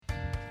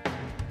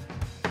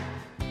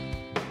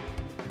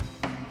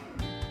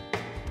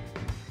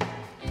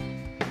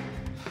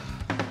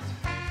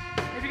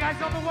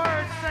Eyes on the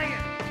words, sing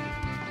it.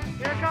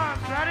 Here it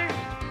comes, ready?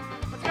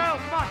 Let's go,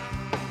 come on.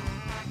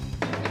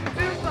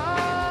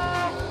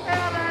 Tupelo,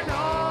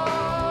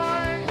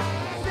 Illinois,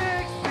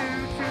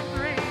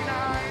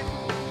 62239.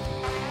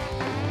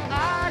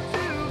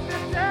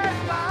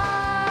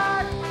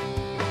 I-255,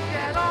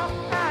 get off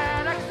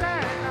at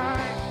exit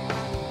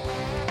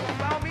 9.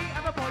 Well, me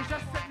and the boys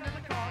just sitting in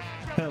the car.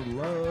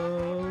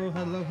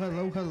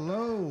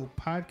 Hello,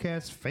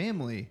 podcast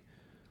family.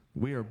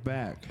 We are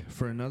back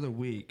for another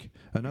week,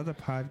 another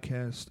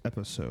podcast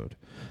episode.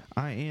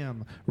 I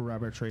am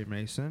Robert Trade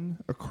Mason.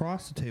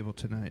 Across the table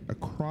tonight,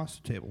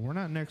 we're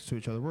not next to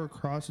each other, we're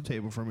across the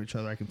table from each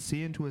other. I can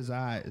see into his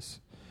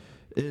eyes.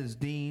 Is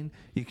Dean.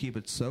 You keep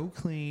it so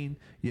clean,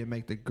 you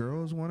make the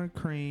girls want to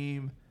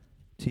cream.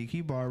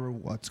 Tiki Barber,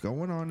 what's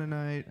going on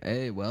tonight?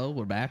 Hey, well,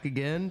 we're back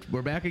again.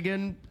 We're back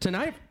again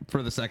tonight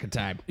for the second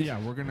time. Yeah,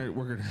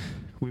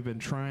 we've been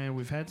trying.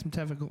 We've had some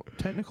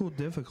technical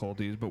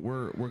difficulties, but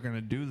we're gonna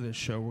do this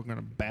show. We're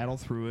gonna battle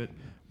through it.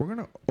 We're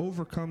gonna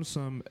overcome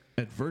some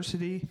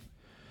adversity.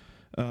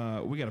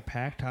 We got a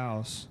packed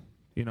house.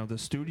 You know, the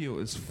studio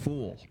is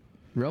full.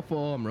 Real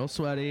full. I'm real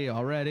sweaty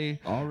already.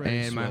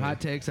 And my sweaty. hot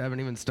takes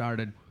haven't even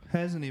started.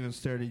 Hasn't even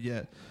started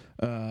yet.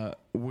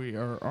 We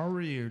are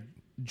already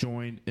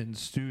joined in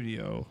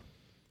studio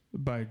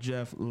by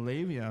Jeff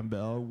Le'Veon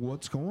Bell.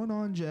 What's going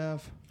on,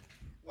 Jeff?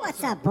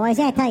 What's up, boys?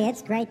 I tell you,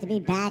 it's great to be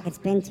back. It's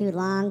been too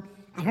long.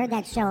 I heard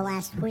that show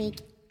last week.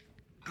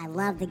 I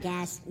love the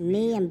guests.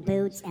 Me and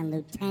Boots and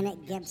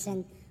Lieutenant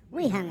Gibson,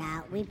 we hung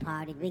out, we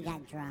partied, we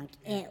got drunk.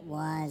 It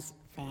was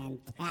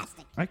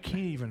fantastic. I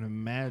can't even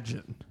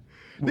imagine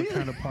what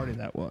kind of party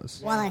that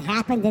was. Well, it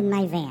happened in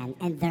my van,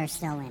 and they're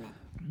still in it.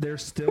 They're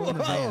still in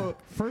the van. Whoa.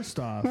 First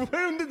off,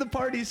 When did the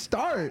party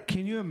start?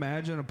 can you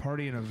imagine a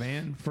party in a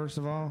van, first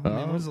of all? I mean,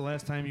 when was the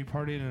last time you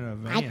partied in a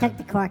van? I took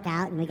the cork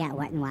out, and we got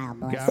wet and wild,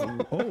 boys.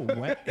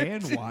 Wet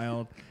and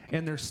wild.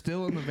 And they're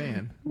still in the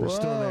van. They're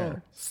still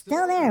there.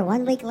 Still there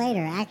 1 week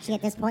later. Actually,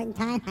 at this point in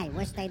time, I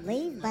wish they'd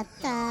leave, but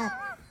they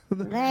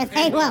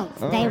won't.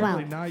 They Apparently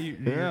won't. now you're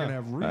going to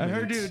have roommates. I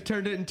heard you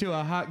turned it into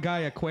a hot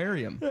guy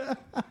aquarium.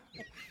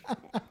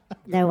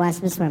 There was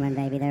some swimming,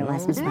 baby. There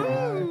was some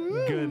swimming.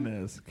 My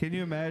goodness. Can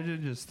you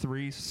imagine just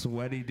three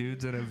sweaty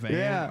dudes in a van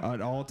Yeah.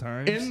 at all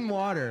times? In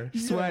water,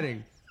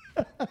 sweating.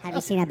 Have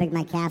you seen how big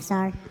my calves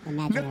are?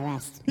 Imagine the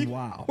rest.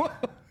 Wow.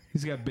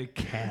 He's got big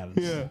calves.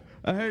 Yeah.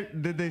 I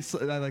heard, did they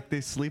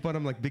they sleep on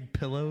them like big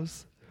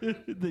pillows?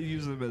 They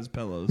use them as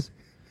pillows.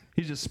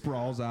 He just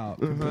sprawls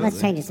out.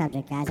 Let's change the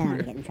subject, guys. I don't want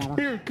to get in trouble.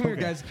 Come here,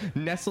 guys.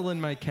 Nestle in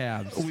my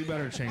calves. We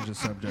better change the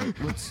subject.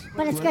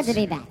 But it's good to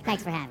be back.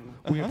 Thanks for having me.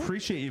 We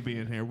appreciate you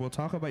being here. We'll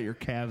talk about your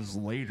calves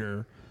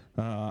later.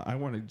 I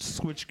want to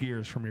switch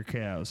gears from your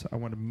calves. I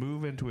want to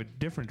move into a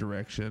different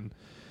direction.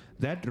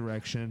 That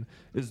direction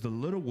is the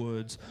Little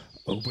Woods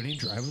opening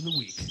drive of the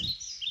week.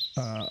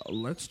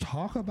 Let's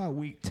talk about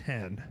week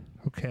 10,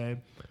 okay?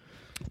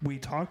 We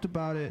talked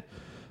about it,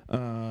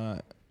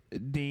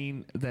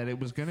 Dean, that it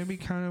was going to be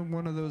kind of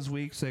one of those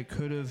weeks that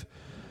could have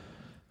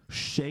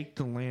shake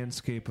the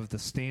landscape of the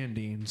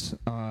standings.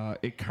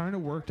 It kind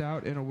of worked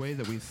out in a way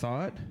that we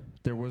thought.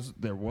 There was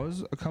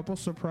a couple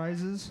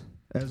surprises,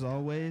 as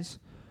always.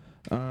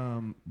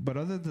 But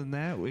other than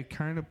that, it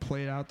kind of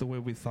played out the way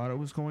we thought it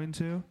was going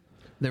to.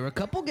 There were a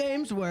couple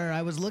games where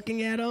I was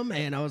looking at them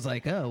and I was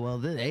like, oh, well,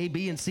 the A,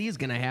 B, and C is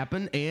going to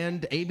happen.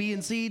 And A, B,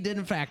 and C did,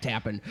 in fact,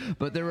 happen.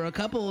 But there were a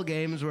couple of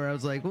games where I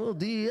was like, well,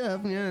 D,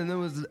 F, yeah, and there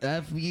was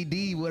F, E,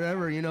 D,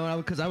 whatever, you know,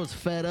 because I was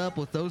fed up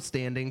with those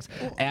standings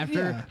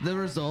after the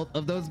result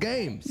of those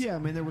games. Yeah, I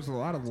mean, there was a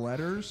lot of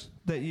letters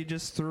that you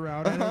just threw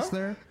out at us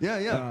there.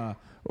 Yeah.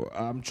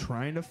 I'm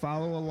trying to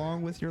follow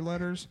along with your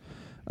letters.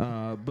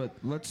 But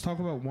let's talk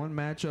about one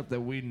matchup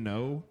that we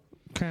know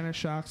kind of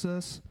shocks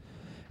us.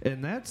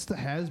 And that's the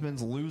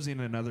Has-Beens losing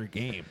another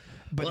game.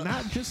 But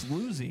not just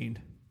losing,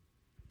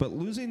 but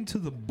losing to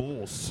the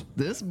Bulls.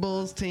 This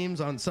Bulls team's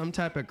on some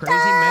type of crazy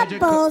magic.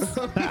 Bulls.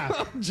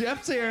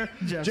 Jeff's here.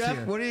 Jeff's Jeff,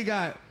 here. what do you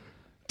got?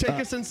 Take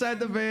us inside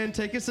the van.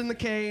 Take us in the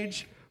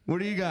cage. What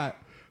do you got?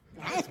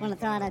 I just want to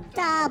throw out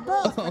a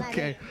Bulls.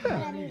 Okay. Go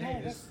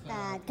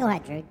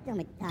ahead,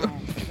 Drew.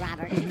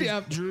 Robert.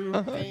 Yeah, Drew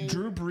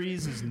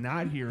Brees is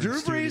not here. Drew in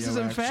Brees studio, is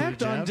in actually,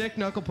 fact on Jeff. Dick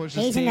Knucklepush's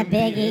He's in team. the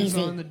Big He is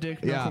Easy. on the Dick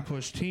Yeah.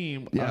 Knucklepush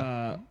team.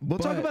 Yeah. We'll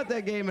talk but about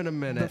that game in a the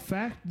minute.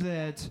 fact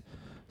that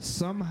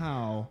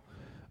somehow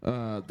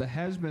the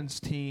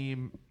Has-Beens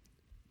team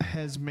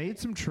has made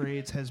some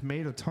trades, has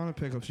made a ton of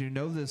pickups. You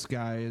know this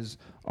guy is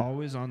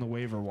always on the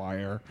waiver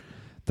wire.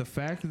 The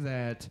fact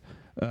that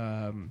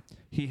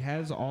he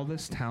has all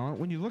this talent.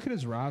 When you look at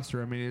his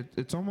roster, I mean,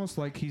 it's almost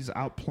like he's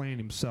outplaying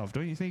himself.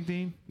 Don't you think,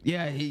 Dean?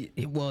 Yeah,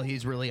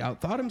 he's really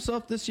outthought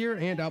himself this year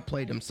and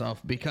outplayed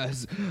himself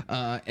because,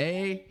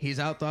 he's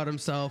outthought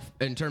himself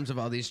in terms of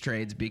all these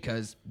trades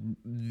because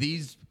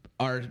these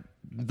are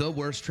the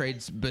worst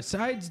trades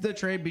besides the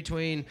trade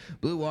between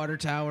Blue Water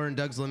Tower and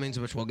Doug Slimmings,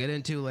 which we'll get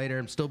into later.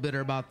 I'm still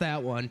bitter about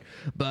that one.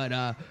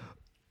 But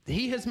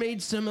he has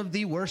made some of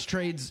the worst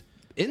trades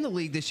in the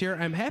league this year.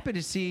 I'm happy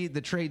to see the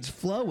trades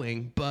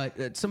flowing,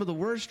 but some of the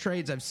worst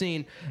trades I've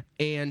seen,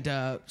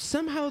 and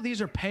somehow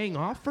these are paying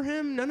off for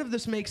him. None of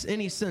this makes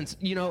any sense,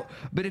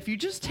 But if you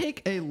just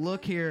take a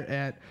look here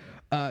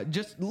at,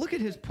 just look at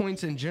his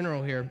points in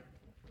general here,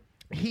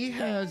 he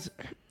has.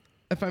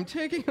 If I'm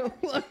taking a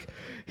look,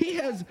 he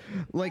has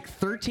like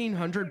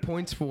 1,300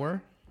 points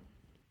for.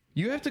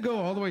 You have to go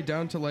all the way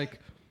down to like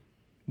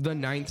the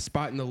 9th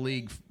spot in the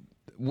league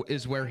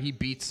is where he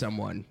beats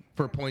someone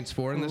for points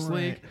for in this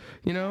league,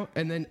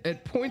 And then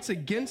at points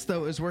against,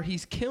 though, is where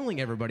he's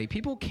killing everybody.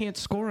 People can't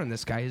score on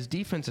this guy. His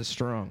defense is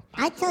strong.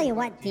 I tell you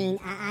what, Dean,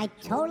 I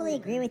totally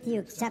agree with you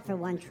except for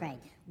one trade.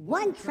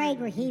 One trade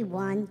where he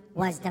won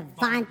was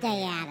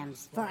Devontae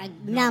Adams for a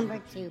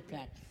number 2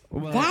 pick.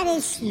 Well, that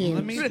is huge.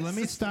 Let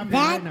me stop you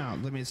right now.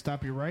 Let me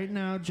stop you right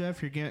now,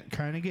 Jeff. You're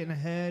kind of getting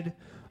ahead.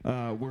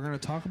 We're going to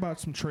talk about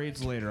some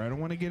trades later. I don't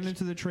want to get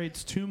into the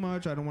trades too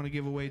much. I don't want to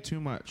give away too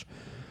much.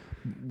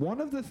 One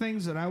of the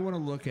things that I want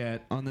to look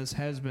at on this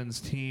Has-Beens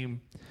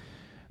team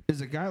is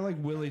a guy like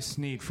Willie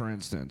Snead, for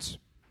instance.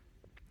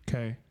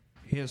 Okay.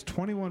 He has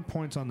 21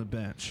 points on the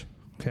bench.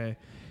 Okay.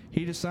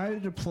 He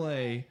decided to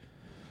play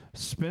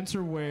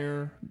Spencer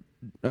Ware,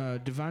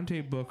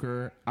 Devontae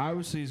Booker.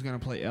 Obviously, he's going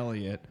to play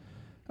Elliott.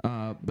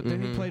 But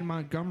then he played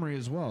Montgomery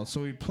as well.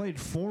 So he played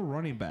 4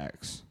 running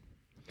backs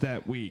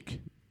that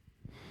week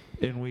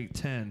in week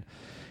 10.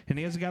 And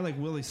he has a guy like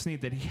Willie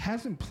Snead that he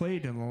hasn't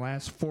played in the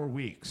last 4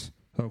 weeks.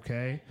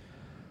 Okay?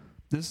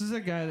 This is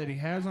a guy that he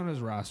has on his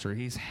roster.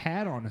 He's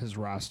had on his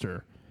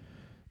roster.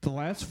 The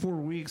last 4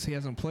 weeks, he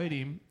hasn't played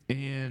him.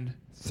 And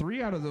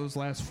 3 out of those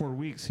last 4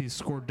 weeks, he's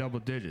scored double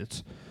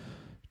digits.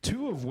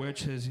 2 of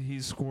which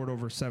he's scored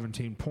over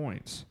 17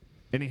 points.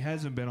 And he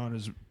hasn't been on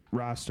his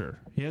roster.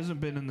 He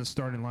hasn't been in the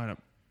starting lineup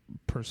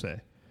per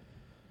se.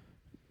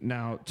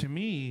 Now, to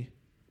me,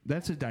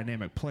 that's a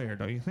dynamic player,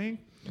 don't you think,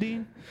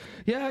 Dean?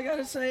 Yeah, I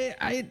gotta say,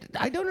 I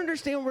don't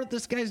understand where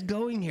this guy's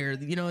going here.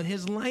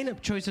 His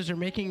lineup choices are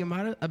making him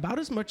about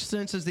as much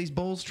sense as these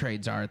Bulls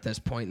trades are at this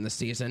point in the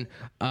season.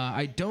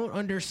 I don't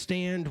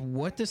understand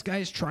what this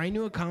guy's trying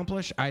to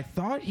accomplish. I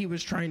thought he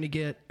was trying to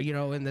get,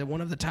 in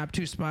one of the top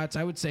 2 spots.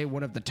 I would say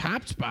one of the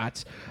top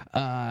spots,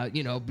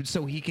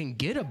 so he can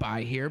get a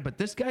bye here. But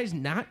this guy's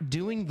not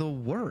doing the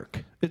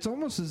work. It's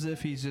almost as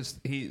if he's just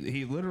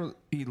he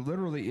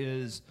literally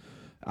is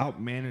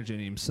out managing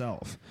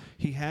himself.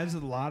 He has a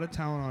lot of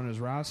talent on his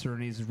roster,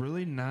 and he's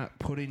really not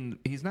pressing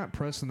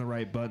the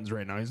right buttons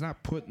right now. He's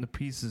not putting the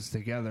pieces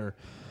together,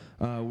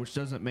 which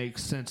doesn't make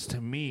sense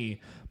to me.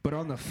 But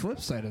on the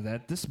flip side of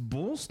that, this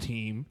Bulls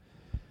team,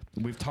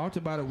 we've talked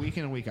about it week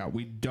in and week out.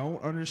 We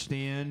don't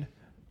understand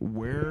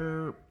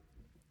where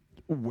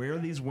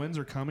these wins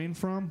are coming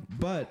from,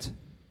 but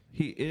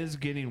he is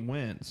getting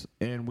wins,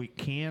 and we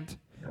can't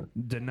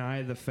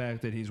deny the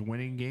fact that he's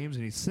winning games,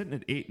 and he's sitting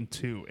at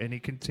 8-2, and he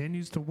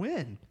continues to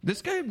win.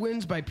 This guy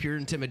wins by pure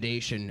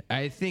intimidation.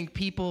 I think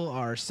people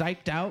are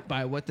psyched out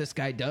by what this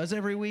guy does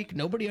every week.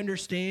 Nobody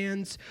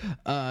understands.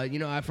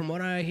 From what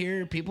I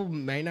hear, people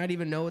may not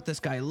even know what this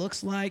guy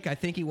looks like. I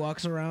think he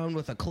walks around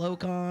with a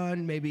cloak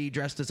on, maybe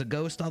dressed as a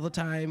ghost all the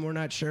time. We're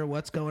not sure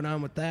what's going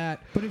on with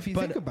that. But if you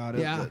think about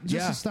it,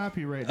 to stop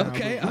you right now.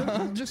 Okay.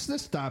 Just to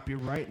stop you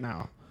right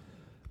now.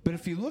 But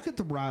if you look at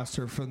the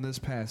roster from this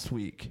past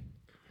week,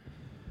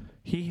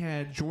 he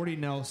had Jordy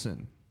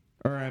Nelson.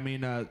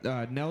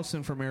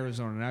 Nelson from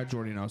Arizona, not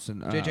Jordy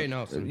Nelson. J.J.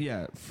 Nelson.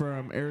 Yeah,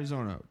 from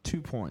Arizona,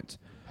 2 points.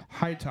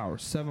 Hightower,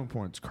 7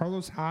 points.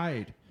 Carlos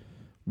Hyde,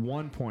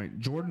 1 point.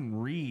 Jordan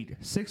Reed,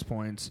 6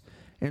 points.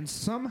 And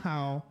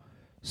somehow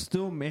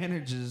still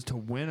manages to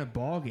win a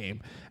ball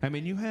game. I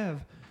mean, you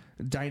have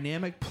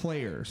dynamic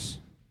players.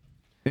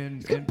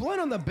 And Blunt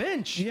on the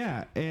bench.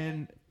 Yeah,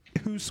 and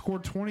who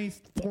scored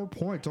 24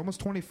 points, almost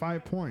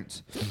 25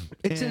 points.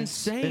 It's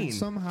insane. And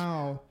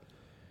somehow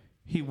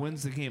he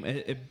wins the game.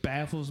 It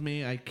baffles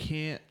me. I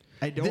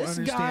don't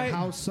understand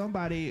how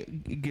somebody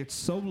gets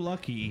so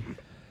lucky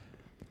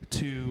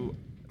to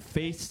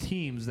face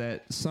teams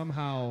that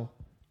somehow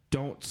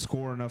don't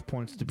score enough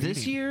points to beat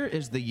This year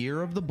is the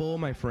year of the Bull,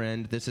 my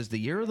friend. This is the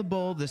year of the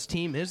Bull. This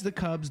team is the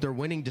Cubs. They're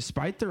winning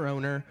despite their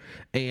owner,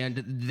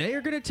 and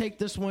they're going to take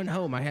this one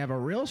home. I have a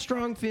real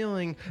strong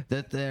feeling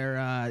that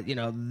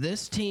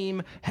this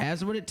team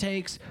has what it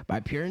takes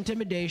by pure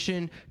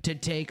intimidation to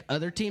take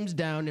other teams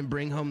down and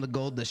bring home the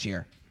gold this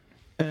year.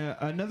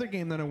 Another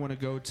game that I want to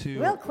go to.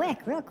 Real quick.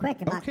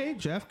 Okay,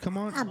 Jeff, come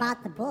on.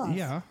 About the Bulls.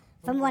 Yeah.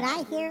 From what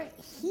I hear,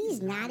 he's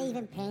not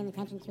even paying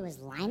attention to his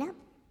lineup.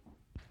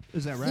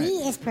 Is that right?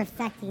 He is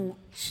perfecting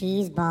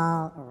cheese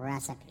ball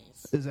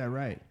recipes. Is that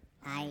right?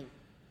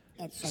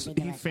 It should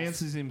be He delicious.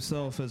 fancies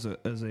himself as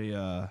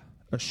a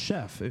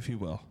chef, if you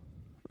will.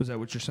 Is that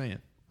what you're saying?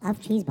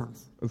 Of cheese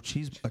balls. A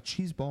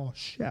cheese ball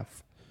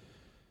chef.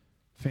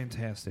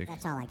 Fantastic.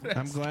 That's all I can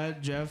I'm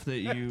glad, Jeff, that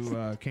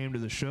you came to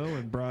the show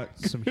and brought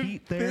some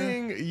heat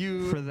there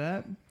for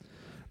that.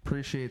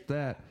 Appreciate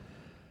that.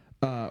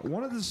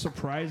 One of the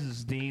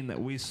surprises, Dean,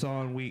 that we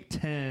saw in Week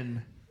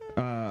 10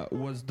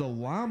 was the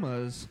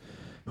Llamas,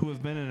 who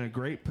have been in a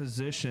great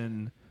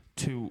position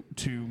to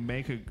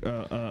make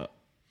a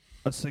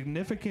a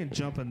significant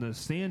jump in the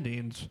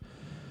standings,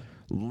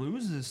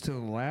 loses to the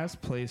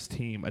last place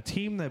team, a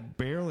team that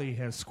barely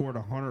has scored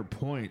 100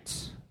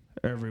 points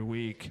every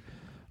week.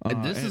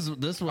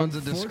 This one's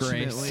a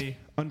disgrace.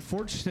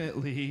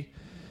 Unfortunately,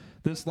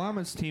 this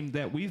Llamas team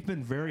that we've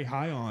been very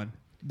high on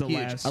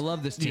I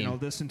love this team.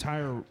 This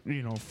entire,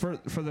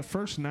 for the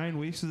first 9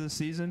 weeks of the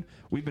season,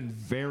 we've been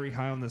very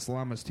high on this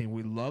Llamas team.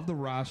 We love the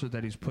roster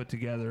that he's put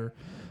together.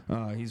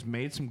 He's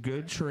made some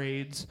good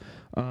trades,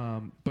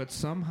 but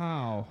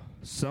somehow,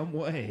 some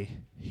way,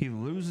 he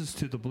loses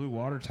to the Blue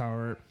Water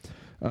Tower.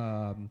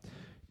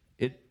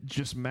 It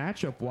just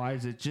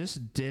matchup-wise, it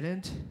just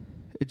didn't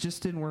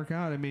work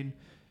out. I mean,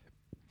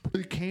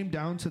 it came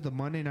down to the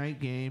Monday night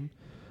game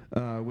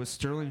with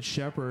Sterling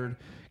Shepard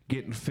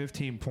getting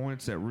 15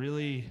 points that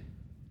really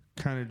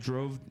kind of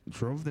drove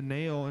the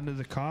nail into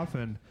the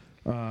coffin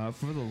for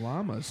the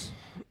Llamas.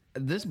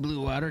 This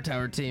Blue Water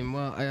Tower team,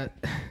 well,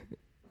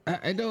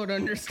 I don't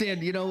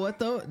understand. You know what,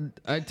 though?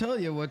 I tell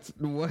you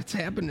what's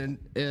happening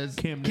is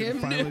Cam Newton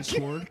finally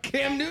scored.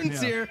 Cam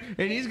Newton's here,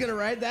 and he's going to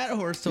ride that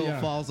horse till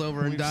it falls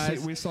over and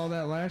dies. We saw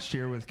that last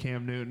year with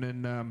Cam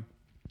Newton, and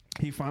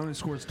he finally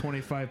scores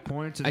 25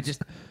 points. And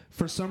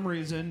for some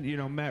reason,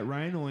 Matt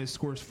Ryan only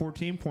scores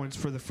 14 points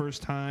for the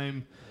first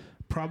time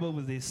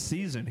probably this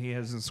season. He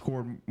hasn't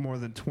scored more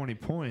than 20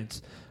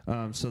 points,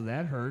 so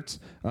that hurts.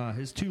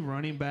 His 2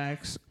 running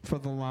backs for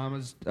the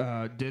Llamas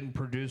didn't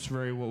produce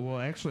very well. Well,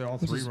 actually, all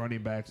 3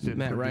 running backs didn't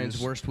Matt produce. Ryan's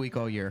worst week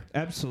all year.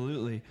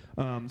 Absolutely.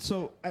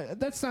 So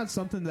that's not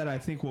something that I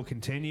think will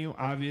continue,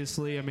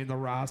 obviously. I mean, the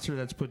roster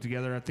that's put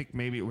together, I think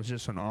maybe it was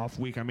just an off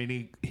week. I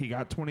mean, he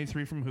got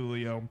 23 from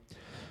Julio.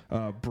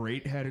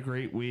 Brait had a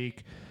great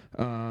week.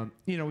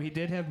 He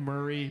did have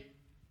Murray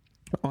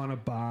on a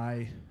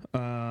bye.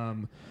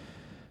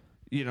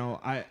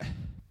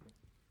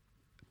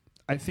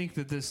 I think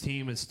that this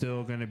team is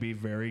still going to be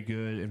very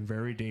good and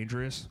very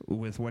dangerous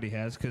with what he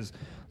has because,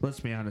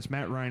 let's be honest,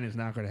 Matt Ryan is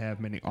not going to have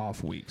many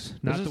off weeks.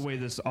 Not the way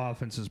this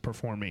offense is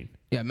performing.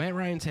 Yeah, Matt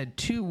Ryan's had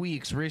 2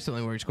 weeks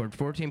recently where he scored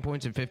 14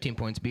 points and 15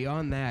 points.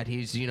 Beyond that,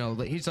 he's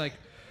like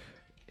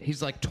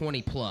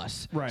 20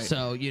 plus. Right.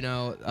 So,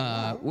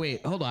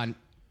 wait, hold on.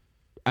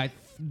 I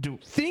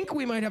think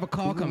we might have a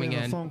call coming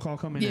in. A phone call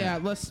coming in. Yeah,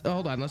 let's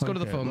hold on. Let's go to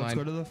the phone line. Let's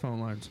go to the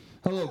phone lines.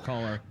 Hello,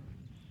 caller.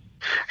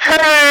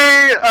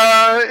 Hey,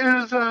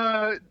 is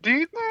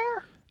Dean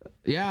there?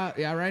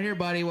 Yeah, right here,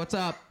 buddy. What's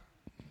up?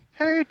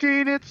 Hey,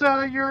 Dean, it's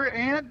your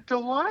Aunt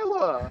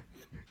Delilah.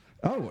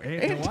 Oh,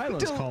 Aunt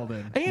Delilah's called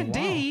in. Aunt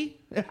D.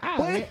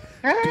 What?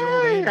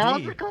 Hey,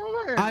 how's it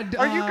going? Are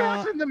you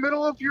guys in the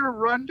middle of your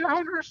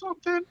rundown or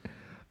something?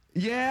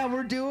 Yeah,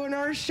 we're doing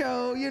our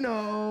show,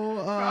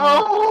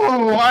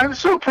 Oh, I'm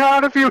so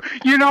proud of you.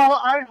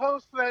 I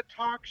host that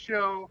talk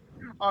show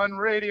on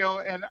radio,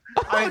 and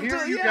I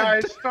hear you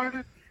guys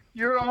started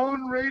your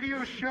own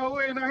radio show,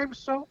 and I'm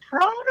so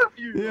proud of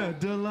you. Yeah,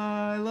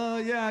 Delilah.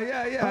 Yeah.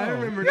 I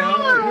remember Yeah,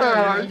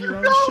 now. you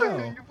know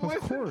it. You've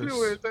listened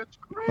to it. That's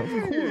great.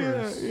 Of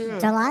course. Yeah.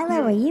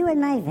 Delilah, were you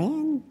in my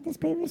van this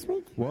previous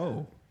week?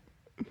 Whoa.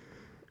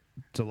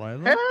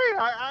 Delilah? Hey,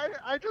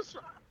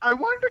 I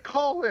wanted to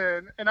call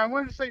in, and I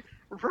wanted to say,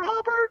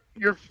 Robert,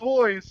 your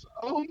voice,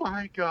 oh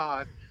my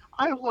God,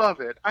 I love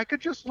it. I could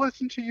just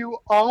listen to you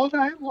all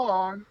night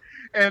long,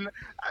 and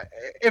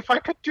if I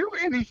could do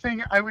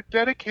anything, I would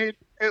dedicate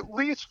at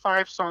least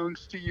 5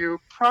 songs to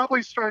you,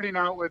 probably starting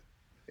out with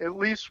at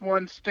least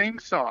 1 Sting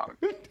song.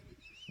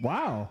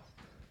 Wow.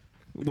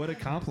 What a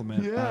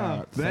compliment.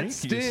 Yeah,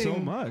 thank you so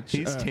much.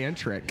 He's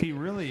tantric. He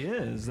really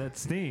is. That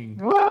Sting.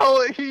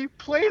 Well, he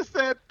plays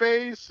that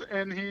bass,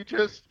 and he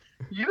just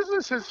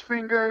uses his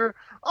finger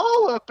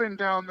all up and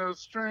down those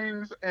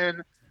strings,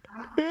 and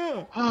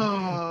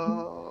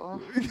Wow.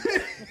 You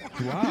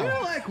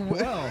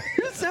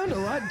sound a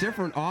lot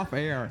different off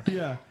air.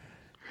 Yeah.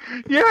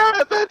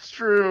 Yeah, that's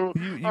true.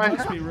 You I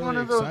must have be really one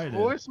of excited. those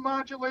voice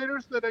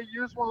modulators that I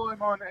use while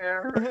I'm on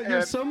air. You're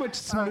and, so much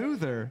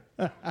smoother.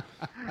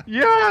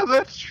 yeah,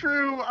 that's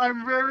true.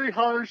 I'm very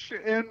harsh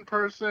in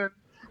person.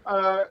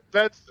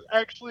 That's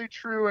actually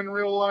true in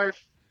real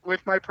life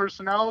with my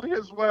personality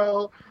as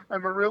well.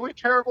 I'm a really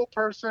terrible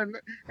person,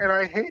 and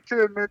I hate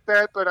to admit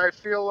that, but I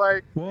feel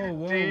like...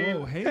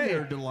 Whoa. Hey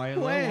there, Delilah.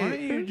 wait. Why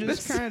don't you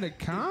just kind of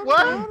calm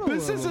What? down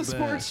This is a little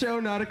sports show,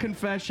 not a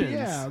confession.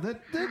 Yeah.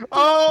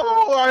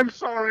 Oh, I'm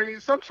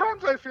sorry.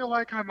 Sometimes I feel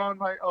like I'm on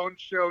my own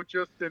show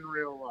just in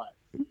real life.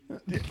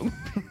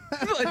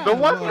 The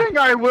one thing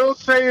I will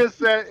say is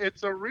that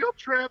it's a real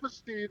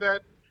travesty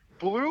that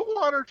Blue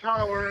Water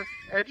Tower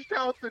edged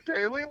out the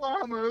Daily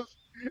Llamas,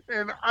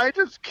 and I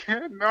just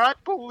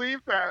cannot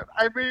believe that.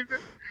 I mean,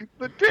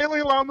 the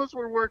Daily Llamas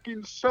were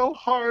working so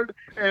hard,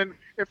 and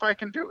if I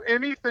can do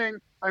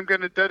anything, I'm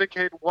going to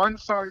dedicate 1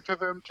 song to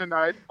them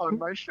tonight on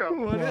my show.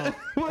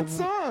 What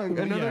song?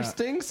 Another yeah.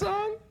 Sting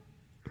song?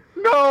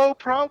 No,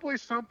 probably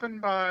something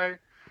by,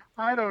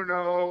 I don't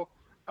know,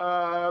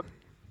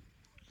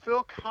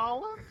 Phil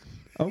Collins?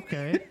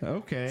 Okay.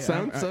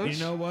 Sounds so You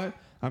know what?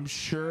 I'm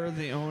sure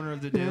the owner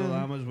of the Daily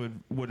Llamas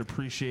would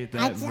appreciate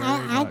that very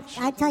much.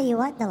 I tell you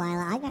what,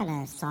 Delilah, I got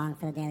a song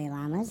for the Daily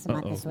Llamas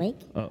about this week.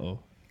 Uh-oh.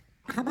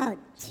 How about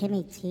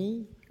Timmy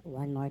T,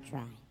 One More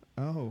Try?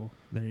 Oh,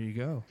 there you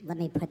go. Let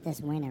me put this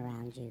wing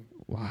around you.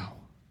 Wow.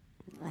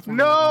 That's what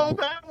No, I'm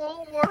that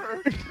won't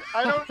work.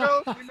 I don't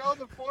know if you know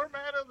the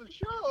format of the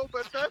show,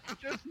 but that's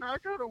just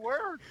not going to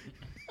work.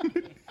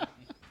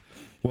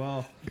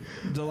 Well,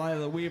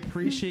 Delilah, we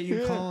appreciate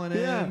you calling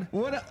in.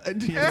 What?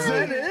 Is Yeah.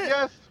 that it?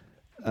 Yes.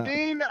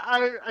 Dean,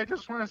 I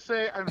just want to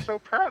say I'm so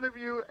proud of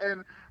you.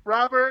 And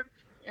Robert,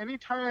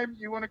 anytime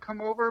you want to come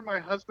over, my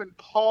husband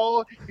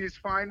Paul, he's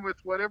fine with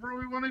whatever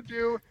we want to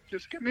do.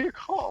 Just give me a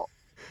call.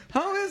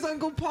 How is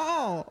Uncle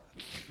Paul?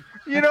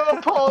 You know,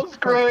 Paul's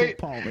great.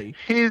 Paulie.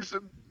 He's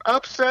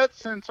upset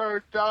since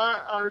our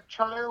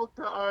child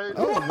died.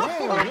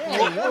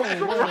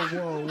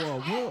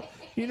 Whoa.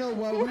 You know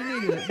what? We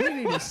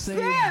need to save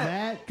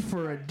that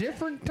for a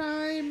different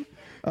time.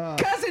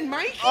 Cousin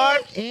Mikey?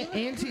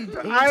 Auntie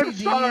I'm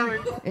D, sorry.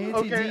 Auntie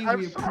Okay, D, I'm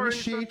we sorry.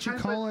 appreciate you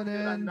Sometimes calling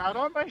I'm in. not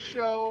on my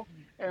show,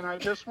 and I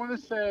just want to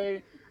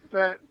say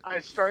that I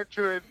start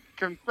to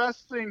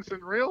confess things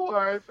in real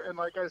life, and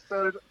like I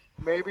said,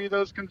 maybe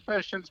those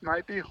confessions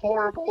might be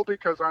horrible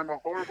because I'm a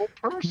horrible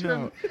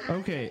person. No,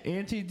 okay,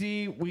 Auntie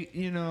D, we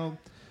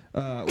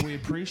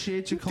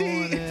appreciate you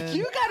calling in.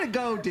 You gotta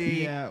go,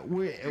 D. Yeah,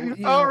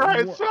 All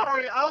right,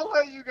 sorry. I'll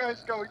let you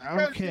guys go. You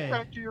guys Okay. get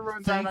back to your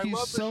rundown. Thank you I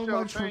love so the show.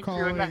 much for Thank you.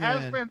 calling And the in.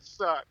 has-been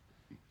suck.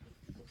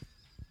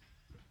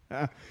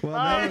 Well,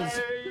 Bye.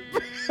 that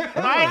was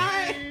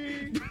Bye.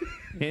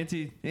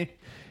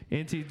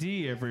 Auntie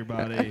D,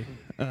 everybody,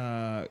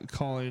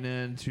 calling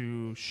in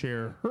to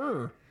share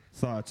her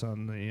thoughts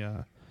on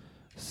the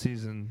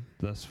season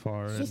thus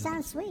far. She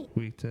sounds sweet.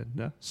 Week 10.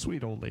 No,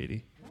 sweet old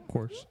lady, of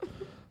course.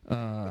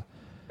 I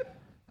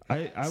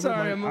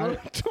Sorry, would I'm a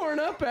little torn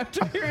up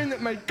after hearing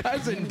that my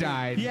cousin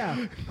died.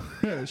 yeah,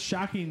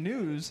 shocking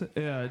news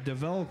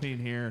developing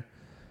here.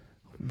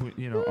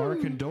 You know, our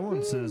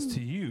condolences to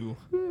you.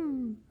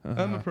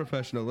 I'm a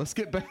professional. Let's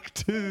get back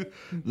to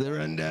the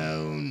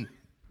rundown.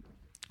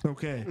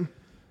 Okay.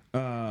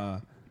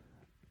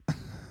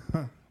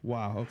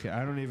 Wow. Okay.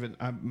 I don't even.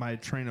 My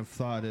train of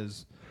thought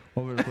is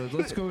over the place.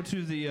 Let's go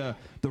to the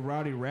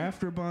Rowdy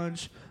Rafter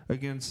Bunch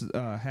against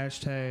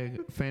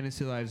hashtag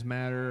Fantasy Lives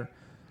Matter.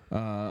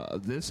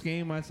 This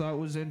game I thought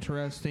was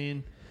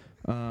interesting.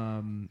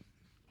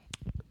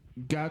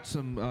 Got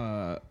some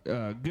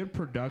good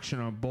production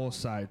on both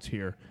sides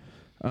here.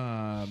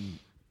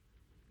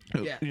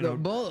 Yeah, you know,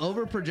 both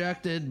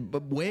overprojected,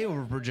 but way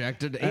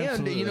overprojected. And,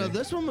 Absolutely.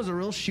 this one was a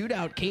real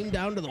shootout. Came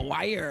down to the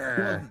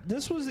wire. Well,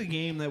 this was a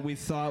game that we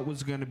thought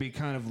was going to be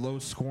kind of low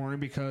scoring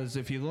because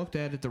if you looked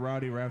at it, the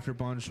Rowdy Rafter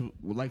Bunch,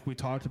 like we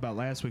talked about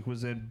last week,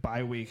 was in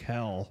bye week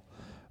hell.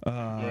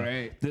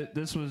 Right.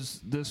 This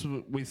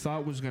we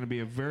thought was going to be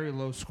a very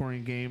low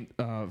scoring game.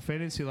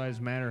 Fantasy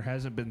Lives Matter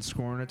hasn't been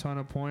scoring a ton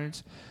of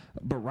points,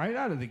 but right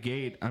out of the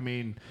gate, I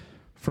mean,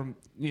 from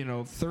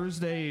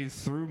Thursday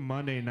through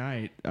Monday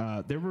night,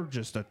 there were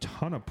just a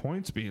ton of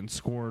points being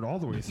scored all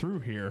the way through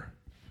here.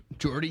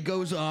 Jordy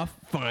goes off,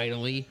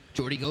 finally.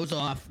 Jordy goes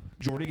off.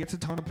 Jordy gets a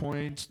ton of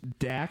points.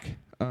 Dak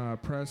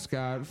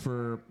Prescott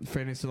for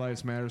Fantasy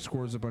Lives Matter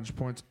scores a bunch of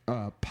points.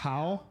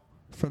 Powell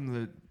from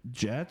the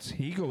Jets,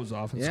 he goes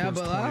off and scores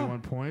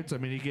 21 points. I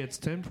mean, he gets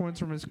 10 points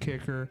from his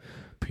kicker.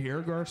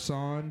 Pierre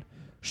Garçon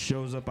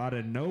shows up out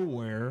of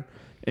nowhere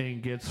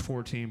and gets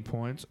 14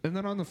 points. And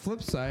then on the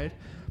flip side,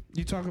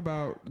 you talk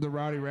about the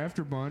Rowdy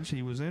Rafter Bunch.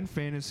 He was in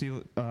fantasy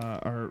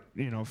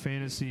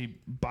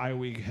bye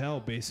week hell,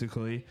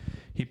 basically.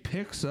 He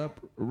picks up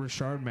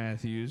Rashard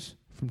Matthews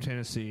from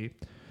Tennessee.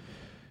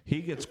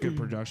 He gets good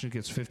production,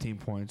 gets 15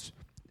 points.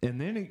 And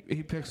then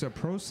he picks up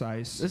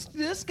Procise.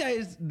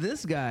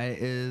 This guy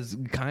is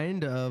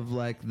kind of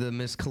like the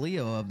Miss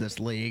Cleo of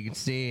this league,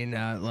 seeing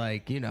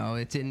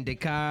it's in the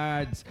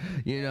cards.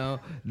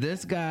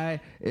 This guy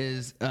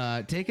is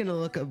taking a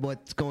look at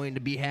what's going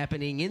to be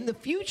happening in the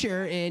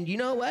future, and you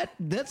know what?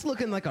 That's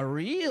looking like a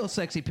real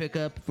sexy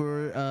pickup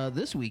for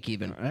this week,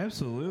 even.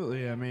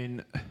 Absolutely. I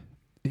mean,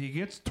 he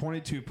gets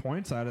 22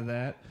 points out of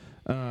that.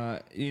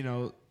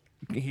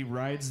 He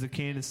rides the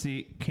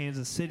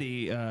Kansas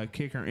City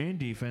kicker and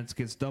defense,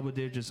 gets double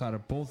digits out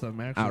of both of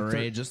them. Actually,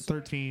 outrageous.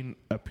 13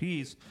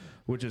 apiece,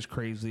 which is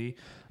crazy.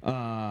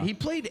 He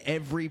played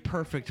every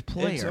perfect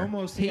player. It's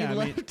almost he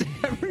left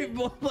every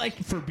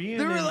for being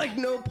there were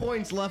no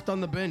points left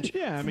on the bench.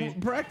 Yeah, I mean,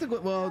 practically.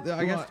 Well,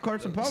 I guess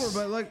Carson Palmer,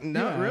 but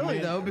not really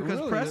though, because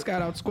really,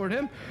 Prescott outscored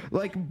him.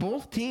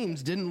 Both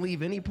teams didn't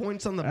leave any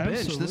points on the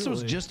bench. This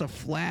was just a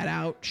flat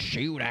out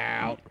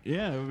shootout.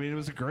 Yeah, I mean, it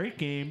was a great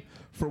game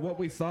for what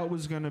we thought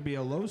was going to be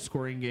a low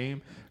scoring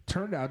game.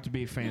 Turned out to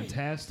be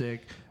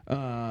fantastic.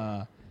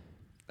 I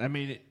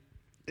mean.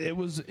 It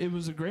was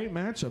a great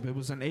matchup. It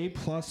was an A+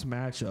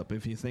 matchup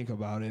if you think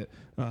about it.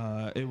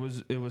 It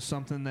was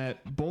something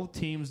that both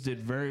teams did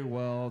very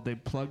well. They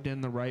plugged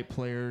in the right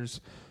players.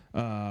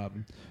 The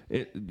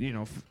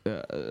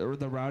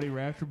Rowdy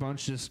Raptor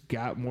Bunch just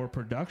got more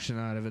production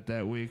out of it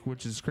that week,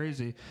 which is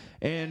crazy.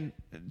 And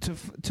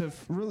to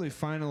really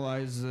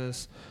finalize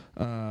this,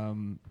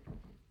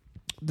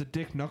 the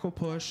Dick Knuckle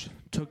Push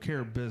took care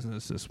of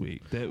business this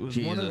week. That was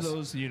one of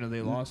those,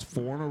 they lost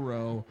 4 in a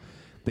row.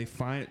 They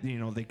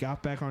they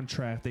got back on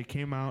track. They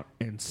came out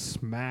and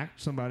smacked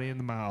somebody in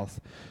the mouth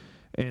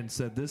and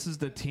said, "This is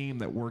the team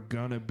that we're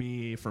gonna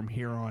be from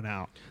here on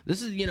out."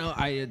 This is,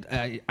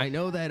 I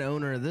know that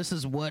owner. This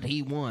is what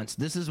he wants.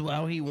 This is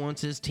how he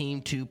wants his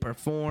team to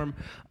perform.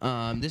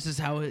 This is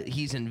how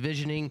he's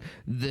envisioning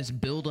this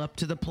build up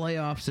to the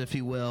playoffs, if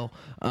you will,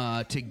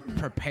 to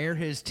prepare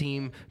his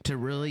team to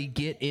really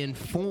get in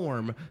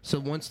form. So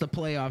once the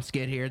playoffs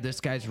get here, this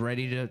guy's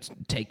ready to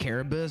take care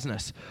of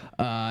business.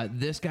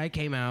 This guy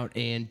came out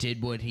and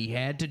did what he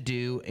had to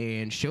do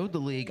and showed the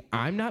league,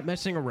 I'm not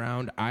messing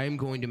around. I'm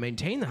going to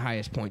maintain the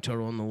highest point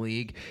total in the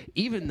league,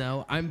 even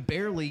though I'm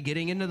barely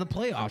getting into the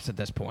playoffs at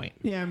this point.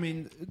 Yeah, I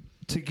mean,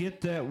 to get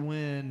that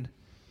win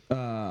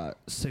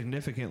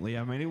significantly,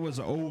 I mean, it was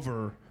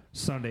over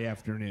Sunday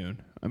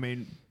afternoon. I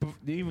mean,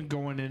 even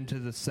going into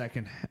the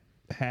second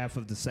half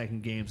of the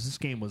second games, this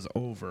game was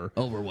over.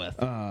 Over with.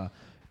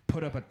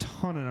 Put up a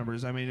ton of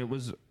numbers. I mean,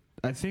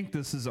 I think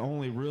this is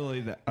only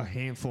really a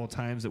handful of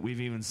times that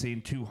we've even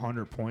seen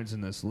 200 points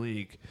in this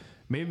league.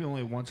 Maybe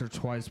only once or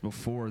twice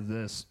before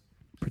this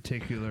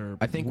particular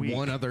I think week.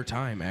 one other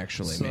time,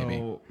 actually, so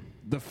maybe.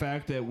 The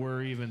fact that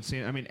we're even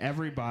seeing, I mean,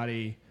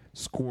 everybody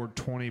scored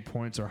 20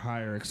 points or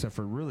higher except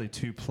for really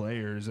 2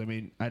 players. I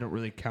mean, I don't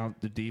really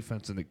count the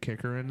defense and the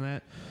kicker in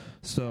that.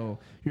 So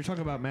you're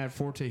talking about Matt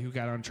Forte, who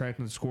got on track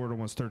and scored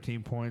almost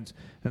 13 points,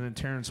 and then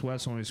Terrence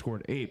West only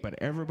scored 8, but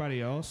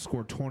everybody else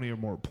scored 20 or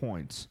more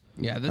points.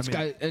 Yeah,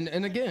 guy, and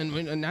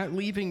again, not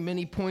leaving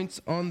many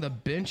points on the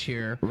bench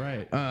here.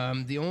 Right.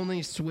 The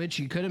only switch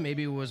you could have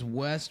maybe was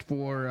West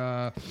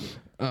for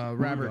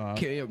Robert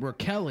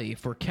Kelly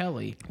for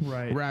Kelly.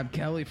 Right. Rob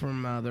Kelly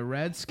from the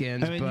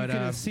Redskins. I mean, but you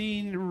could have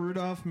seen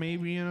Rudolph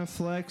maybe in a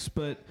flex,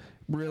 but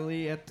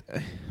really,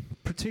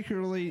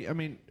 particularly, I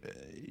mean,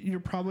 you're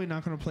probably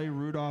not going to play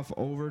Rudolph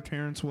over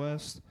Terrence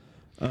West.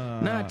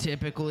 Not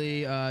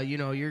typically.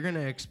 You're going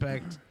to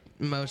expect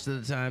most of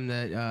the time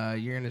that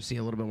you're going to see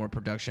a little bit more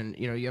production.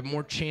 You have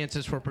more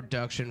chances for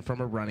production from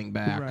a running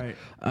back. Right.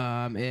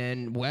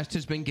 And West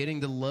has been getting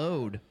the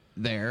load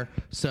there,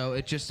 so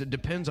it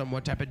depends on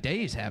what type of day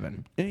he's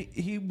having.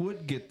 He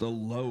would get the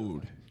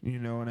load. You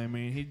know what I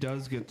mean? He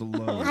does get the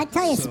load. I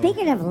tell you,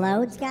 speaking of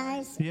loads,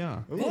 guys,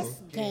 Yeah.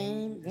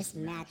 this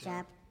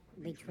matchup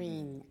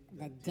between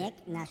the Dick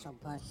Knuckle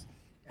Push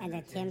and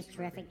the Tim's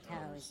Terrific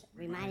Toes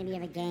reminded me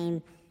of a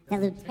game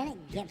that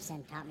Lieutenant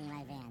Gibson taught me in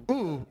my van.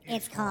 Ooh.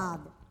 It's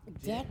called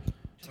Dick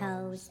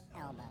Toes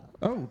Elbow.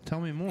 Oh, tell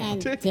me more.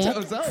 And Dick Dick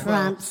Toes Elbow.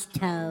 trumps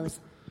toes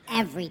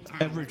every time.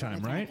 Every time,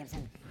 Lieutenant right?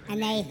 Gibson.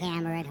 And they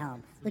hammer it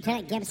home.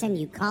 Lieutenant Gibson,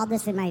 you called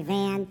this in my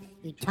van.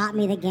 You taught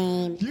me the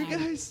game. You and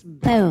guys-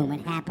 boom,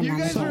 it happened you on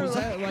guys the So are was show.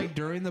 that like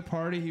during the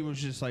party? He was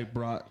just like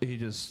he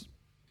just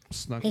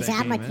snuck He that said,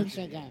 I'm game going to in? teach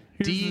you a game.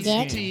 Here's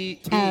Dick,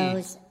 this game.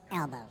 toes,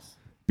 elbows.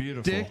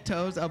 Beautiful. Dick,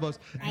 toes, elbows.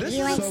 And This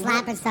you is ain't so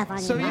slapping stuff on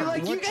So your you mouth.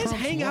 you What guys trumps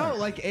hang what? out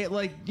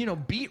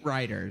like beat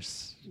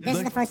writers. This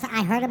is the first time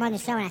I heard him on the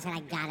show, and I said, I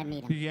got to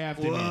meet him. You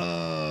have to.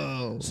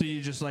 Whoa. So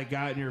you just like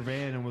got in your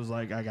van and was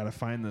like, I gotta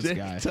find this Dick,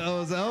 guy.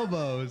 toes,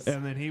 elbows.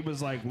 And then he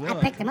was like, I look.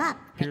 picked him up.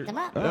 Here- Picked him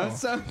up. Oh. That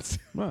sounds.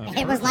 Well,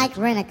 It was like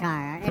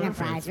Rent-A-Car or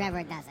Enterprise, whoever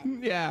it does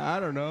it. Yeah, I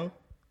don't know.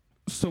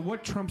 So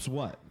what trumps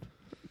what?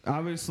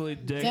 Obviously,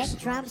 Dick's.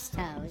 Dick trumps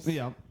toes.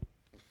 Yeah.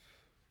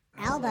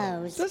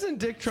 Elbows Doesn't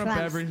Dick trump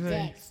trumps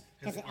everything? dicks.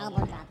 Because the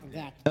elbow dropped the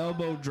dick.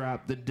 Elbow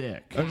drop the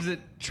dick. Or does it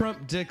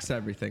Trump dicks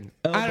everything?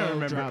 Elbow I don't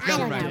remember. drop I the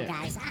don't Never know, mind. dick.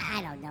 guys.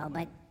 I don't know,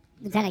 but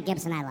Lieutenant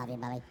Gibson, I love you,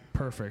 buddy.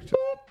 Perfect.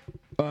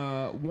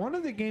 One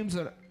of the games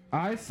that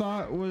I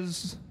thought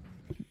was.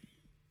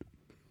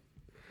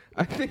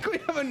 I think we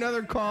have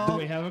another call. Do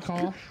we have a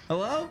call?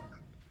 Hello?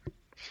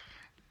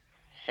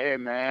 Hey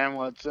man,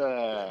 what's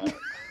up?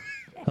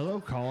 Hello,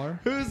 caller.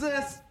 Who's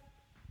this?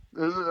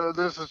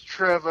 This is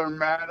Trevor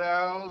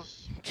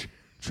Maddows.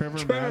 Trevor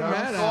Trevor Maddox.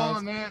 Maddox.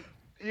 Calling in.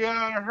 Yeah,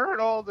 I heard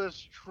all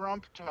this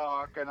Trump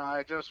talk, and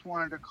I just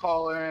wanted to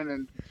call in,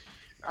 and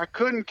I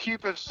couldn't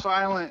keep it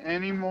silent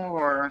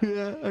anymore.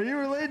 Yeah. Are you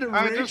related to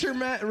I Rachel,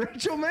 just-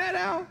 Rachel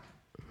Maddow?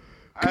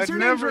 I'd Because her name's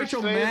never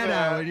Rachel say Maddow,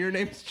 that. and your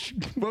name's...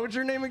 What was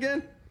your name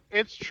again?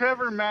 It's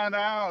Trevor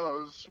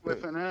Maddows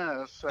with an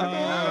S. I mean,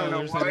 I don't know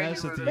there's why an you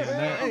S at would- the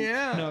end.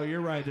 Yeah. No,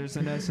 you're right. There's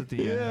an S at the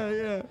end.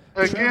 yeah.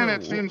 Again, Trevor,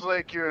 it seems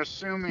like you're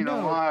assuming a No,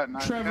 lot, and I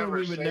Trevor, never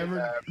we would say never.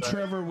 that. But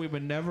Trevor, we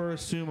would never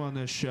assume on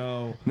this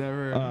show.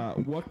 Never.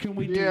 What can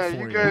we do Yeah, for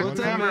you you? guys What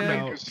can never we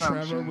make do?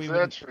 assumptions, Trevor, we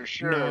that's would, for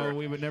sure. No,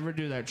 we would never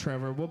do that,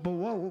 Trevor. But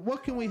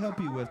what can we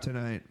help you with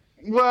tonight?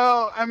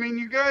 Well, I mean,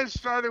 you guys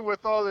started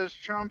with all this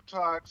Trump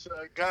talk, so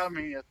it got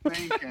me a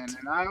thinking,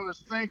 and I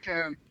was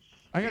thinking,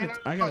 I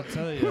gotta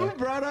tell Who you.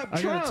 brought up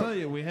I Trump? gotta tell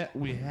you,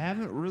 we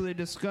haven't really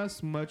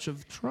discussed much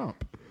of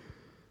Trump.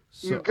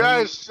 So You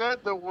guys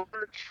said the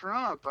word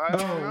Trump. I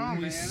don't know,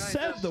 we man.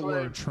 said the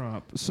word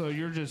Trump. So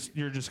you're just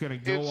gonna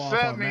go It off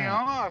set on me that.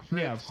 off. Yeah,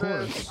 It of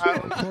said- course. I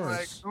Of was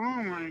course. like,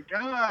 oh my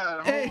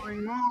God, Hey. holy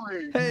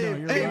moly. Hey, No,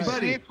 you're hey, right.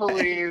 buddy. Sea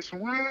police.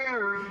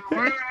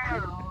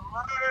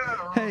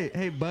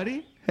 Hey,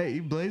 buddy. Hey,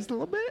 you blazed a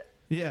little bit?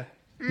 Yeah.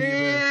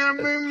 Yeah,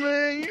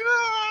 man,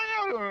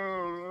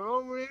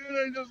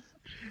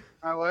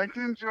 I like to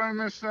enjoy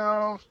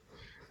myself.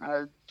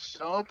 I'm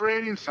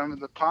celebrating some of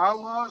the pot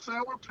laws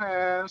that were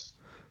passed.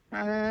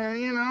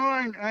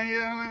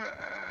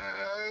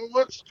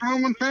 What's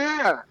wrong with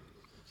that?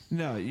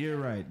 No, you're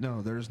right.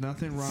 No, there's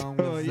nothing wrong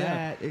So, with yeah.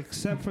 that,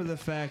 except for the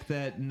fact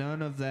that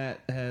none of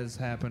that has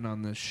happened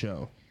on this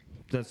show.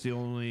 That's the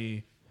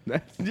only.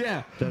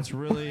 Yeah. That's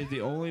really the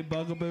only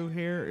bugaboo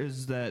here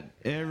is that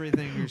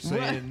everything you're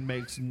saying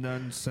makes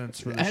none sense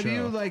for the Have show.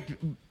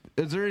 you,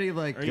 is there any,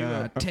 Are you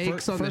a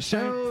takes on the first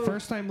show?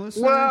 First time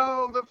listener?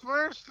 Well, the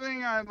first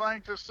thing I'd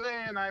like to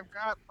say, and I've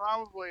got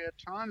probably a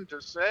ton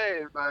to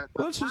say, but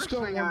the Let's just first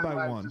go thing one I'd by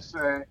like one. to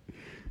say,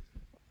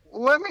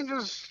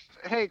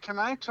 hey, can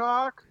I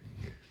talk?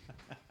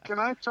 Can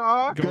I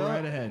talk? Go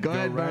right ahead. Go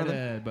ahead, right brother.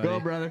 ahead, buddy. Go,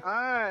 brother. All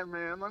right,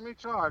 man, let me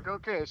talk.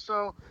 Okay,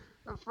 so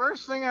the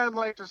first thing I'd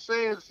like to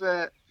say is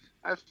that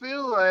I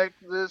feel like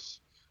this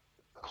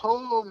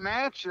whole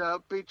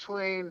matchup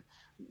between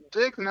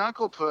Dick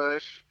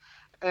Knucklepush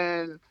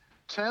and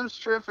Tim's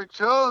Terrific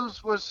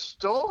Toes was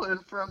stolen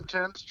from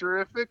Tim's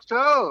Terrific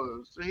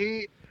Toes.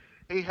 He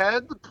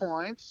had the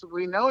points.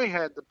 We know he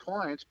had the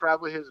points,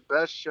 probably his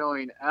best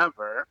showing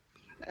ever.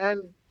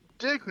 And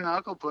Dick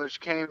Knucklepush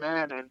came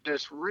in and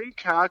just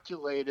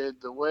recalculated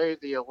the way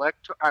the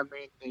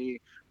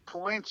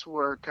points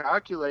were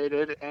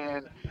calculated,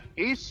 and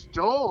he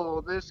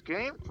stole this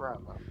game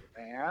from him,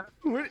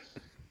 man.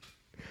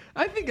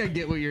 I think I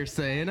get what you're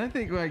saying. I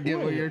think I get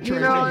what you're You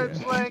trying know, to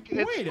it's like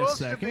it's Wait a supposed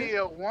to second. be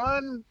a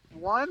one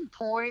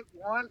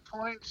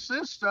point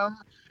system,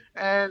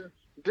 and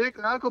Dick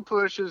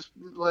Knucklepush is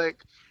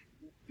like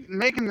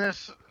making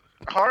this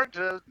hard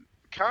to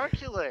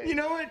calculate. You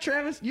know what,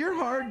 Travis? You're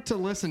hard to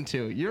listen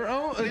to. You're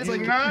it's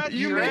like not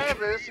you make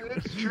Travis,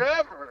 it's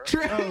Trevor.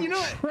 you know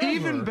what? Trevor.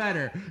 Even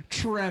better,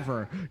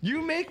 Trevor.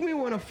 You make me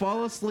want to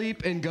fall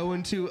asleep and go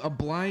into a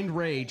blind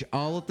rage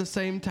all at the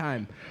same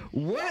time.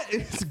 What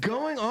is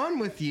going on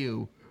with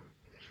you?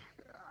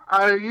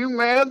 Are you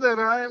mad that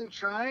I am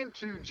trying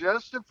to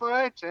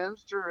justify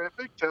Tim's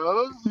Terrific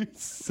Toes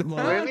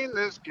winning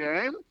this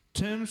game?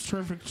 Tim's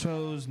Terrific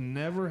Toes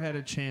never had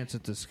a chance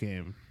at this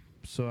game,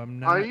 so I'm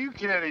not. Are you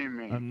kidding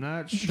me? I'm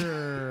not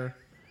sure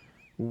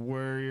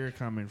where you're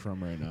coming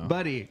from right now.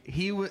 Buddy,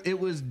 it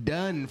was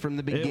done from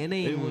the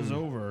beginning. It was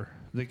over.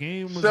 The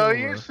game was So over.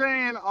 you're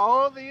saying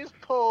all these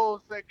polls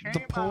that came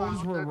The polls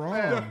out were that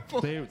wrong.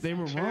 said They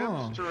were Tim's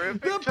wrong.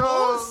 Terrific The Toes,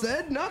 polls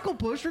said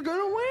Knucklepush were going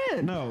to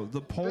win. No,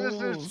 the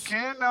polls.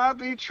 cannot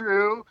be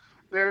true.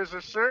 There's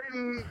a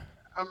certain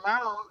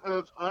amount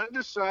of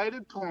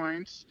undecided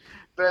points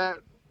that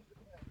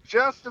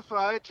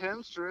justify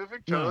Tim's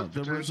Terrific No, Toes the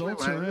potentially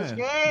results are winning this in.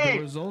 game.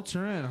 The results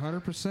are in.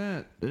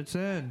 100%. It's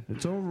in.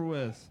 It's over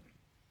with.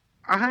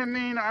 I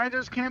mean, I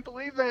just can't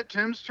believe that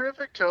Tim's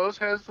Terrific Toes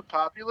has the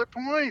popular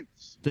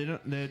points. They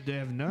don't. They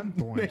have none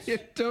points.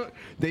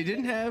 They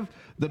didn't have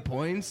the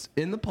points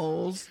in the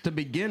polls to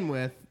begin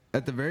with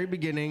at the very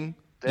beginning.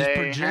 Just They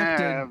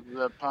projected. have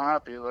the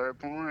popular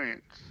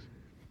points.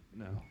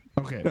 No.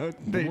 Okay.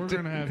 They we're did-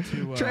 gonna have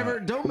to. Trevor,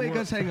 don't make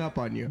us hang up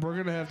on you. We're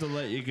gonna have to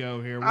let you go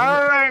here.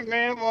 All right,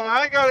 man. Well,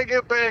 I gotta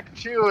get back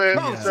to it.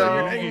 Oh, so so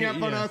you're hanging up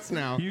on us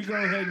now. You go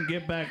ahead and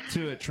get back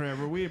to it,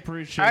 Trevor. We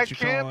appreciate I you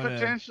can't calling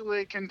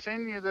potentially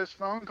continue this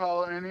phone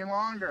call any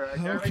longer. I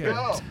in. gotta Okay.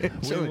 go.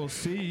 We will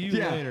see you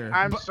Yeah. later.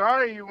 I'm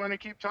sorry you want to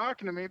keep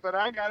talking to me, but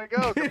I gotta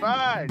go.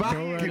 Goodbye. Bye.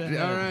 Go right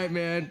ahead. All right,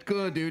 man.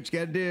 Cool, dude. You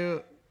got to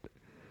do.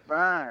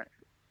 Bye.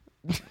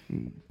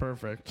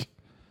 Perfect.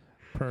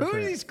 Who Perfect.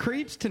 are these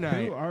creeps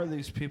tonight? Who are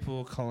these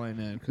people calling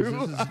in?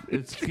 Because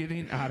it's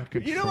getting out of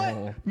control. You know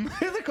what?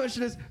 My other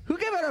question is, who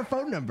gave out our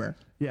phone number?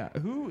 Yeah.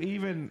 Who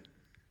even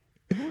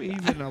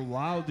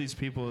allowed these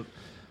people?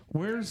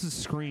 Where's the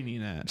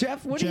screening at?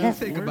 Jeff, what do you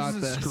think where's about the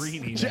this?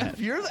 screening Jeff, at?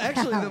 you're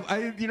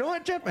actually you know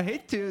what, Jeff? I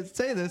hate to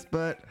say this,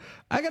 but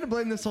I got to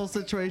blame this whole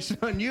situation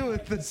on you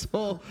with this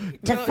whole.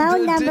 The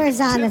phone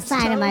number's on the Tim's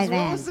side of my Toes.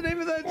 van. What was the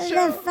name of that The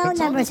show? phone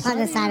number's on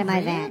the side of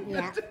my van.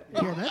 Yeah,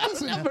 Yeah, that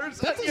doesn't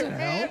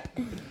help.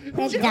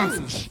 it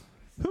does.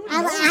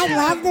 I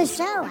love the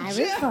show. I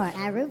root for it.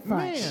 I root for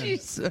it.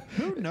 Jeez.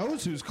 Who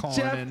knows who's calling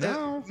Jeff, in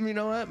now? you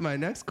know what? My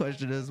next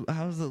question is,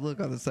 how does it look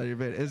on the side of your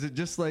van? Is it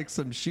just like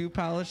some shoe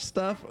polish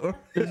stuff, or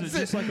Is it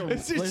just like a?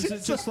 is it Is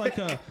it just like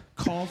a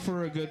call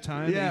for a good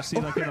time? that you see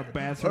like in a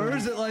bathroom, or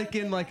is it like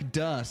in like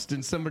dust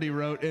and somebody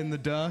wrote in the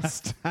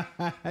dust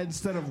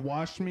instead of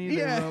wash me, they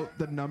Yeah. wrote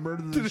the number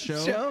to to the the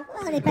show? show?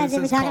 Well, it depends if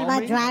It we're says, talking "Call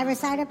about me." driver's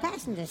side or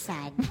passenger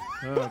side.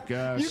 Oh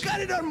gosh. You got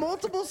it on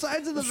multiple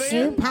sides of the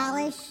Shoe van.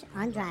 polish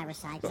on driver's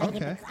side.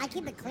 Okay. I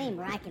keep it clean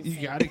where I can see.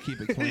 You got to keep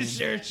it clean.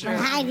 Sure. But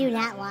I do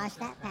not wash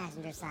that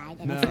passenger side,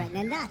 and it's No. written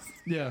in dust.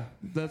 Yeah,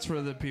 that's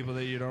for the people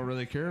that you don't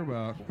really care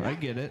about. I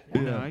get it.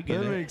 No, I get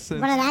that it. makes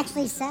sense. But it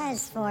actually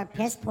says for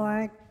Piss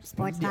Poor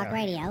Sports Talk Yeah.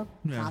 Radio,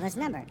 Yeah. call this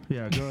number.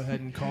 Yeah, go ahead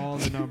and call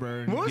the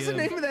number. And What was the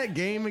give- name of that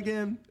game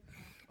again?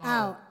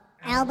 Oh,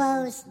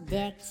 elbows,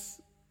 dicks,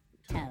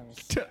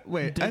 toes.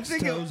 Wait, Dick's,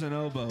 toes, and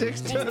elbows.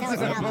 Dick's, toes, and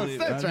I elbows. believe-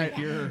 That's I right.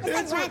 think you're-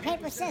 It's like rock,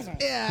 paper, scissors.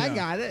 Yeah, I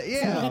got it. You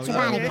Yeah. get your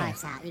body Okay.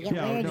 parts out. You get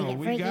Yeah, weird, no, you get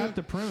we freaky. got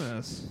the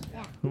premise.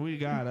 Yeah. We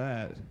got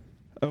that.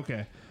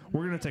 Okay,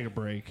 we're gonna take a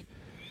break.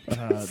 This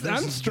I'm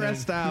has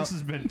stressed been- out. This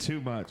has been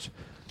too much.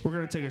 We're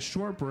gonna take a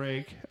short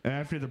break.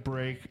 After the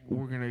break,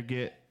 we're gonna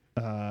get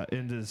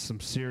into some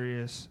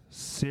serious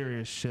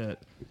shit.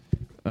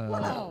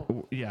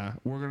 Whoa. Yeah,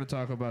 we're gonna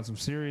talk about some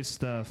serious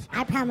stuff.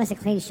 I promise a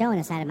clean show on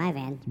the side of my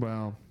van.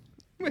 Well,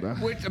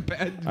 Which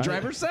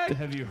driver's side?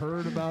 Have you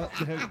heard about?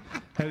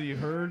 Have you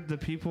heard the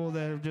people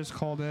that have just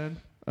called in?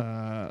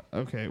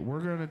 Okay, we're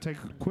gonna take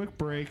a quick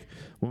break.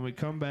 When we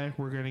come back,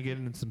 we're gonna get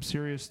into some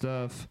serious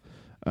stuff.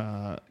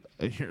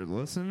 Here,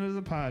 listen to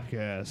the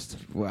podcast.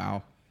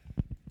 Wow.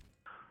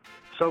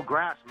 So,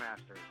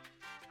 Grassmasters,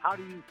 how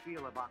do you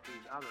feel about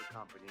these other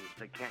companies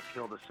that can't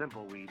kill the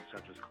simple weeds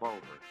such as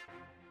clover?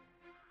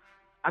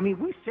 I mean,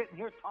 we sitting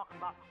here talking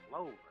about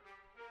clover.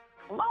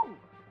 Clover!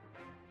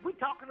 We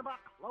talking about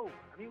clover.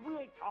 I mean, we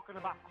ain't talking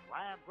about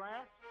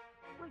crabgrass.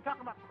 We ain't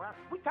talking about crab.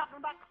 We talking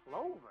about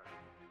clover.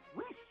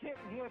 We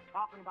sitting here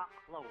talking about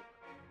clover.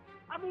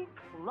 I mean,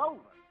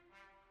 clover.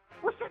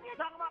 We're sitting here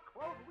talking about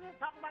clover. We ain't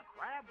talking about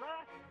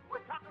crabgrass.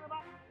 We're talking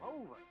about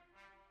clover.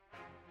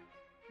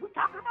 We ain't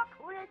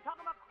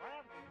talking about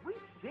crab. We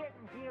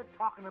sitting here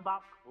talking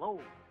about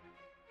clover.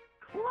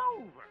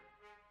 Clover.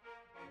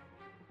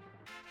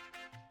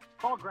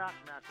 Call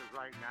Grassmasters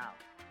right now.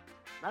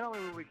 Not only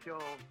will we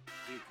kill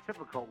these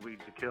typical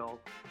weeds to kill,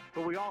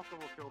 but we also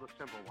will kill the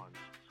simple ones,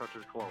 such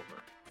as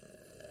clover.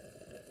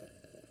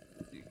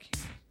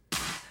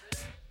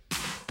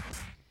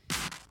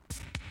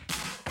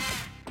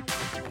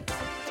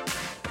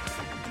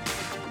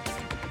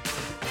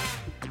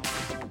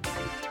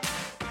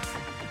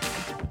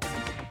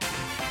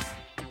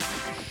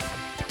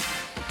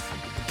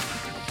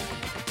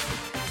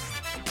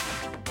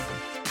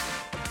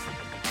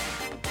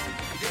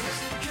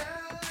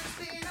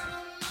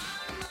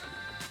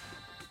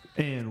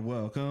 And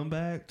welcome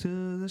back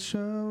to the show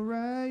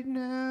right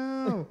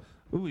now.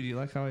 Ooh, do you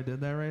like how I did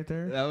that right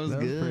there? That was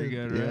good. pretty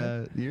good,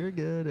 right? Yeah, you're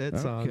good at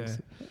songs. Okay.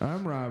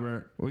 I'm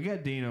Robert. We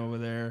got Dean over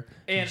there.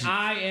 And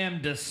I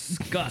am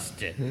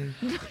disgusted.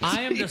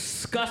 I am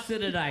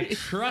disgusted that I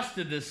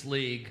trusted this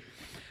league,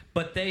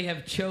 but they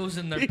have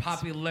chosen their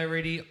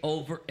popularity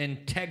over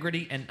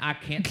integrity, and I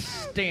can't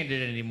stand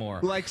it anymore.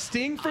 Like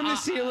Sting from the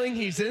ceiling,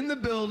 he's in the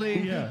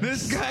building. Yeah.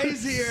 This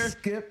guy's here.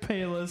 Skip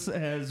Bayless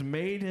has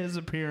made his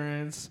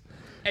appearance.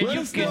 And Let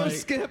you us know, can,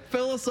 Skip.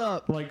 Fill us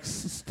up. Like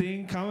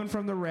Sting coming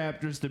from the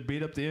Raptors to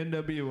beat up the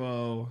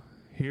NWO.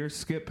 Here's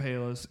Skip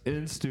Bayless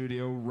in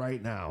studio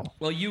right now.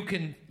 well, you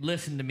can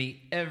listen to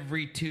me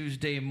every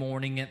Tuesday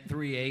morning at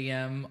 3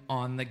 a.m.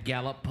 on the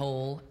Gallup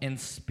poll. And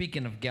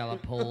speaking of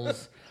Gallup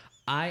polls,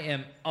 I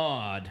am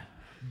awed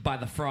by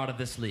the fraud of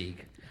this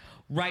league.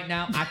 Right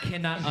now, I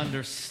cannot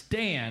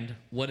understand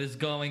what is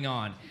going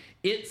on.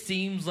 It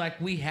seems like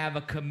we have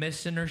a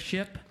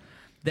commissionership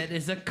that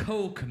is a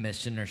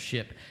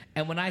co-commissionership.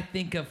 And when I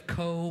think of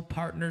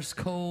co-partners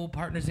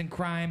in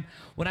crime,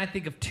 when I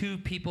think of two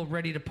people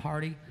ready to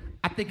party,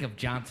 I think of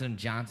Johnson &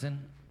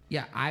 Johnson.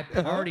 Yeah, I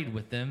partied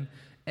with them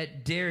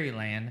at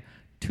Dairyland,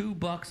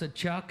 $2 a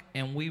chuck,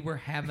 and we were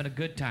having a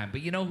good time.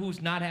 But you know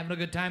who's not having a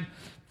good time?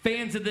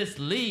 Fans of this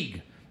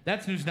league.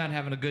 That's who's not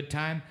having a good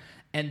time.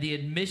 And the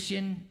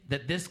admission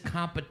that this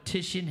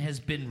competition has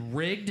been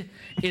rigged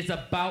is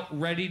about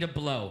ready to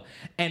blow.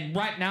 And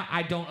right now,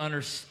 I don't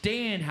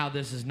understand how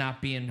this is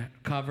not being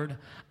covered.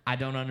 I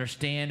don't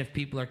understand if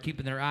people are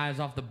keeping their eyes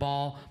off the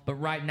ball. But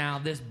right now,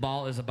 this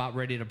ball is about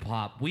ready to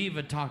pop. We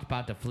even talked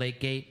about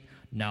Deflategate.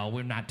 No,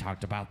 we've not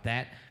talked about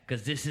that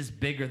because this is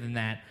bigger than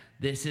that.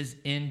 This is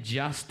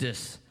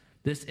injustice.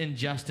 This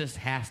injustice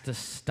has to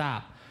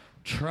stop.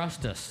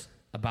 Trust us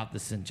about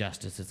this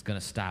injustice. It's going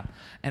to stop.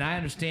 And I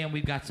understand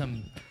we've got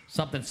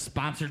something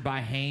sponsored by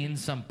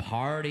Hanes, some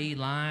party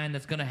line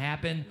that's going to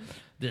happen,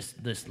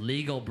 this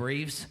legal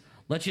briefs.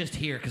 Let's just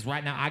hear, because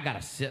right now I got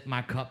to sit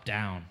my cup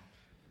down.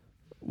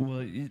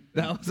 Well,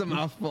 That was a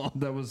mouthful.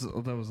 that was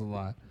a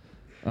lot.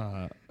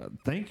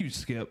 Thank you,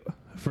 Skip,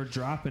 for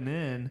dropping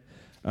in.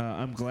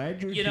 I'm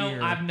glad you're You here.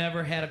 know, I've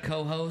never had a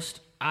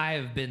co-host. I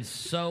have been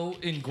so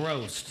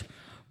engrossed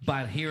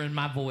by hearing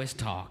my voice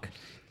talk.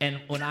 And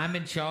when I'm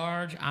in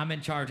charge, I'm in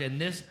charge. And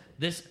this,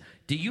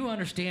 do you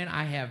understand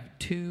I have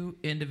 2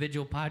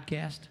 individual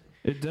podcasts?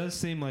 It does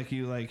seem like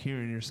you like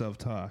hearing yourself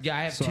talk. Yeah,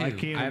 I have so 2. I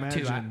can't have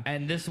imagine. 2.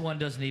 And this one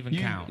doesn't even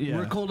count. Yeah.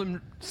 Record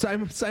them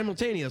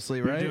simultaneously,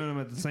 You're right? doing them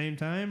at the same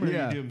time, or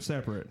Yeah. you do them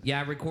separate? Yeah,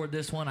 I record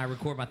this one. I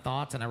record my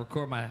thoughts, and I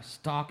record my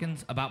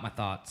stalkings about my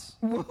thoughts.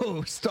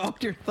 Whoa,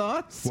 stalk your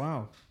thoughts?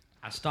 Wow.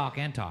 I stalk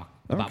and talk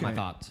about my Okay.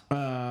 thoughts.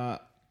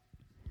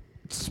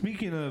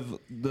 speaking of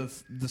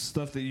the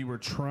stuff that you were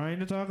trying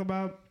to talk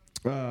about,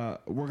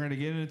 we're going to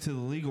get into the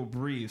legal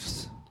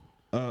briefs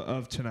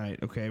of tonight.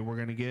 Okay, we're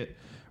going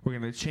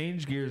to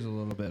change gears a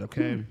little bit.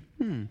 Okay,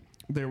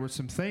 there were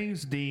some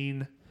things,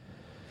 Dean,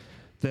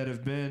 that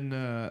have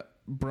been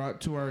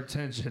brought to our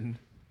attention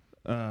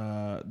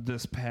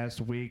this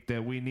past week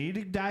that we need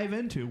to dive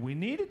into. We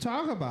need to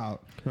talk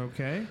about.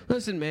 Okay.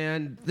 Listen,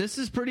 man, this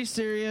is pretty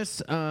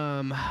serious.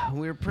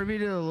 We're privy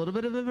to a little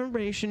bit of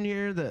information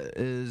here that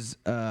is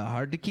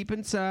hard to keep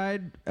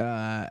inside,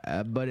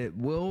 but it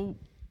will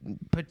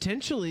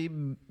potentially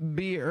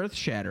be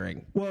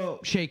earth-shattering. Well,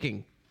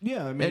 Shaking.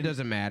 yeah, I mean, It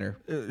doesn't matter.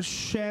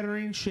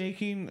 Shattering,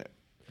 shaking,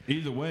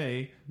 either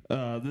way.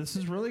 This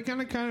is really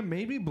kind of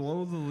maybe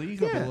blow the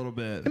league up a little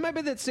bit. It might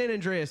be that San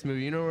Andreas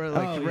movie, you know, where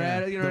like Oh,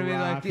 Rad, yeah. you know what I The mean?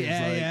 Like, Rock is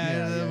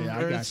yeah,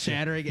 I earth gotcha.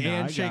 shattering No, I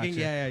and shaking. gotcha.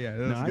 Yeah.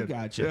 No, That's I good.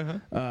 got you.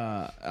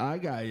 Uh-huh. I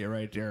got you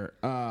right there.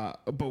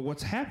 But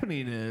what's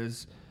happening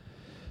is,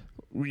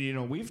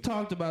 we've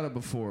talked about it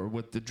before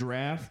with the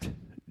draft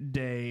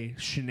day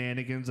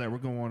shenanigans that were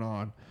going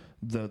on,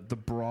 the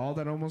brawl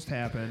that almost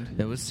happened.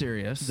 It was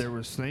serious. There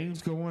was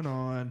things going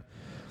on.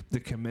 The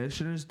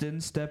commissioners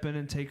didn't step in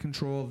and take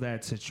control of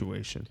that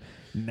situation.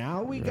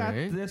 Now we got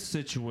Right. this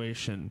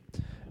situation,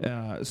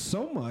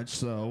 so much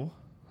so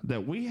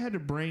that we had to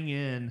bring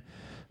in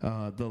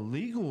the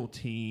legal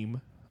team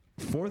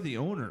for the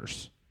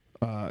owners.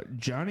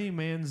 Johnny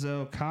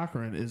Manziel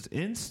Cochran is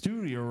in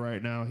studio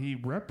right now. He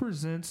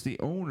represents the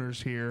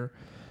owners here.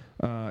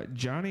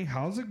 Johnny,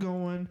 how's it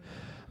going?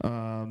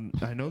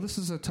 I know this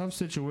is a tough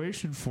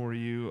situation for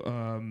you,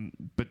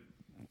 but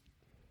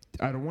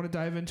I don't want to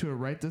dive into it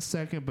right this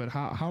second, but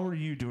how are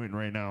you doing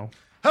right now?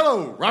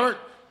 Hello, Robert.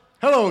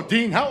 Hello,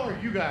 Dean. How are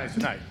you guys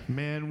tonight?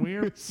 Man,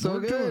 we're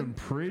good. doing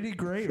pretty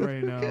great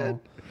right now.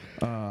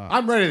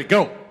 I'm ready to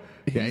go.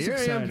 Yeah, He's you're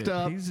excited. amped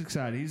up. He's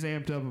excited. He's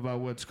amped up about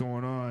what's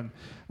going on,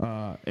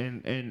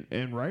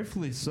 and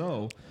rightfully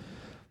so.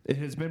 It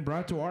has been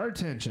brought to our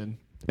attention,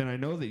 and I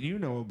know that you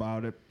know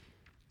about it,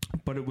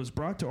 but it was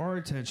brought to our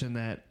attention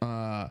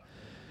that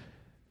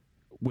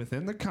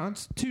within the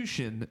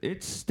Constitution,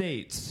 it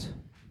states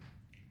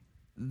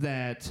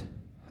that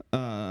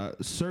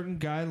certain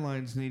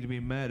guidelines need to be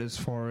met as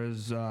far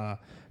as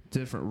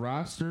different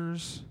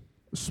rosters,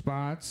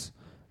 spots.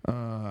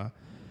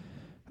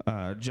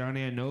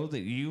 Johnny, I know that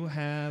you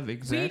have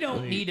exactly. We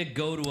don't need to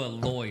go to a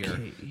lawyer.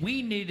 Okay.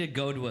 We need to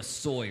go to a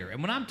Sawyer.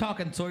 And when I'm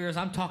talking Sawyers,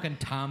 I'm talking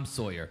Tom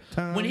Sawyer.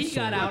 Tom when he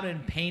got Sawyer. out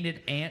and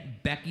painted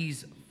Aunt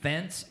Becky's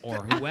fence or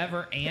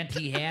whoever aunt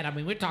he had, I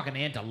mean, we're talking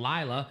Aunt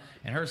Delilah,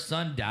 and her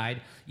son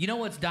died. You know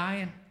what's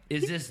dying?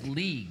 Is this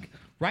league.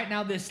 Right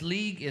now, this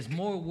league is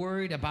more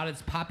worried about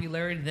its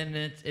popularity than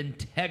its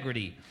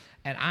integrity.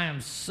 And I am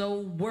so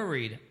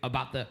worried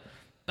about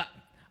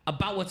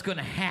what's going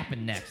to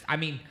happen next. I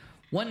mean,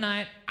 one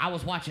night, I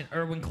was watching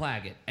Erwin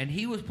Claggett, and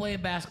he was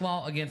playing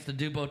basketball against the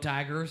Dubo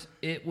Tigers.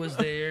 It was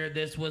there.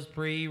 This was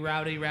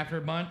pre-Rowdy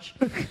Raptor Bunch.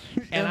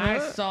 And I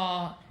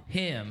saw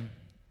him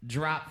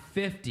drop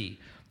 50,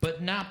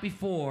 but not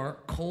before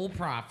Cole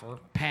Proffer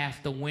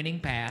passed the winning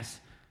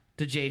pass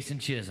to Jason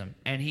Chisholm.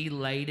 And he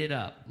laid it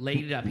up. He's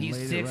Laid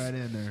it right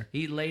in there.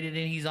 He laid it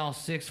in. He's all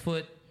 6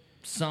 foot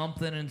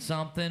something and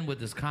something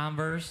with his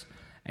Converse.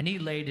 And he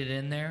laid it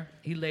in there.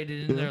 He laid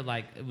it in there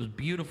like it was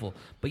beautiful.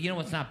 But you know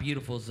what's not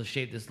beautiful is the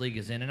shape this league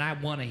is in. And I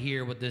want to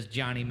hear what this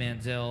Johnny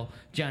Manziel,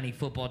 Johnny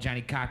Football,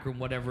 Johnny Cochran,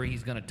 whatever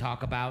he's going to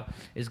talk about,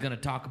 is going to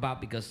talk about,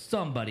 because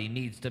somebody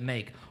needs to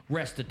make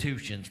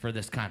restitutions for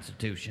this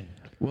Constitution.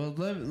 Well,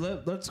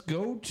 let's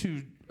go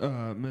to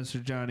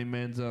Mr. Johnny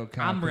Manziel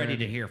Cochran. I'm ready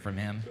to hear from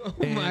him. Oh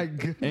my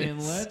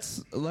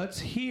goodness. And let's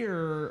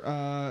hear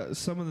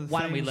some of the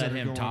Why don't we things let that are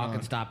him going talk on.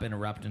 and stop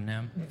interrupting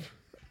him?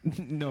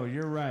 No,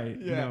 you're right.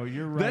 Yeah. No,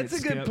 you're right. That's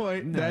a good Skip.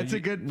 point. No, That's a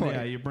good point.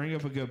 Yeah, you bring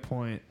up a good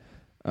point.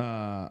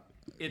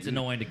 It's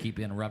annoying to keep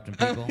interrupting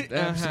people.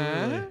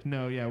 Absolutely.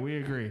 No, yeah, we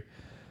agree.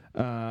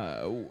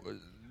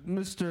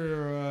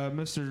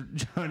 Mr.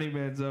 Johnny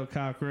Manziel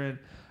Cochran,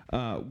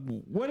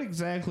 what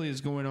exactly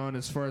is going on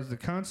as far as the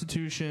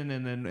Constitution,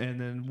 and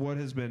then what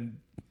has been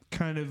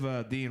kind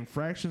of the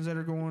infractions that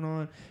are going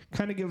on?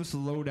 Kind of give us a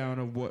lowdown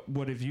of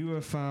what have you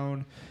have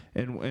found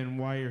and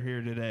why you're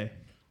here today.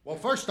 Well,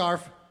 first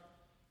off,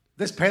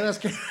 this Payless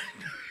character.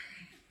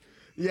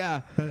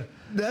 Yeah,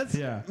 that's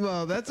Yeah.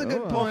 Well, that's a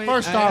good Oh. point.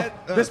 First I off,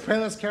 had, this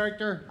Payless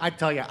character, I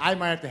tell you, I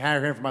might have to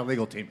hire him for my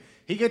legal team.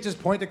 He gets his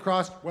point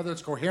across, whether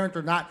it's coherent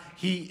or not,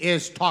 he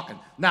is talking.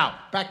 Now,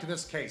 back to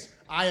this case.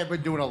 I have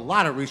been doing a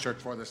lot of research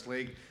for this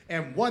league,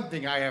 and one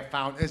thing I have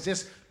found is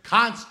this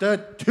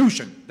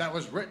Constitution that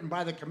was written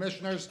by the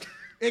commissioners.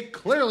 It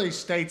clearly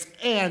states,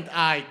 and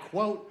I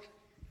quote,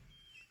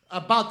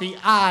 about the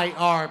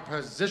IR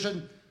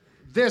position,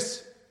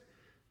 this,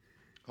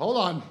 hold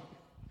on,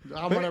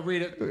 I'm going to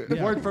read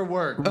it word for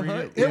word.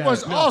 It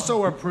was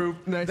also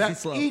approved Nice and that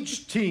slow.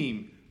 each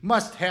team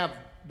must have,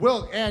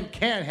 will and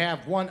can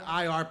have one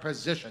IR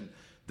position.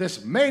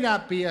 This may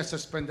not be a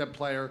suspended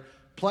player.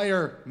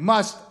 Player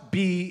must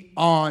be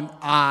on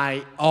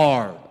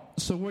IR.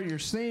 So what you're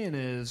saying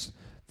is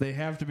they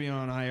have to be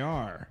on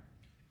IR.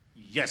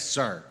 Yes,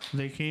 sir.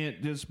 They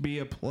can't just be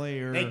a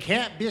player. They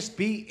can't just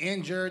be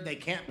injured. They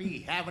can't be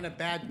having a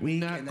bad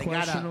week. Not and they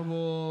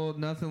questionable,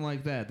 nothing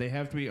like that. They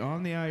have to be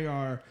on the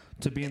IR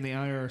to be in the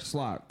IR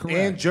slot. Correct.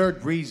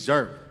 Injured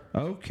reserve.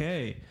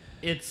 Okay.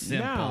 It's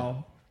simple.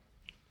 Now,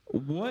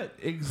 what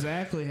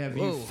exactly have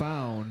you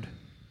found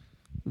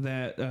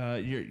that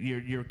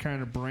you're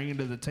kind of bringing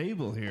to the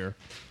table here?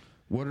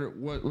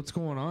 What's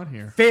going on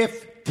here?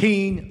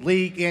 15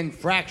 league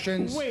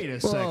infractions. Wait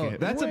a second.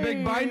 That's a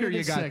big binder Wait a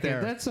you got second.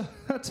 there.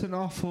 That's an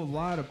awful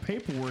lot of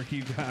paperwork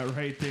you got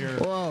right there.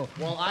 Whoa.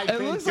 Well, I've It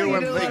been looks like you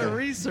doing did a lot of legal.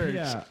 research.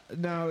 Yeah.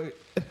 Now,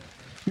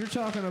 you're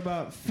talking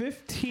about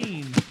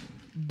 15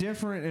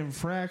 different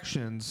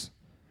infractions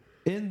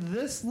in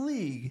this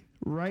league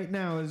right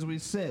now as we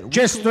sit.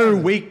 Just Week through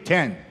 11. week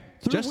 10.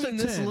 Through Just week in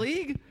this 10.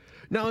 league?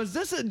 Now, is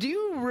this do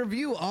you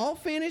review all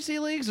fantasy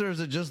leagues, or is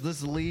it just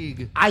this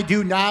league? I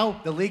do now.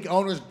 The league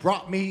owners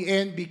brought me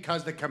in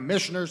because the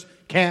commissioners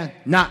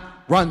cannot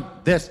run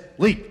this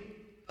league.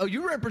 Oh,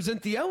 you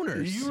represent the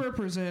owners. You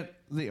represent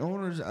the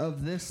owners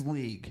of this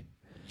league.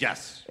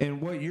 Yes.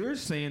 And what you're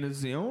saying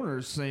is the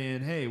owners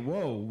saying, hey,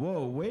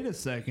 whoa, wait a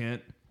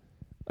second.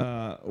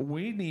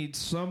 We need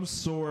some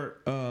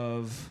sort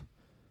of,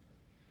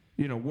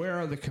 where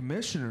are the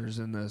commissioners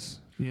in this?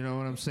 You know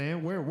what I'm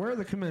saying? Where are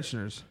the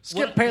commissioners?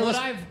 Skip Bayless.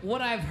 What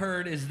I've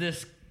heard is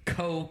this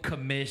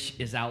co-commish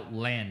is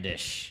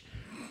outlandish.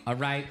 All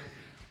right?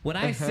 When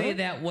I say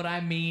that, what I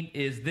mean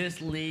is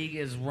this league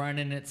is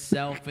running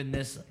itself, and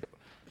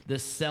the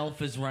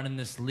self is running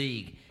this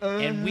league.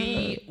 And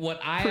what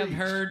I have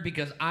heard,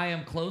 because I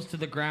am close to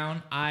the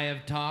ground, I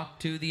have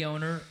talked to the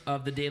owner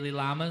of the Daily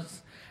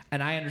Llamas,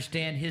 and I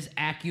understand his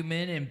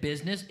acumen in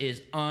business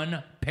is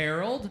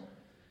unparalleled.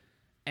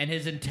 And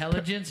his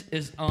intelligence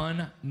is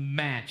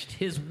unmatched.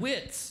 His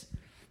wits.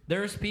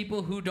 There's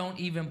people who don't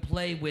even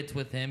play wits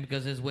with him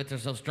because his wits are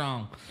so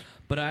strong.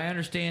 But I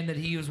understand that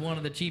he was one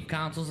of the chief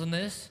counsels in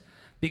this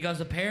because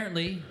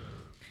apparently,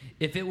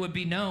 if it would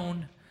be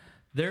known,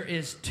 there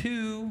is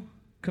 2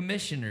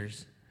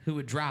 commissioners who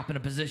would drop in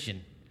a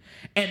position.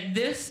 And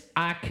this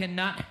I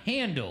cannot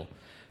handle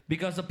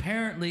because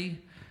apparently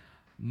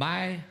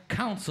my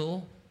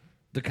counsel...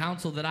 The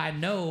counsel that I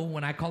know,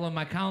 when I call him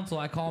my counsel,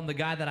 I call him the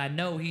guy that I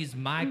know. He's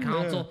my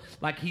counsel.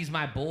 Like, he's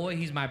my boy.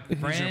 He's my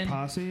friend. He's your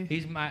posse?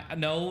 He's my...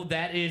 No,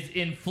 that is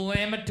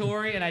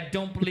inflammatory, and I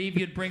don't believe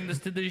you'd bring this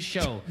to this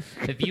show.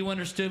 If you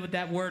understood what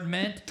that word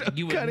meant,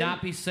 you would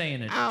not be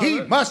saying it.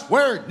 He must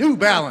wear New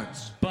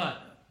Balance. But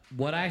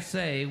what I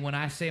say, when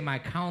I say my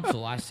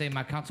counsel,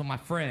 my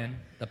friend,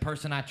 the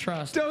person I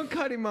trust, Don't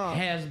cut him off.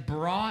 has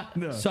brought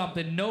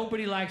something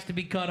nobody likes to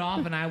be cut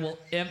off, and I will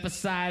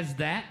emphasize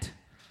that.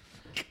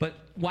 But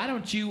why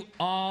don't you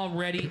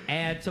already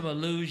add some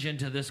illusion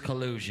to this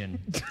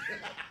collusion?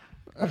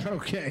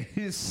 Okay,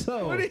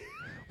 so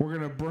we're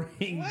going to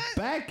bring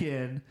back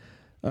in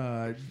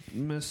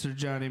Mr.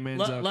 Johnny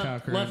Manziel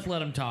Cochran. Let's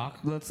let him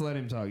talk. Let's let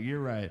him talk.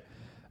 You're right.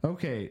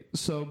 Okay,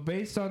 so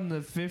based on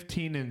the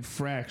 15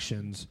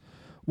 infractions,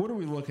 what are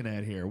we looking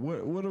at here?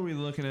 What are we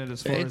looking at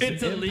as far as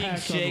It's the a league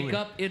impact on the league?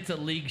 shakeup. It's a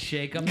league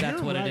shakeup. That's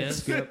You're what right, it is.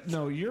 Skip.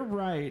 No, you're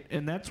right,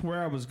 and that's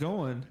where I was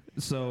going.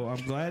 So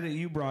I'm glad that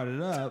you brought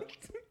it up.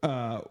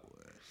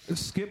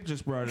 Skip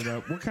just brought it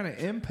up. What kind of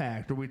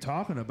impact are we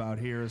talking about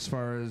here as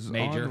far as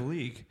Major. on the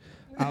league?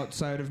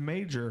 Outside of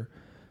major,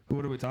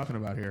 what are we talking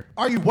about here?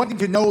 Are you wanting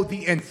to know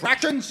the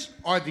infractions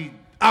or the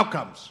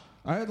outcomes?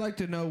 I'd like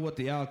to know what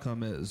the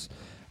outcome is.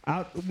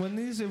 When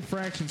these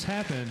infractions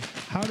happen,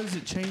 how does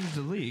it change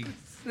the league?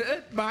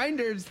 That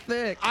binder's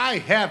thick. I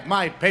have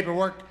my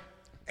paperwork,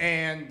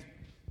 and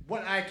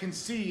what I can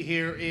see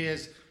here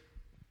is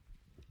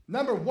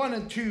number 1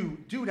 and 2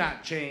 do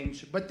not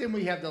change, but then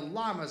we have the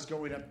Llamas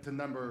going up to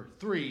number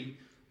 3.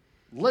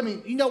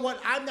 You know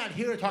what? I'm not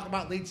here to talk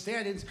about league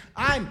standings.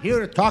 I'm here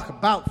to talk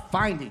about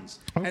findings.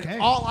 Okay.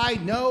 And all I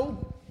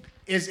know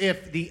is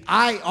if the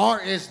IR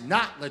is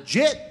not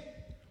legit,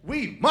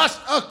 we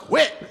must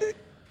acquit.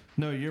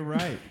 No, you're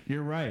right.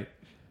 You're right.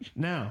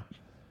 Now,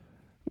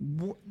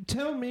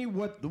 tell me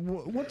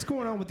what's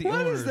going on with the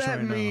What owners does that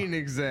right now? mean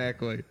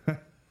exactly?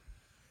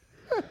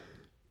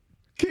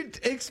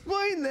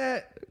 Explain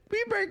that. Can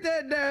you break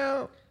that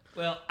down?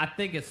 Well, I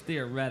think it's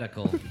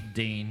theoretical,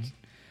 Dean.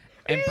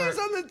 And He per- is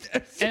on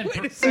the. and Wait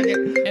per- a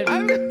second. and-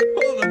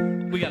 Hold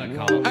on. we got a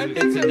call. I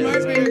think there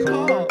might be a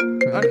call.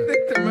 I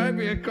think there might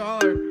be a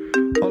caller.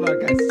 Hold on,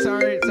 guys.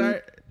 Sorry.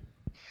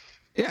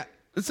 Yeah.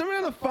 Is somebody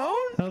on the phone?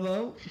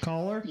 Hello,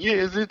 caller?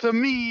 Yes, it's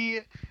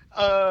me,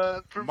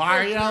 Professor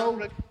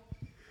Mario?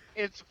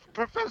 It's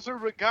Professor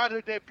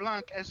Ricardo de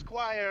Blanc,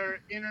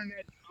 Esquire,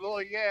 Internet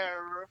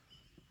Lawyer.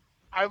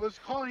 I was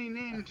calling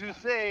in to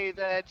say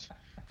that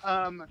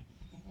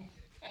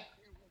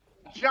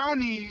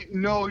Johnny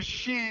knows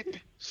shit,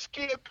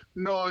 Skip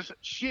knows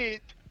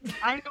shit.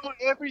 I know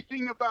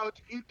everything about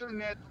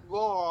Internet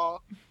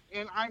law,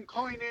 and I'm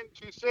calling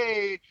in to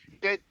say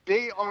that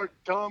they are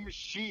dumb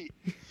shit.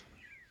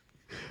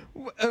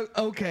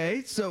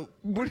 Okay, so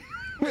wait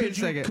a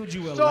second. Could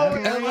you So,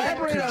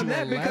 Elaborate Could on you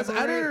that because I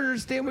don't elaborate?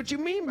 understand what you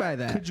mean by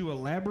that. Could you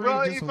elaborate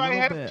Well, just if a I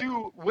little have bit?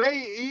 to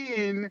weigh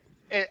in,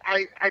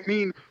 I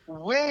mean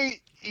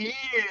weigh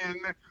in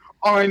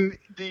on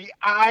the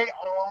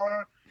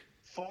IR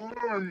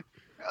form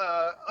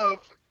of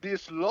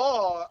this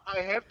law, I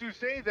have to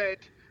say that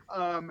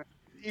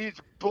it's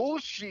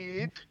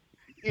bullshit.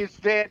 Is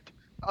that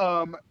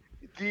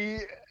the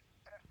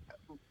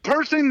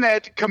person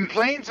that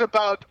complains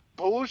about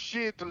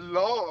bullshit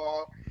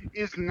law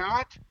is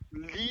not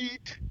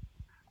lead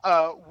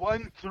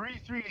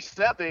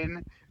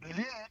 1337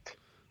 lit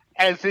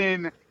as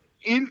in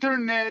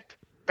internet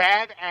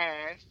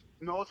badass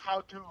knows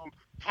how to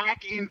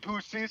hack into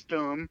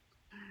system.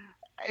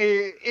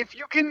 If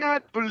you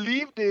cannot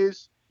believe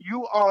this,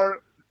 you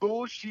are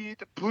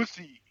bullshit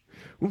pussy.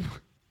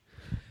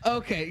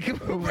 Okay, can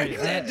we break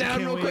that down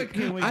can real we, quick?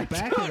 Can we I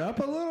back don't- it up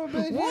a little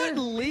bit? What here?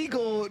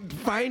 legal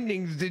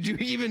findings did you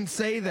even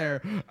say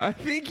there? I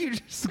think you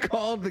just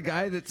called the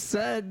guy that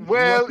said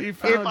Well, what he if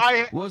found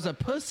I- was a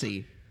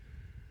pussy.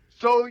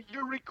 So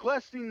you're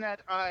requesting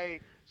that I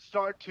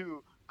start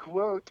to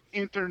quote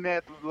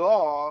internet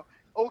law.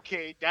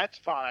 Okay, that's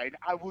fine.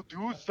 I will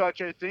do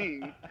such a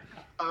thing.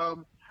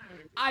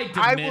 I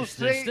I will dismiss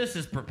say- this. This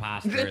is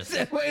preposterous.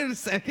 Wait a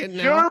second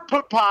now. You're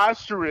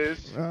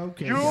preposterous.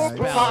 Okay, You're guys.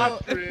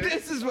 preposterous.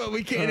 This is what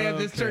we can't have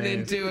this turn Okay.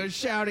 into, a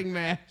shouting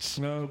match.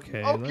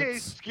 Okay. Okay,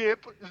 let's-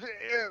 Skip.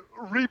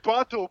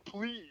 Rebuttal,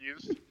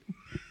 please.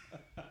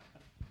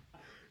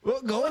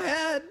 Well, go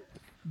ahead.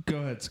 Go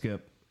ahead,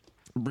 Skip.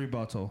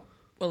 Rebuttal.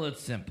 Well,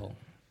 it's simple.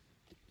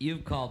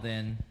 You've called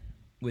in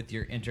with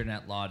your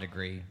internet law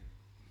degree,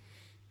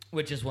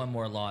 which is one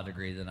more law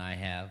degree than I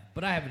have.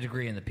 But I have a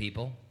degree in the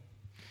people,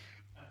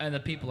 and the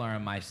people are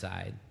on my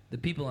side. The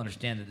people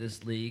understand that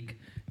this league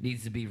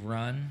needs to be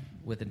run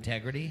with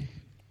integrity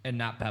and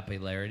not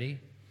popularity.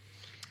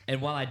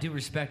 And while I do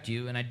respect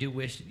you, and I do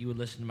wish that you would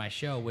listen to my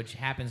show, which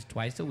happens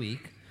twice a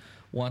week,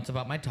 once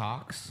about my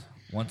talks,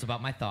 once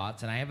about my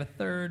thoughts, and I have a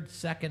third,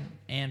 second,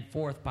 and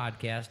fourth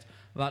podcast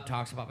about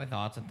talks about my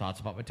thoughts and thoughts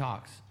about my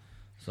talks.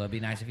 So it'd be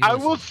nice if you I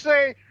listen. will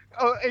say,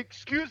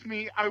 excuse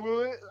me. I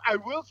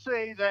will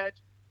say that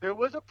there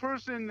was a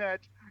person that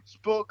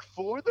spoke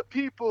for the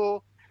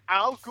people,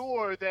 Al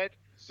Gore, that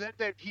said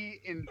that he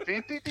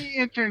invented the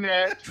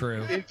internet.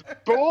 True. It's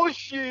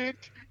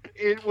bullshit.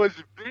 It was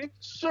Vint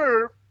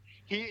Cerf.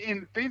 He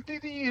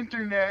invented the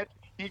internet.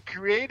 He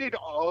created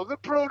all the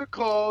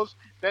protocols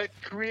that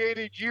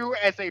created you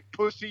as a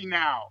pussy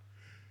now.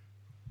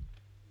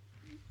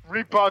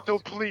 Rebuttal,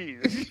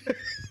 please.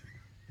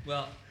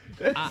 Well,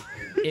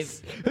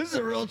 if This is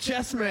a real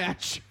chess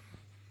match.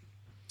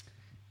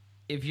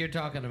 if you're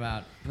talking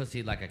about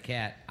pussy like a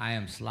cat, I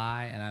am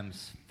sly and I'm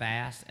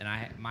fast and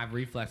my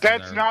reflexes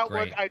That's are not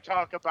great. what I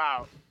talk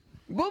about.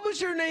 What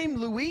was your name,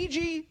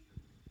 Luigi?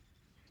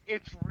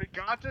 It's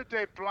Regatta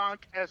de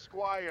Blanc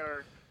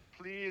Esquire.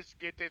 Please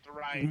get it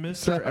right.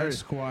 Mr.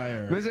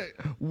 Esquire.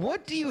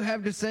 What do you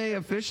have to say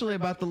officially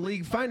about the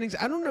league findings?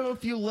 I don't know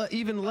if you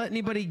even let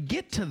anybody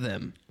get to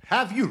them.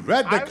 Have you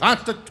read the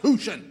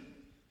Constitution?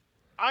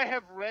 I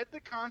have read the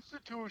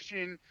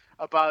Constitution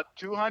about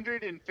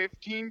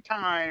 215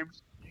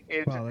 times.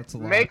 It Wow, that's a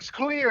lot. makes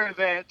clear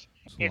that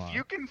That's a if lot.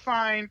 you can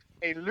find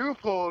a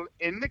loophole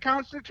in the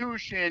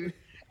Constitution,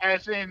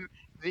 as in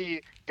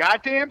the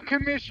goddamn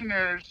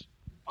commissioners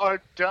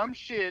are dumb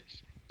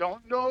shits,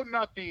 don't know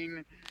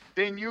nothing,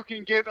 then you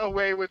can get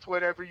away with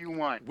whatever you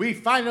want. We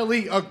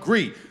finally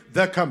agree.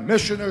 The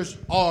commissioners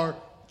are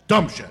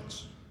dumb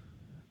shits.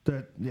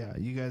 Yeah,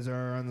 you guys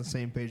are on the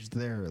same page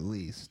there at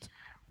least.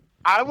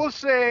 I will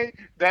say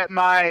that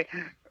my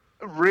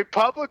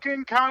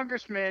Republican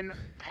congressman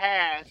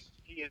passed.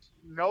 He is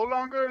no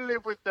longer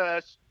live with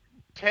us.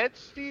 Ted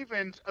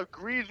Stevens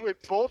agrees with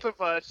both of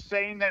us,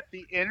 saying that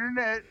the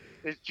internet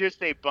is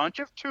just a bunch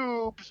of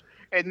tubes,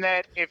 and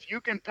that if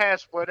you can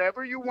pass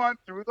whatever you want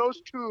through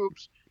those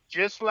tubes,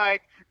 just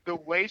like the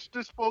waste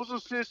disposal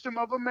system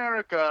of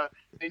America,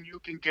 then you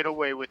can get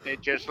away with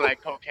it, just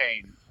like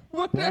cocaine.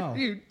 What Wow. are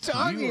you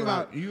talking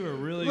about? You are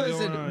really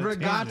Listen, going on a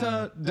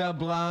Regatta de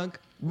Blanc,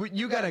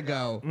 you gotta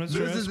go.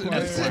 Mr.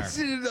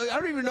 Esquire. I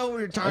don't even know what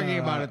you're talking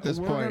about at this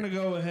we're point. going to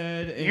go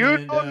ahead and...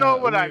 You don't know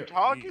what I'm we-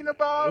 talking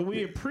about?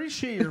 We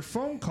appreciate your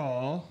phone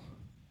call.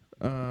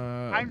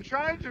 I'm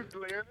trying to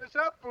clear this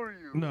up for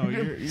you. No,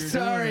 you're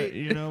Sorry. doing it.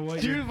 You know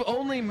what? You're, You've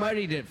only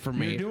muddied it for you're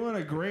me. doing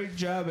a great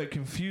job at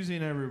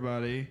confusing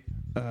everybody.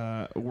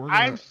 We're gonna,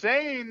 I'm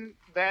saying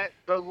that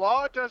the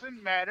law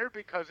doesn't matter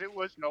because it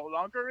was no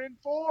longer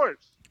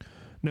enforced.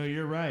 No,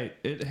 you're right.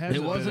 It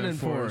hasn't It wasn't been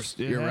enforced. enforced.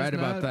 You're has right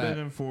about not that.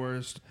 been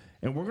enforced,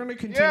 and we're going to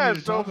continue Yeah, to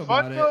so talk fuck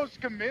about it. those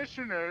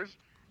commissioners.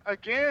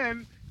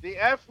 Again, the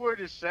F word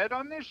is said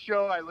on this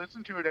show. I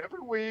listen to it every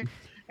week,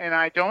 and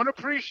I don't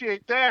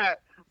appreciate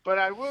that. But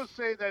I will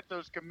say that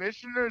those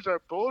commissioners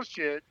are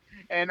bullshit,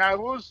 and I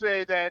will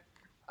say that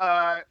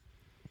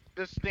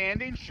the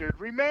standing should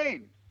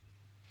remain.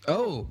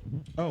 Oh,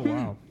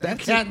 wow. You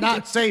can't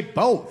not say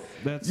both.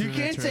 That's you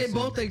can't say interesting.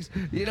 both things.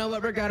 You know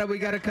what, Ricardo? We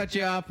got to cut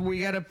you off.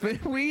 We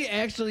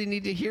actually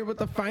need to hear what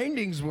the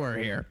findings were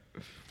here.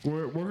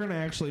 We're gonna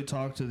actually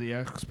talk to the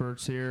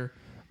experts here.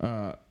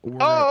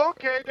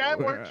 Okay, that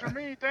works for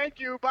me. Thank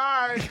you.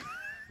 Bye.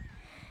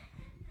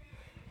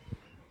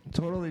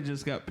 Totally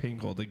just got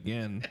pinkled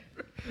again.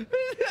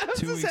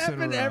 This weeks in a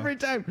happens row. every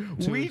time.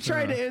 2 We weeks in a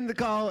try row. to end the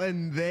call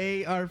and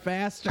they are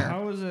faster.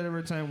 How is it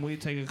every time we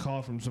take a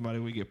call from somebody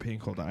we get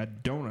pinkled? I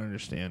don't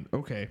understand.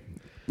 Okay,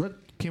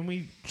 can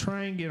we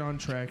try and get on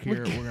track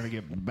here? We're gonna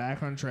get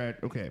back on track.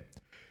 Okay.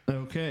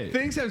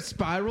 Things have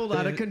spiraled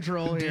out of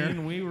control here.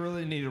 Dean, we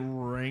really need to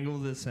wrangle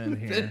this in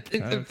here.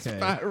 Things have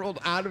spiraled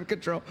out of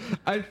control.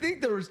 I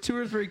think there was 2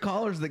 or 3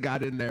 callers that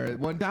got in there at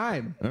one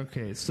time.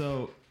 Okay,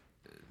 so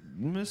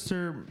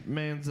Mr.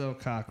 Manziel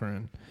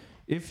Cochran,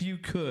 if you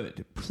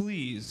could,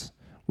 please,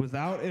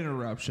 without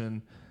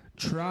interruption,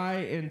 try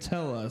and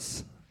tell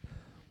us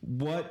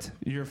what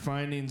your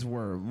findings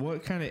were.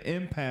 What kind of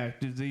impact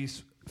do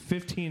these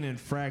 15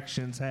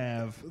 infractions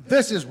have?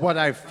 This is what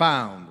I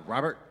found,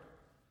 Robert.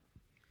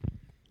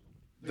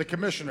 The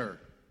commissioner,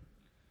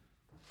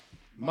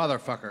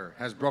 motherfucker,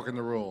 has broken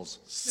the rules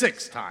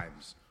 6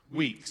 times,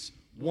 weeks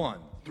 1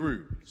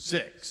 through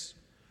 6.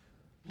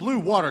 Blue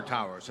Water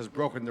Towers has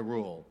broken the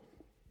rule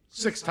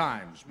 6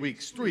 times,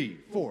 weeks 3,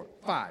 4,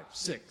 5,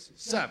 6,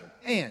 7,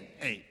 and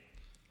 8.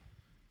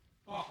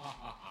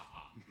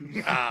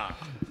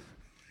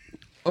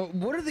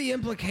 What are the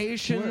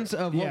implications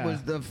of what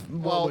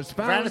was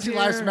found Fantasy here?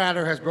 Lives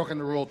Matter has broken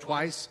the rule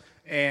twice,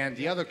 and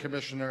the other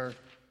commissioner,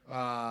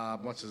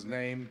 what's his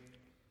name?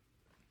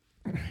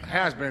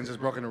 Has-Beens has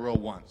broken the rule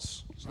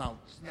once. So now,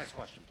 next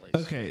question, please.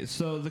 Okay,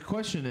 so the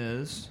question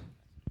is,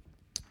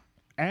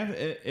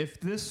 if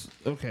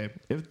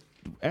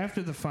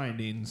after the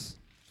findings,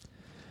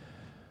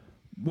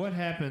 what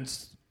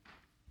happens?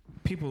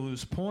 People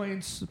lose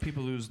points.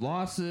 People lose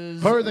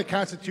losses. Per the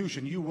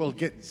Constitution, you will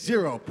get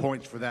 0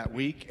 points for that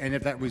week, and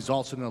if that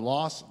results in a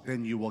loss,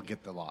 then you will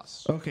get the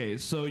loss. Okay,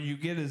 so you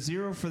get a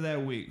 0 for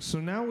that week. So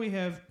now we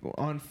have,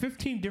 on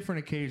 15 different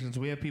occasions,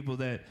 we have people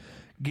that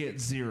get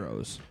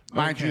 0s.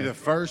 Mind you, Okay. the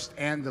first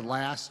and the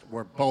last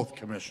were both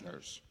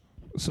commissioners.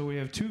 So we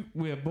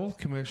have both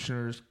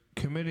commissioners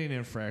committing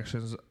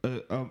infractions,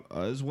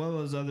 as well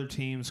as other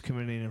teams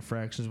committing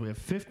infractions. We have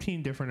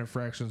 15 different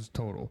infractions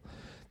total.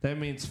 That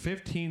means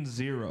 15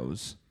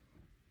 zeros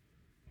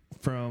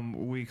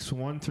from weeks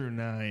 1 through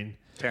 9.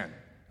 10.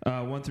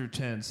 1 through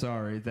 10,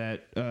 sorry,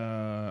 that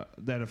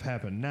have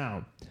happened.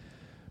 Now,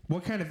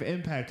 what kind of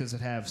impact does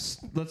it have?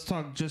 Let's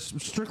talk just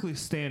strictly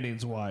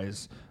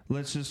standings-wise.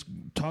 Let's just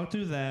talk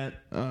through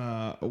that.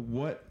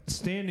 What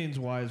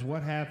standings-wise,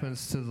 what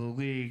happens to the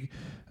league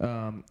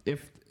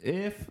if,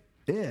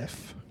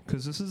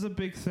 because this is a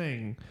big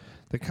thing,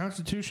 the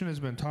Constitution has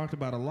been talked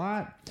about a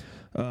lot.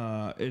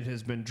 It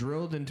has been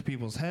drilled into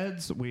people's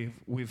heads.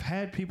 We've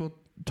had people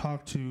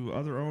talk to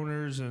other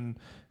owners and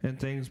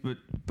things, but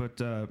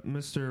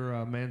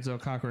Mr.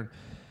 Manziel Cochran,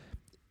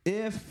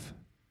 if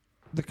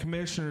the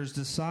commissioners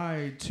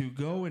decide to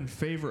go in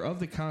favor of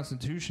the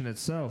Constitution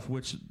itself,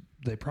 which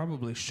they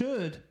probably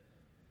should,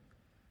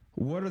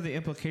 what are the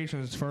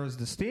implications as far as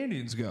the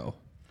standings go?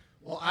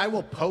 Well, I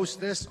will post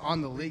this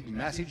on the league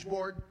message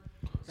board,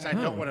 because I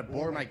don't want to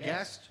bore my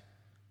guest.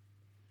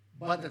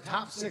 But the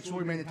top 6 will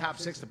remain the top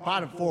 6. The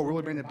bottom 4 will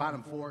remain the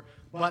bottom 4.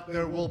 But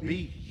there will be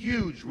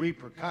huge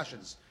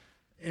repercussions.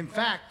 In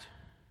fact,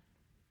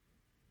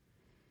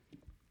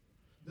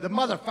 the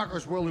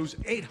motherfuckers will lose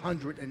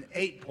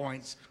 808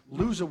 points,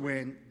 lose a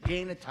win,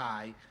 gain a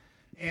tie,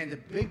 and the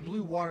big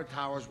Blue Water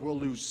Towers will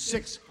lose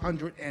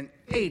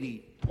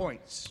 680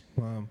 points.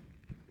 Wow.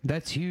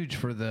 That's huge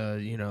for the,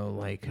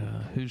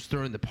 who's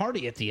throwing the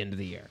party at the end of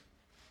the year.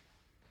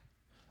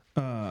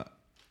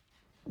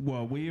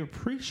 Well, we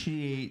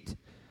appreciate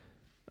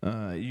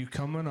you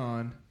coming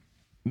on,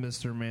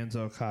 Mr.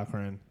 Manziel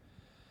Cochran.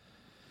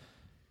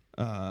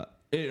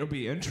 It'll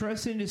be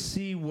interesting to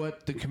see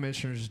what the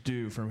commissioners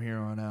do from here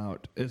on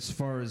out as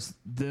far as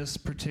this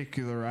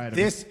particular item.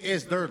 This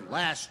is their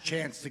last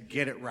chance to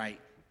get it right.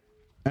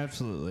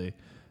 Absolutely.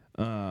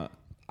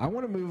 I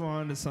want to move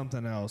on to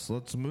something else.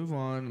 Let's move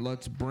on.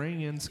 Let's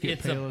bring in Skip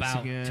It's Bayless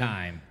about again.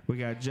 time. We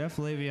got Jeff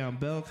Le'Veon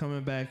Bell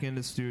coming back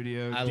into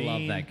studio. I love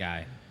Dean, that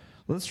guy.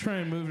 Let's try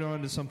and move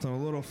on to something a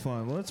little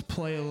fun. Let's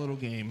play a little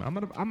game. I'm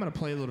gonna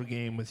play a little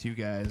game with you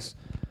guys.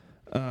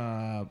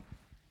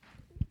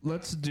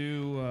 Let's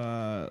do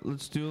a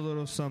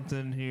little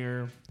something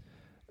here.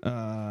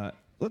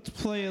 Let's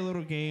play a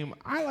little game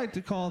I like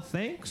to call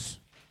Thanks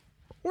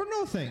or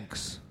No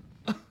Thanks.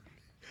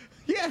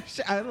 Yeah,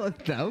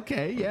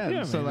 okay, yeah.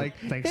 Yeah, So, man,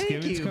 thank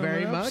Thanksgiving's you coming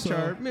very up, much, so-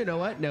 or you know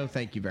what? No,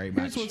 thank you very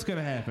much. Here's what's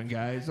gonna happen,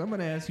 guys. I'm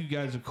gonna ask you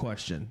guys a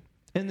question,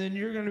 and then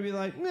you're gonna be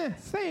like, "Nah,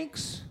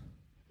 thanks,"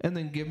 and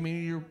then give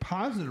me your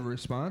positive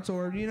response,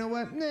 or you know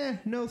what? Nah,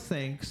 no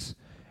thanks,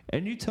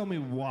 and you tell me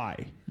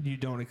why you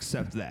don't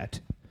accept that.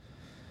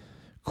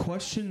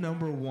 Question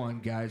number 1,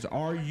 guys.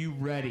 Are you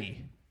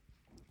ready?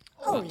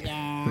 Oh,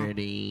 yeah.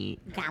 Pretty.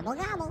 Gobble,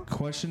 gobble.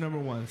 Question number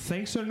 1.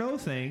 Thanks or no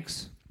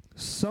thanks,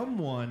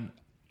 someone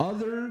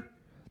other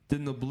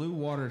than the Blue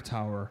Water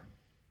Tower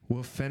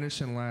will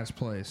finish in last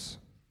place.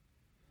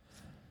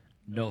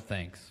 No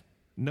thanks.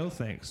 No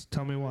thanks.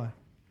 Tell me why.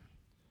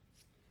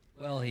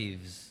 Well,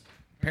 he's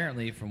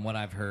apparently, from what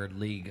I've heard,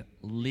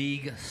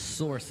 league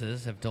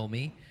sources have told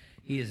me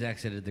he has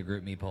exited the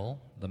GroupMe poll,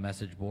 the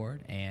message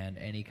board, and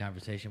any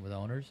conversation with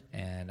owners.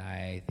 And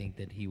I think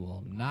that he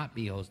will not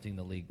be hosting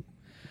the league,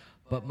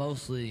 but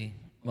mostly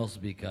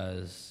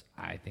because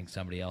I think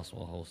somebody else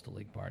will host the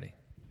league party.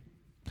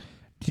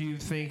 Do you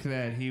think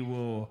that he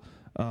will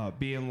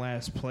be in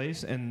last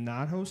place and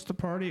not host the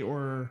party,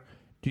 or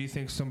do you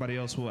think somebody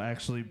else will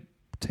actually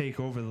take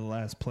over the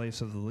last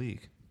place of the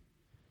league?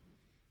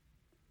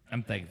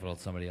 I'm thankful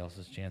it's somebody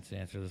else's chance to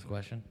answer this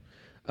question.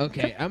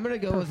 Okay, I'm going to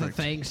go with a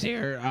thanks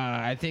here.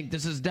 I think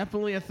this is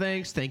definitely a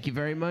thanks. Thank you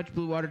very much,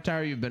 Blue Water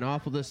Tower. You've been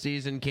awful this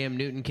season. Cam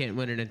Newton can't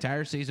win an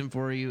entire season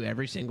for you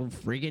every single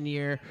freaking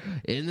year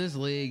in this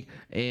league.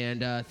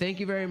 And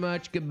thank you very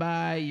much.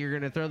 Goodbye. You're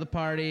going to throw the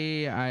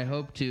party. I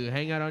hope to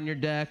hang out on your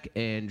deck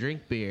and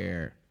drink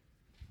beer.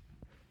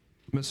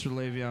 Mr.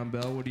 Le'Veon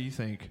Bell, what do you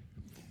think?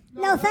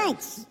 No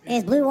thanks.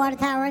 Is Blue Water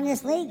Tower in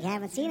this league?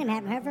 Haven't seen him,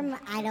 haven't heard from him.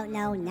 I don't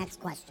know. Next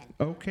question.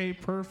 Okay,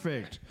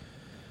 perfect.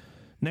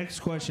 Next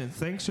question.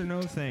 Thanks or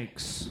no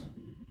thanks?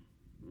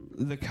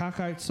 The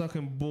cockeyed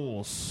sucking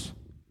Bulls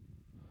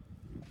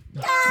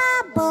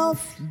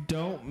Bulls.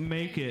 don't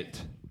make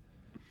it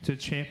to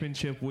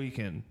championship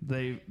weekend.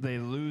 They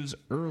lose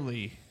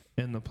early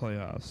in the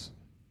playoffs.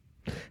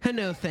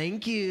 No,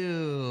 thank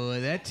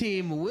you. That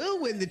team will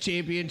win the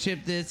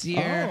championship this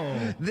year.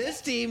 Oh.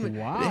 This team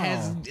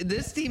Wow.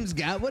 this team's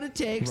got what it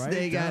takes. Write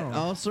They it got down.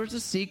 all sorts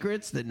of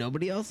secrets that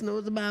nobody else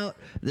knows about.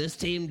 This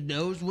team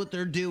knows what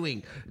they're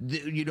doing.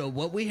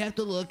 What we have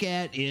to look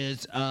at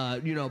is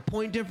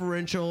point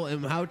differential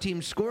and how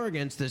teams score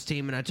against this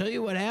team. And I tell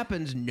you what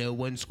happens, no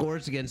one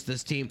scores against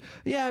this team.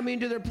 Yeah, I mean,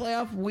 do their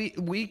playoff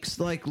weeks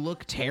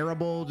look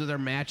terrible? Do their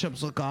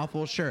matchups look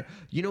awful? Sure.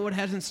 You know what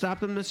hasn't stopped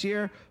them this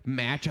year?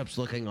 Matchups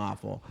looking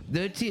awful.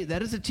 That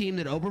is a team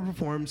that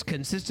overperforms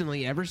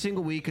consistently every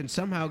single week and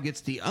somehow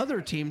gets the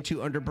other team to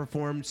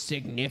underperform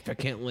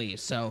significantly.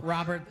 So,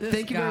 Robert, this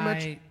thank you very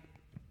much.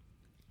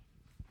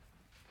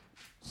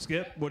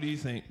 Skip, what do you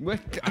think?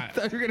 I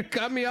thought you were going to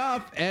cut me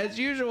off, as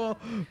usual.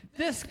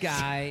 This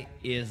guy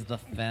is the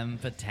femme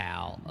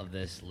fatale of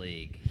this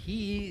league.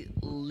 He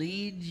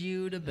leads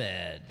you to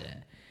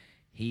bed.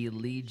 He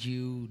leads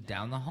you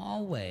down the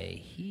hallway.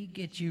 He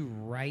gets you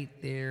right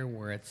there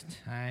where it's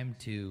time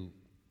to...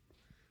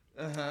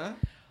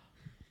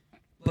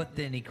 But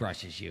then he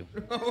crushes you.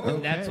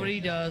 And that's what he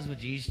does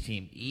with each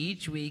team.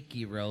 Each week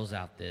he rolls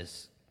out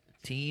this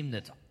team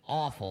that's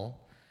awful,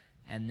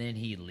 and then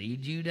he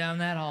leads you down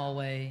that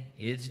hallway.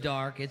 It's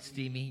dark, it's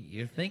steamy.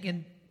 You're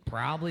thinking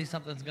probably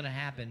something's going to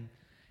happen,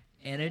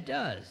 and it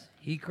does.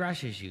 He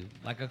crushes you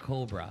like a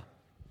cobra.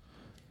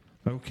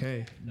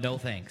 Okay, No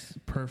thanks.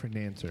 perfect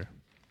answer.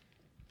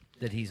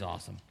 That he's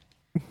awesome.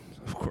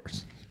 Of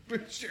course.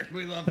 Sure,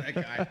 we love that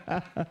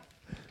guy.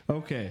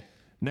 Okay,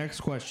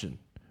 next question.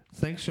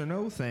 Thanks or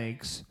no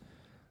thanks,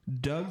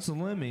 Doug's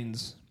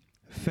Lemmings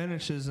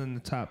finishes in the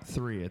top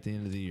 3 at the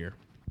end of the year.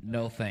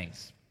 No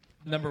thanks.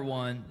 Number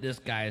one, this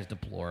guy is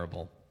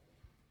deplorable.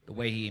 The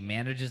way he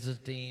manages his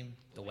team,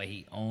 the way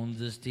he owns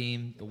his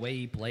team, the way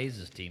he plays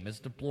his team, it's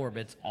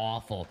deplorable. It's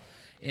awful.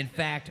 In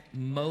fact,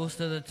 most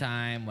of the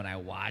time when I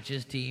watch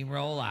his team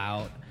roll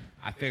out,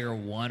 I figure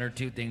one or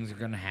two things are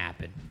going to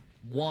happen.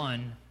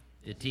 One,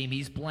 the team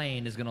he's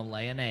playing is going to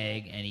lay an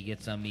egg and he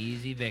gets some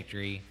easy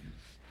victory.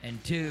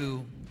 And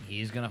two,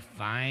 he's going to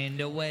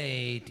find a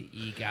way to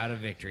eke out a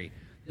victory.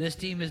 This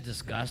team is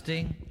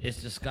disgusting.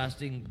 It's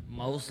disgusting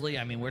mostly.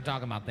 I mean, we're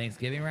talking about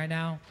Thanksgiving right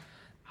now.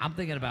 I'm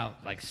thinking about,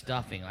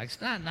 stuffing.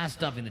 Not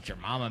stuffing that your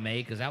mama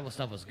made, because that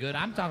stuff was good.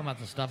 I'm talking about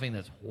the stuffing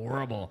that's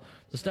horrible.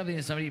 The stuffing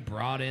that somebody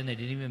brought in. They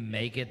didn't even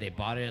make it. They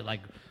bought it at,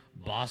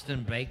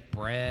 Boston baked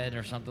bread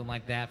or something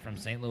like that from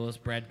St. Louis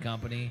Bread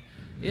Company.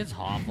 It's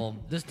awful.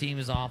 This team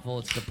is awful.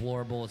 It's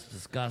deplorable. It's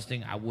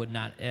disgusting. I would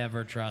not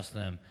ever trust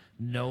them.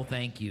 No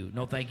thank you.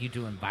 No thank you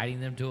to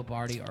inviting them to a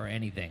party or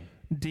anything.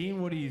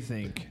 Dean, what do you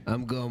think?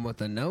 I'm going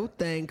with a no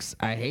thanks.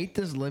 I hate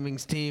this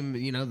Lemmings team.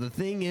 The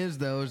thing is,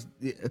 though,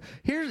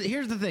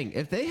 here's the thing.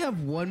 If they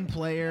have one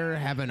player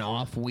have an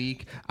off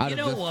week,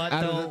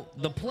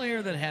 The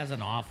player that has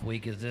an off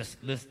week is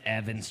this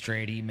Evans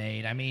trade he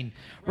made. I mean,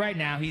 right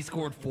now he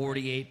scored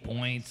 48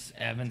 points.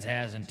 Evans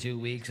has in 2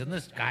 weeks, and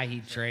this guy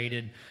he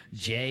traded,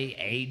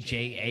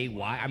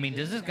 Jajay. I mean,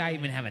 does this guy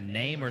even have a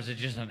name, or is it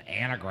just an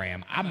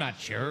anagram? I'm not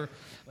sure.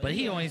 But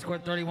he only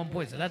scored 31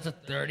 points, so that's a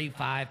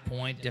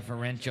 35-point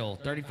differential,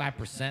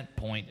 35%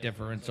 point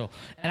differential.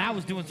 And I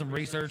was doing some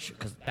research,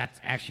 because that's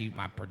actually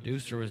my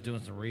producer was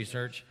doing some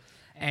research,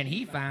 and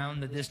he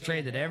found that this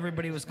trade that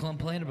everybody was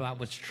complaining about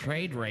was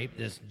trade rape.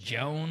 This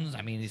Jones,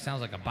 I mean, he sounds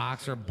like a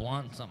boxer,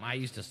 blunt, something I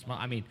used to smoke.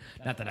 I mean,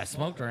 not that I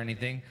smoked or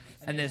anything.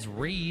 And this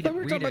Reed.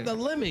 We're talking about the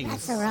Lemmings.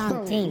 That's the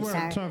wrong team, We're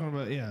sir. talking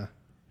about, yeah.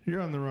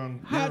 You're on the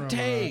wrong Hot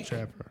take.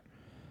 chapter.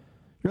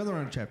 Another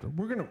round chapter.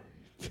 We're gonna.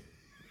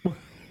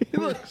 He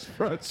looks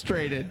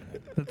frustrated.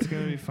 That's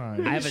gonna be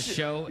fine. I have a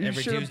show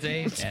every should've-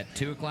 Tuesday at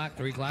 2 o'clock,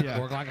 3 o'clock, Yeah.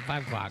 4 o'clock, and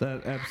 5 o'clock.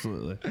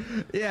 Absolutely.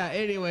 Yeah,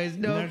 anyways,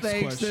 no Next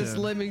thanks. This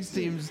question. Lemmings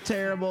team's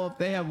terrible. If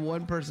they have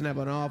one person have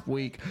an off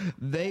week,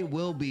 they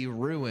will be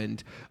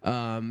ruined.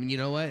 You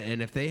know what?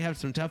 And if they have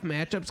some tough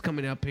matchups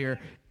coming up here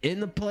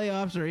in the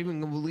playoffs or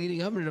even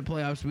leading up into the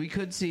playoffs, we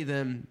could see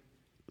them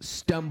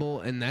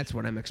stumble, and that's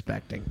what I'm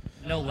expecting.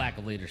 No lack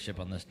of leadership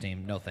on this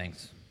team. No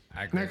thanks.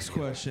 I agree Next with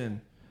you.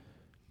 question.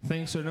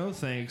 Thanks or no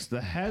thanks,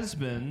 the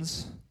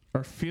has-beens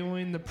are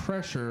feeling the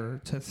pressure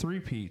to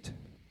three-peat.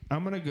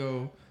 I'm going to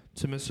go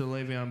to Mr.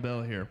 Le'Veon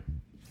Bell here.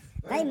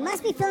 They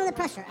must be feeling the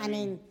pressure. I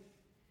mean,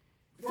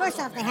 first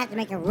off, they have to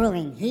make a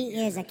ruling. He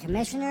is a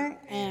commissioner,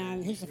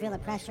 and he should feel the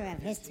pressure of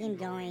his team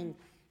going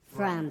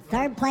from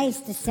 3rd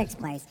place to 6th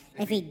place.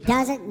 If he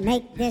doesn't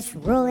make this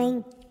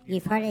ruling,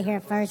 you've heard it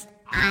here first,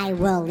 I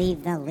will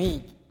leave the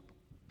league.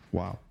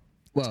 Wow.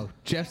 Well,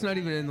 Jeff's not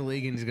even in the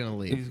league, and he's going to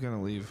leave. He's going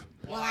to leave.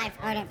 Well, I've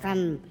heard it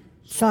from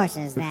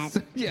sources that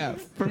Yeah,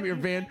 from your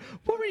band.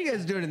 What were you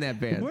guys doing in that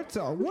band? What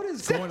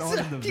is going on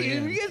in the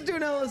van? You guys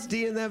doing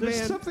LSD in that There's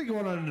band? something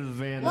going on in the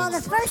van. Well, the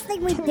that's first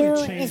thing we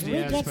totally do changed is the we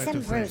get aspect some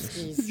of things.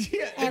 brewskis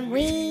Yeah. and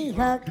we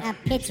hook a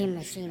pitching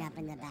machine up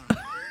in the back.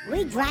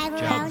 We drive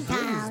How around big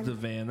is town. the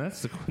van?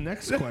 That's the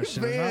next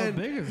question. Is how Van.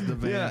 big is the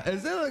van? Yeah,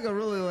 is that like a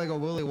really like a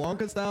Willy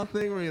Wonka style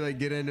thing where you like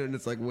get into it and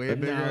it's like way No,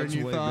 bigger than it's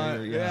you way thought?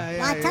 bigger, yeah.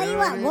 Well, I'll tell you know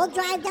what, I mean? we'll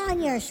drive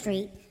down your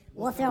street.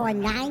 We'll throw a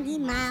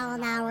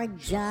 90-mile-an-hour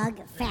jug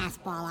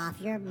fastball off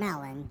your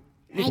melon,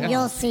 and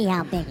you'll see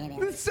how big it is.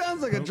 This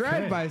sounds like a Okay.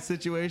 drive-by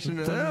situation,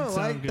 and I Doesn't don't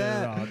sound like good at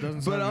that. all. It doesn't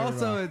But sound good at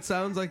also, all. it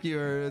sounds like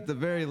you're at the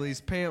very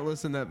least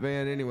parentless in that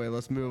van. Anyway,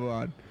 let's move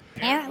on.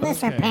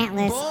 Parentless or Okay.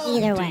 pantless,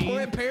 either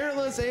way.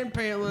 Parentless and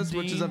pantless,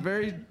 which is a Dean.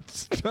 very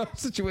tough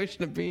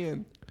situation to be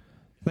in.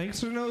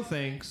 Thanks or no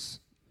thanks,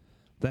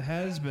 the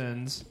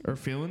has-beens are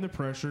feeling the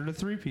pressure to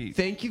three-peat.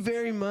 Thank you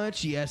very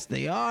much. Yes,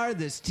 they are.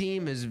 This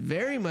team is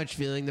very much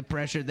feeling the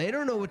pressure. They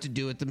don't know what to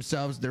do with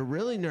themselves. They're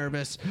really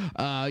nervous.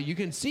 You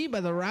can see by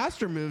the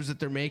roster moves that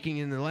they're making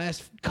in the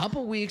last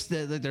couple weeks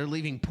that they're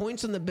leaving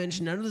points on the bench.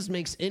 None of this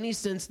makes any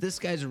sense. This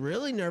guy's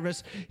really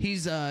nervous.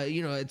 He's,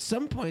 at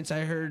some points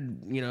I heard,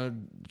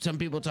 some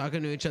people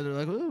talking to each other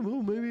like, oh,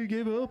 well, maybe he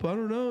gave up. I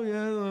don't know.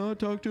 Yeah, I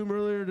talked to him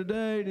earlier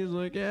today, and he's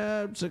like,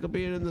 yeah, I'm sick of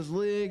being in this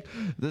league.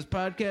 This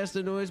podcast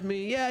annoys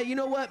me. Yeah, you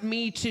know what?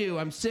 Me too.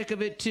 I'm sick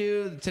of it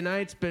too.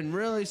 Tonight's been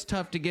really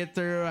tough to get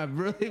through. I've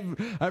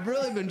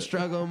really been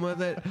struggling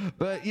with it.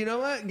 But you know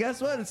what?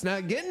 Guess what? It's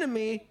not getting to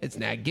me. It's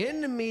not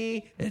getting to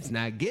me. It's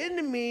not getting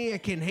to me. I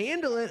can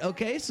handle it.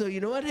 Okay, so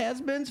you know what?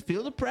 Has-beens,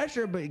 feel the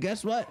pressure. But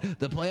guess what?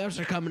 The playoffs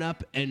are coming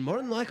up, and more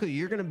than likely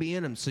you're going to be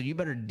in them. So you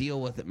better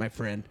deal with it, my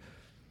friend.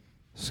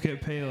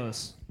 Skip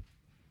Payless.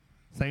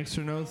 Thanks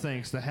or no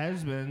thanks, the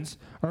has-beens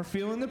are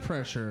feeling the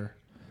pressure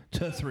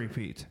to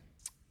three-peat.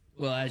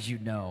 Well, as you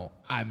know,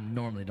 I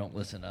normally don't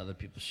listen to other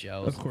people's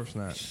shows. Of course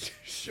not.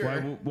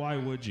 Sure. Why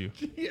would you?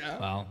 Yeah.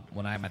 Well,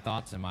 when I have my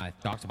thoughts and my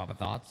talks about my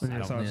thoughts, When I your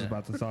don't thoughts need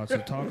about the thoughts, you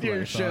talk about Your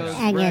your shows.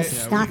 thoughts. And you're Right.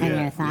 stalking your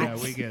Yeah,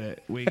 thoughts. we get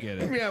it. We get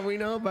it. Yeah, we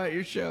know about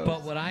your show.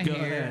 But when I Go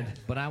hear, ahead.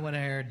 when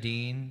I hear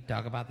Dean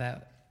talk about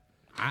that,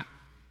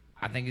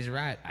 I think he's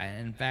right.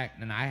 In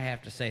fact, and I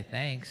have to say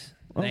thanks.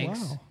 Oh, Thanks,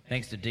 wow.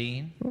 thanks to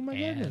Dean, Oh, my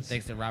and goodness.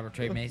 thanks to Robert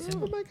Trey Mason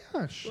Oh my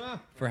gosh.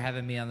 for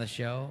having me on the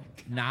show.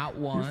 Not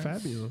You're once,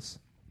 fabulous.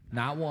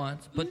 not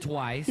once, but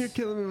twice. You're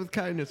killing me with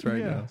kindness right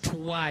Yeah. now.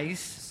 Twice.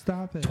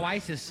 Stop it.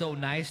 Twice is so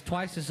nice.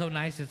 Twice is so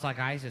nice. It's like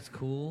ice. It's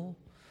cool.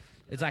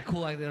 It's like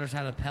cool like the other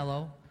side of the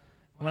pillow.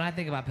 When I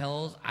think about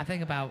pillows, I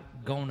think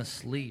about going to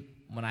sleep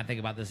when I think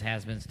about this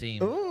has-beens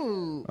team.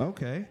 Ooh.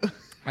 Okay.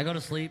 I go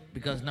to sleep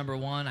because, number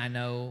one, I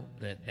know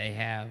that they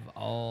have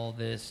all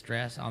this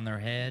stress on their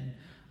head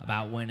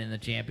about winning the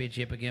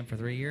championship again for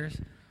 3 years.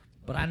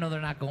 But I know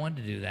they're not going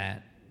to do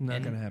that. Not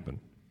And going to happen.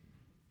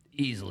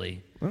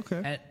 easily.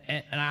 Okay.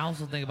 And I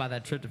also think about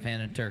that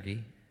tryptophan in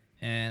turkey.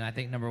 And I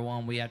think, number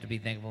one, we have to be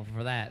thankful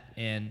for that.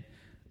 And,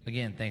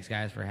 again, thanks,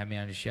 guys, for having me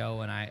on your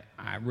show. And I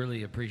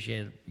really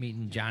appreciated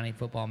meeting Johnny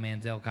Football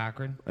Manziel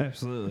Cochran.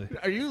 Absolutely.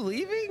 Are you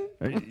leaving?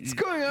 Are you- What's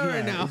going on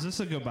right Yeah, now? Is this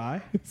a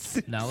goodbye? No, it's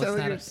Sounds like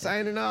not you're a-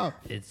 signing off.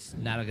 It's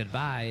not a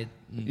goodbye.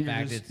 In You're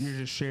fact, you're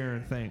just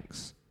sharing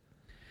thanks.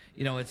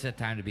 it's a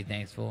time to be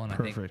thankful, and I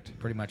Perfect. think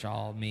pretty much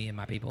all me and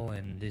my people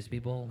and these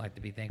people like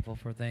to be thankful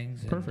for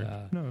things. Perfect.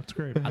 And, No, it's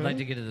great. I'd like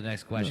to get to the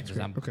next question because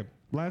I'm Okay.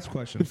 Last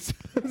question. It's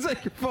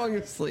like you're falling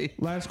asleep.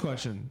 Last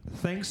question.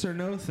 Thanks or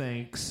no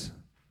thanks,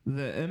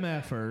 the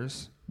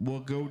MFers will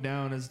go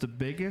down as the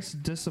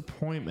biggest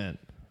disappointment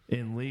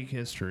in league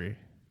history.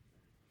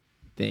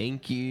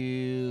 Thank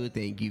you.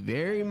 Thank you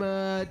very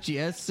much.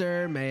 Yes,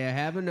 sir. May I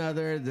have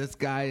another? This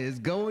guy is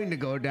going to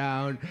go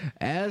down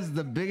as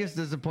the biggest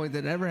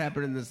disappointment that ever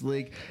happened in this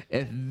league.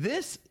 If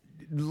this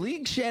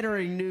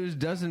league-shattering news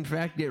does in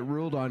fact get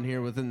ruled on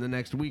here within the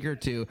next week or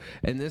two,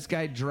 and this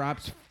guy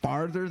drops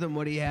farther than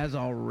what he has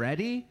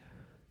already,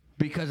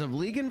 because of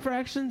league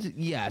infractions,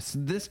 yes,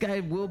 this guy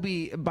will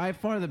be by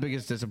far the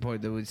biggest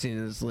disappointment that we've seen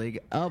in this league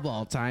of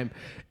all time.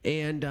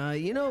 And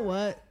you know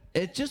what?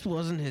 It just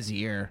wasn't his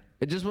year.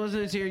 It just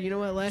wasn't his year. You know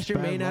what? Last year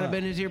may not have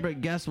been his year, but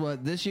guess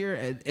what? This year,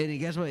 and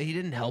guess what? He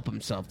didn't help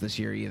himself this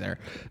year either.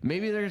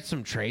 Maybe there's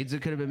some trades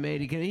that could have been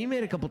made. He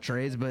made a couple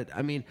trades, but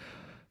I mean,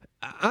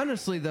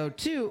 honestly, though,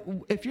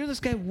 too, if you're this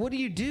guy, what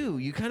do?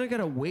 You kind of got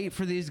to wait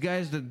for these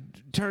guys to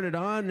turn it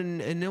on,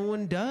 and no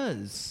one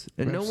does.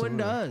 And no one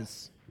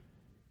does.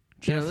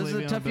 You know, this is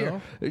a tough year.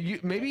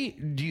 Maybe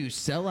do you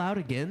sell out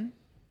again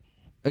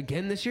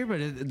this year? But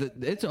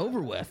it's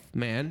over with,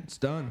 man. It's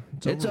done.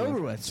 It's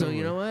over with. So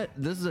you know what?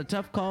 This is a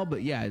tough call,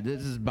 but yeah,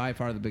 this is by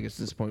far the biggest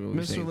disappointment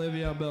we've seen. Mr.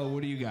 Le'Veon Bell,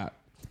 what do you got?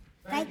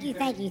 Thank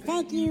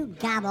you.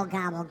 Gobble,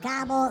 gobble,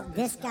 gobble.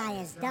 This guy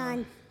is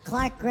done.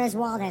 Clark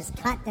Griswold has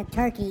cut the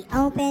turkey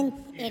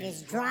open. It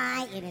is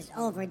dry. It is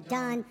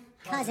overdone.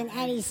 Cousin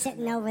Eddie's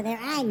sitting over there.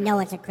 I know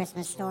it's a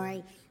Christmas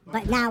story,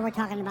 but now we're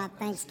talking about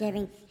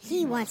Thanksgiving.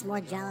 He wants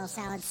more Jell-O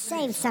salad.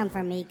 Save some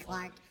for me,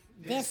 Clark.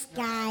 This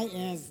guy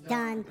is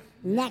done.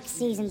 Next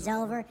season's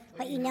over.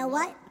 But you know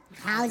what?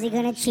 How's he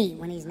going to cheat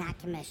when he's not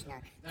commissioner?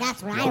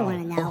 That's what I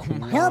want to know.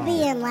 He'll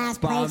be in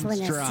last place when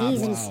the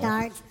season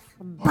starts.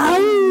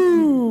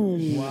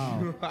 Boom!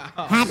 Wow.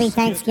 Happy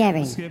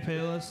Thanksgiving. Skip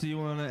Bayless, do you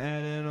want to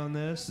add in on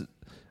this?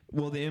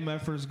 Will the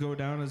MFers go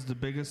down as the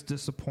biggest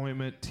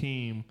disappointment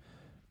team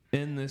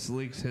in this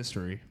league's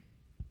history?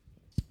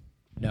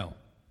 No.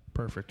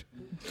 Perfect.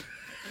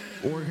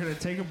 We're going to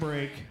take a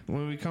break.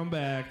 When we come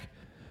back,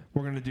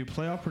 we're going to do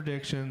playoff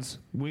predictions,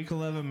 Week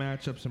 11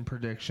 matchups and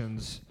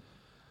predictions.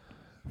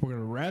 We're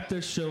going to wrap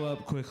this show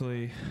up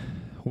quickly.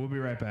 We'll be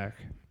right back.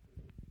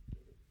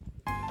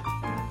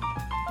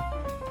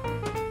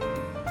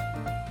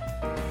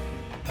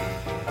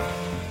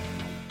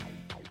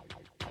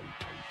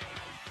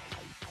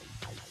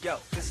 Yo,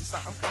 this is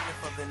something coming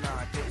for the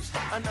non-dish.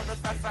 Another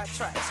fat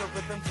track, so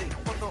with them deep,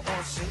 put the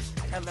on shoes.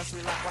 And let's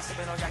relax, while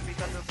sipping on yak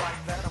because it's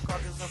like that. I'm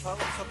cautious of hoes,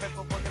 so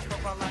paperwork is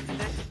what I like to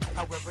do.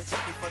 However, it's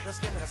easy for the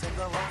skin that's in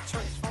the wrong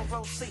church. From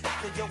row C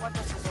to yo, I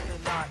know she's on the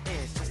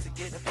non-inch. Just to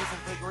get a piece of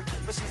degree,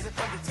 but she's an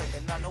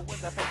undertaker. Now know when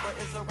the paper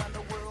is around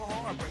the world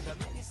heartbreaker.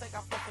 Let me say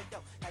I'm fucking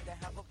yo, had to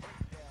have a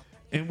breakdown.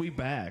 And we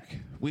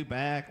back. We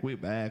back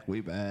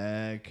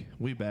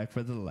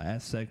for the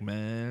last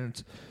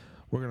segment.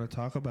 We're going to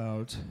talk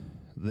about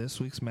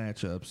this week's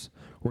matchups.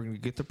 We're going to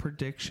get the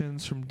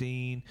predictions from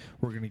Dean.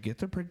 We're going to get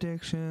the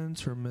predictions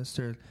from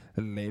Mr.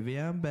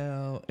 Le'Veon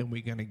Bell. And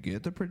we're going to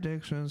get the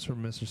predictions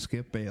from Mr.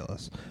 Skip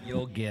Bayless.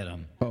 You'll get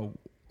them. Oh,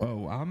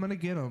 I'm going to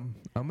get them.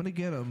 I'm going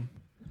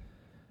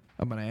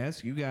to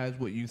ask you guys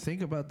what you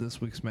think about this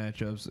week's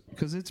matchups,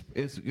 because it's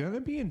going to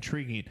be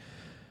intriguing.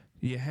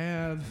 You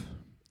have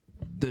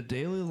the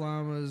Daily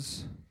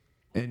Llamas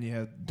and you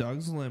have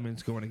Doug's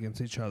Lemons going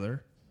against each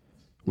other,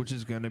 which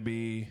is going to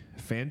be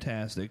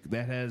fantastic.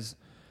 That has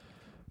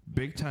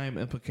big-time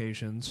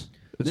implications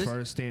as far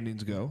as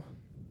standings go.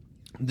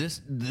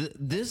 This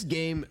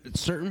game,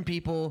 certain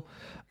people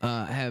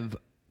have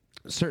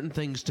certain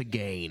things to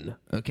gain,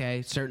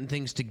 okay? Certain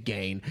things to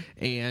gain.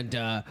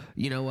 And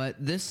you know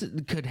what? This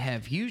could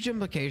have huge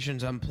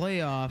implications on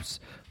playoffs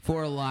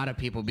for a lot of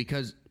people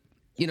because,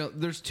 you know,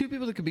 there's two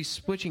people that could be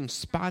switching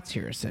spots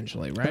here,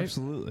 essentially, right?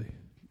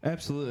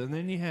 Absolutely. And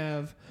then you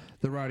have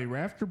the Rowdy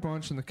Rafter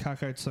Bunch and the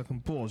Cockeyed Sucking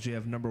Bulls. You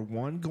have number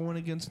 1 going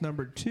against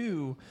number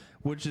 2,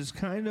 which is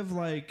kind of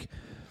like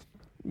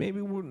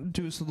maybe we'll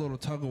do us a little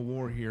tug of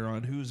war here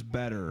on who's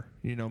better.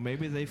 You know,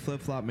 maybe they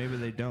flip-flop, maybe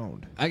they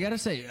don't. I got to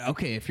say,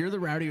 okay, if you're the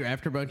Rowdy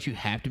Rafter Bunch, you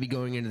have to be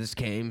going into this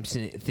game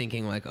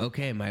thinking like,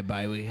 okay, my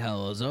bye week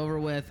hell is over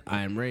with.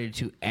 I'm ready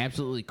to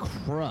absolutely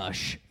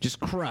crush. Just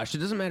crush. It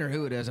doesn't matter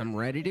who it is. I'm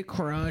ready to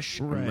crush.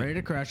 Right. I'm ready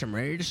to crush. I'm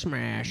ready to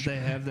smash. They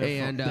have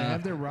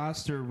their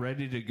roster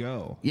ready to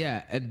go.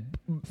 Yeah.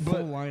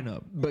 Full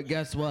lineup. But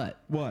guess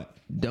what? What?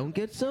 Don't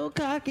get so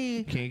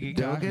cocky. Can't get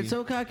Don't cocky. get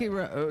so cocky.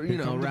 You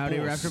know, Rowdy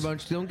Rafter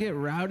Bunch. Don't get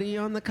rowdy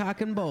on the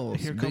cock and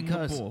bulls. Here come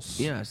the Bulls.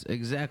 Yes,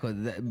 exactly.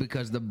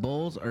 Because the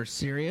Bulls are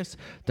serious.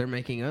 They're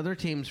making other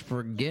teams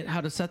forget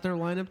how to set their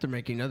lineup. They're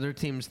making other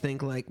teams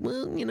think like,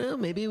 well, you know,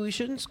 maybe we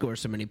shouldn't score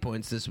so many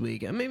points this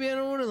week. And maybe I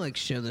don't want to like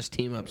show this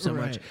team up so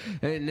much.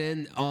 And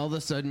then all of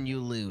a sudden you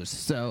lose.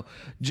 So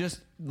just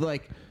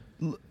like,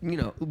 you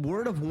know,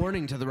 word of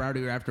warning to the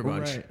Rowdy Rafter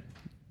Bunch. Right.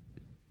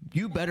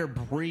 You better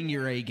bring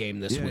your A game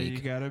this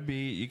week.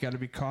 You gotta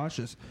be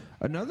cautious.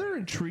 Another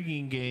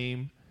intriguing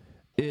game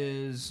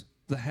is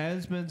the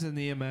Hasmans and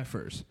the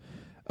MFers.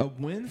 A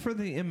win for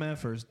the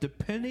MFers,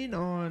 depending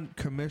on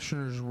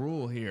Commissioner's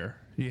rule here.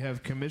 You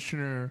have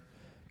Commissioner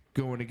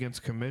going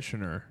against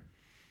Commissioner.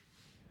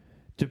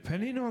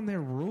 Depending on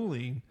their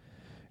ruling,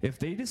 if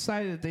they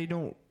decide that they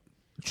don't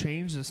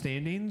change the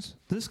standings,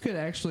 this could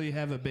actually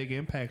have a big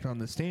impact on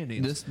the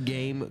standings. This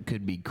game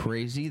could be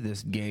crazy.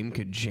 This game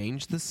could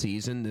change the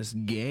season. This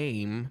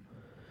game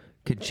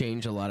could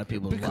change a lot of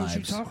people's Because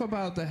lives. you talk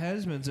about the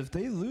Hesmans, if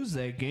they lose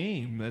that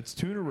game, that's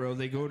 2 in a row.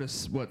 They go to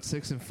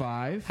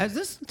 6-5. Has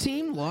this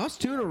team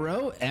lost 2 in a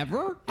row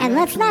ever? And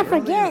let's not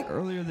forget,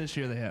 Earlier this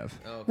year, they have.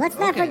 let's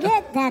not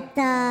forget that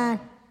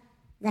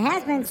the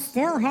Hasmans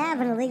still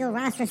have an illegal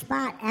roster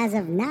spot as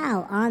of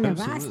now on the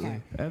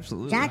roster.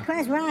 Absolutely.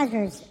 Jacquez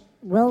Rogers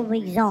will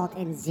result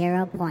in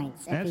 0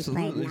 points if he's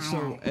played Absolutely. in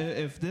So II.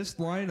 if this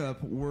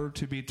lineup were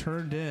to be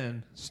turned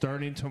in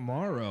starting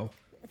tomorrow,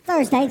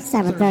 Thursday,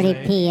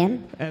 7:30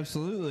 p.m.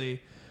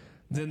 Absolutely.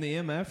 Then the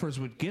MFers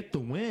would get the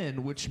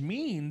win, which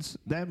means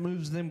that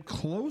moves them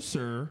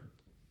closer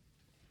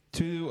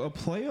to a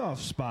playoff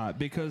spot.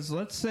 Because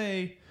let's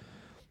say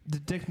the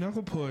Dick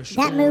Knuckle Push.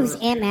 That moves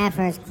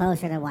MFers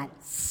closer to what,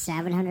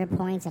 700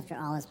 points after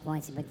all his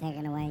points have been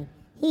taken away?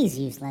 He's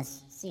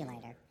useless. See you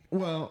later.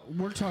 Well,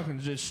 we're talking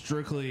just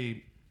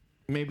strictly,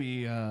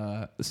 maybe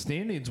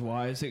standings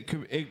wise. It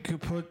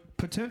could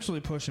potentially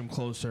push him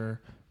closer.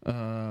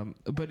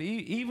 But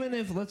even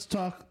if let's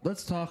talk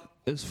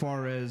as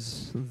far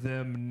as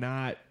them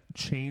not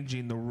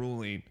changing the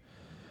ruling,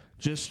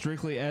 just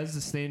strictly as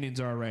the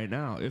standings are right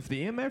now. If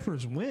the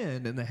MFers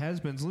win and the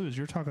Hasmans lose,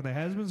 you're talking the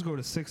Hasmans go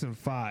to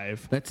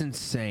 6-5. That's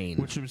insane.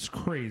 Which is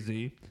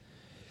crazy.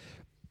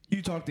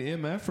 You talk to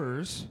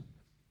MFers,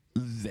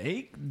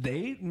 they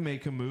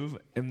make a move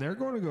and they're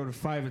going to go to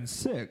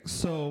 5-6.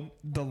 So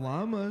the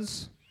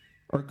Llamas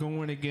are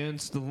going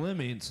against the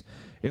Lemmings.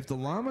 If the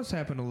Llamas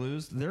happen to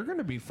lose, they're going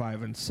to be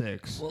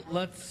 5-6. Well,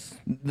 let's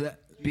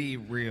be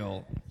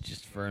real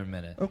just for a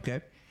minute.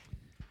 Okay.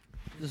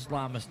 This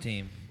Llamas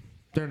team,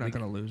 They're not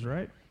going to lose,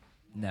 right?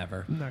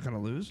 never. Not going to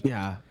lose.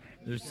 Yeah.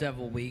 There's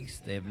several weeks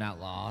they have not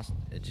lost.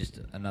 It's just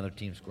another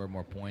team scored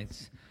more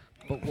points.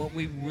 But what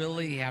we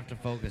really have to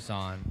focus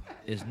on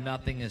is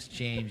nothing has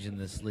changed in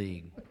this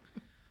league.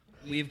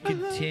 We've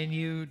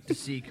continued to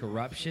see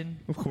corruption,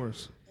 Of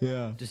course.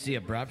 Yeah. to see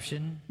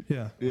abruption,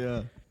 Yeah.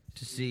 Yeah.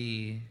 to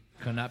see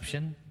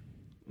connuption.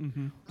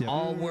 Yeah.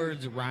 All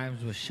words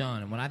rhymes with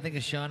shun. And when I think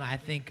of shun, I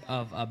think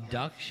of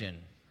abduction.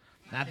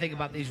 And I think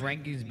about these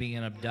rankings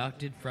being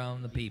abducted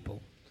from the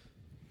people.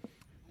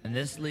 And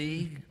this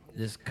league,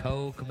 this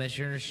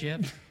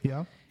co-commissionership,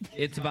 Yeah.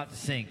 it's about to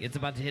sink. It's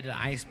about to hit an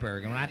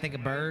iceberg. And when I think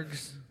of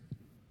bergs,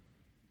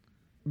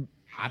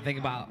 I think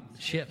about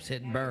ships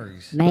hitting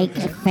bergs. Make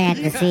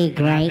fantasy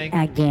great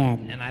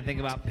again. And I think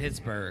about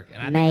Pittsburgh.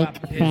 And I Make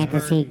think about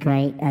fantasy Pittsburgh.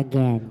 great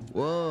again.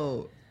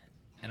 Whoa.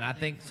 And I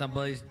think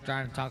somebody's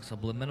trying to talk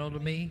subliminal to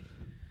me.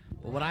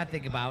 But what I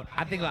think about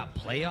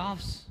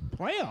playoffs.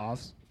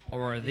 Playoffs?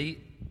 Or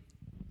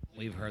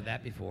we've heard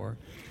that before.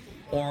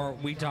 Or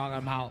we talking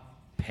about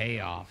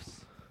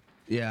payoffs.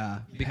 Yeah.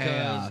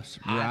 Because Payoffs.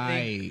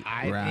 I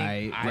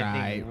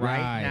think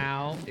right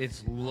now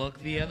it's look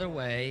the other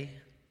way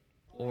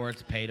or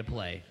it's pay to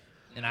play.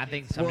 And I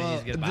think somebody needs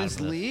to get about this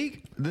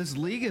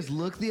league is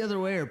look the other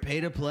way or pay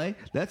to play.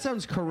 That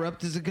sounds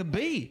corrupt as it could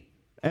be.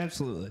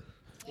 Absolutely.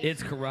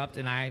 It's corrupt,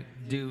 and I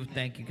do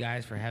thank you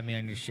guys for having me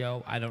on your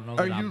show. I don't know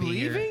Are that I'll you be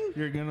leaving? here.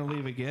 You're going to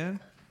leave again?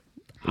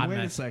 I'm Wait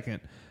not- a second.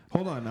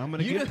 Hold on. I'm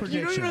going to You get don't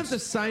predictions. even have to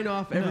sign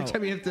off every No.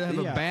 time you have to have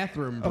a Yeah.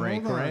 bathroom Oh,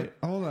 break, hold on. right?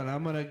 Hold on.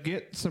 I'm going to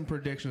get some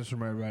predictions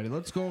from everybody.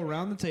 Let's go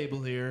around the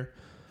table here.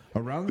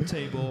 Around the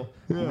table.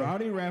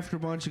 Rowdy Rafter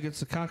Bunch against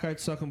the Cockeyed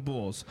Sucking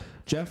Bulls.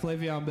 Jeff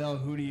Le'Veon Bell,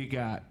 who do you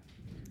got?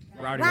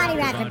 Rowdy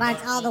Rafter Bunch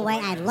all the way.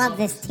 I love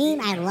this team.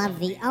 I love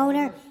the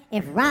owner.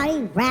 If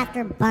Rowdy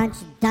Rafter Bunch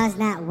does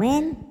not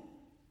win,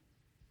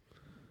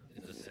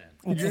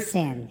 it's a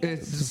sin.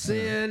 It's a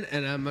sin,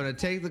 and I'm going to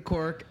take the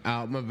cork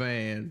out my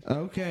van.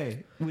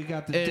 Okay. We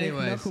got the Dick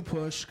Anyways. Knuckle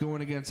Push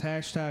going against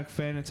hashtag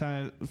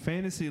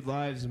Fantasy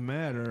Lives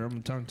Matter.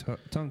 I'm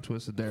tongue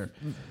twisted there.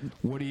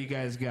 What do you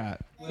guys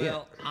got?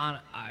 Well, I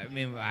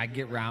mean, I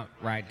get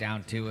right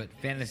down to it.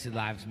 Fantasy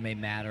lives may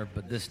matter,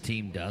 but this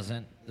team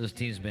doesn't. This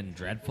team's been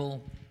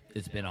dreadful.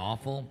 It's been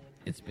awful.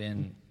 It's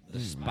been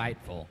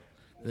spiteful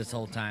this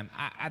whole time.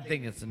 I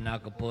think it's a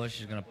knuckle push.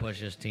 It's going to push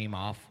this team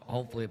off.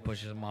 Hopefully it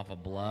pushes them off a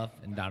bluff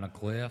and down a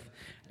cliff,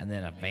 and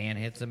then a van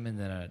hits them, and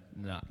then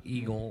an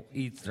eagle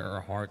eats their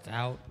hearts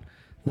out.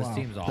 This Wow,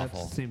 team's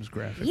awful. That seems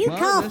graphic. You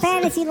call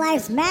Fantasy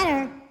Lives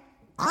Matter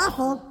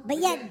awful, but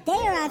yet they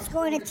are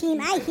outscoring a team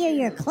I hear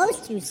you're close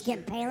to,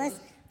 Skip Bayless,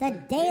 the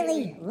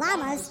Daily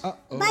Llamas,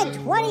 by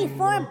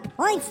 24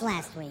 points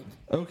last week.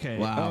 Okay.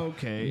 Wow.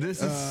 Okay.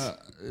 This is-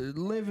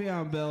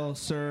 Le'Veon Bell,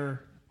 sir.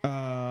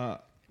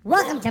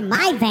 Welcome to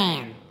my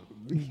van.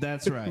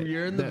 That's right.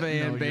 You're in the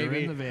van, no, baby.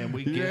 You're in the van.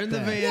 We You're get in the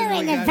that. van. You're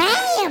in the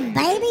van,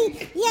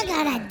 baby. You're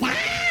gonna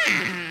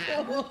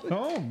die.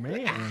 Oh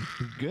man,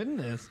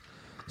 goodness.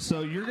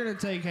 So you're gonna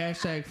take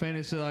hashtag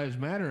Fantasy Lives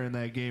Matter in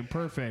that game?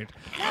 Perfect.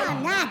 No,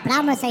 I'm not, but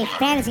I'm gonna say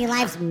Fantasy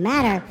Lives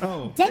Matter.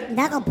 Oh. Dick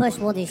Knuckle Push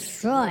will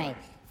destroy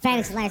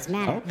Fantasy Lives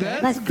Matter. Okay.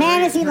 But That's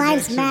Fantasy great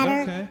Lives predictions,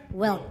 Matter okay.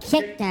 will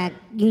kick the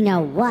you know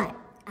what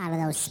out of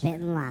those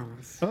spitting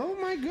llamas. Oh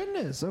my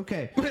goodness.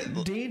 Okay.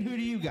 Dean, who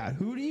do you got?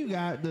 Who do you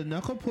got? The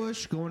knuckle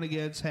push going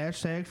against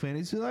hashtag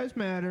Fantasy Lives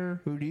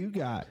Matter. Who do you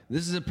got?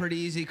 This is a pretty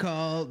easy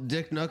call.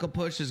 Dick Knuckle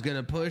Push is going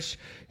to push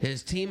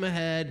his team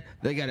ahead.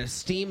 They got to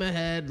steam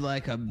ahead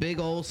like a big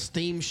old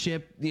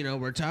steamship. You know,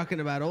 we're talking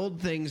about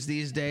old things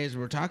these days.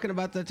 We're talking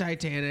about the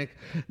Titanic.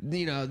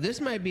 You know,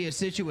 this might be a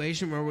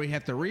situation where we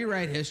have to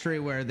rewrite history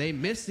where they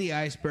miss the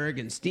iceberg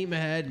and steam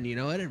ahead. And you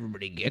know what?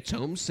 Everybody gets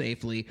home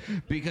safely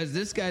because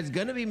this guy's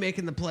going to be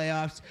making the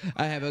playoffs.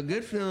 I have a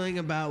good feeling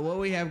about what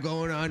we have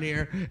going on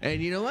here.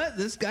 And you know what?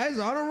 This guy's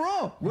on a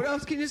roll. What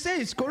else can you say?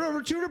 He scored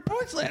over 200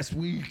 points last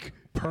week.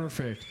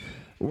 Perfect.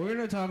 We're going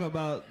to talk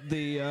about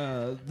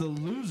the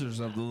losers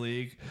of the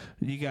league.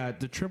 You got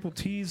the Triple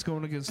T's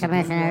going against the Blue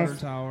Water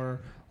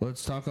Tower.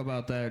 Let's talk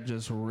about that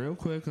just real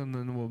quick, and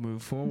then we'll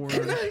move forward.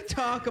 Can I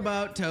talk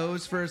about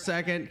toes for a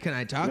second? Can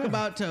I talk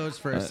about toes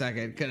for a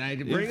second? Can I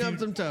bring up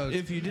some toes?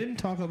 If you didn't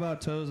talk about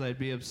toes, I'd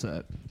be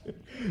upset.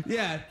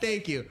 Yeah,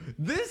 thank you.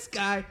 This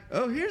guy,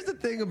 here's the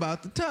thing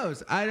about the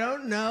toes. I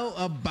don't know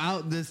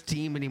about this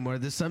team anymore.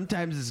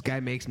 Sometimes this guy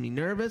makes me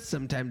nervous.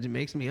 Sometimes he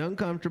makes me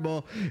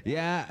uncomfortable.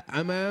 Yeah,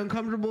 am I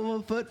uncomfortable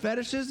with foot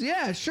fetishes?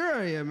 Yeah, sure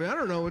I am. I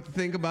don't know what to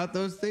think about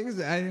those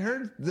things. I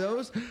heard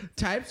those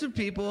types of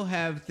people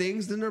have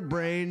things in their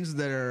brains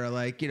that are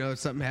like, you know,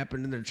 something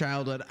happened in their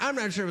childhood. I'm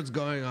not sure what's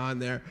going on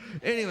there.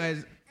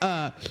 Anyways,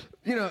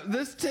 you know,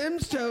 this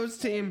Tim's Toes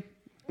team,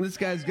 this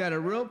guy's got a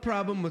real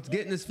problem with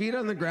getting his feet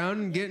on the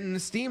ground and getting the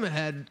steam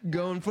ahead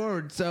going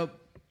forward. So,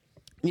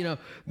 you know,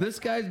 this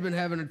guy's been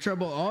having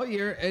trouble all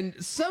year, and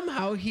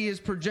somehow he is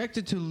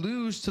projected to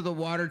lose to the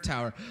Water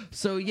Tower.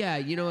 So, yeah,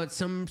 you know what?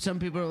 Some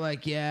people are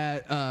like,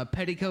 yeah,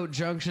 Petticoat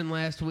Junction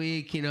last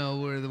week, you know,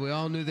 where we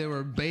all knew they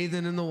were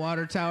bathing in the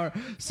Water Tower.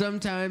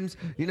 Sometimes,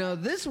 you know,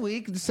 this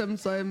week,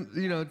 sometimes,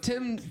 you know,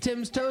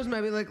 Tim's Toes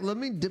might be like, let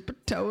me dip a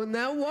toe in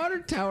that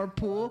Water Tower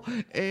pool,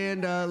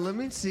 and let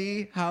me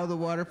see how the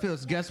water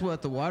feels. Guess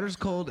what? The water's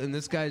cold, and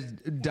this guy's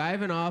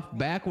diving off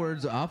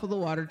backwards off of the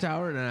Water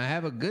Tower, and I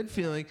have a good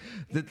feeling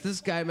that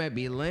this guy might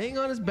be laying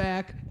on his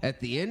back at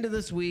the end of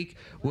this week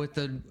with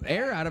the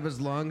air out of his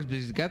lungs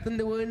because he's got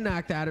the wind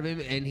knocked out of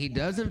him and he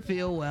doesn't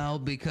feel well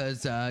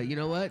because, you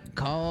know what?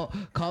 Call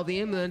the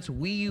ambulance.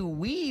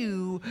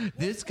 Wee-oo.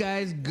 This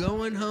guy's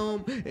going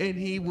home and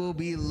he will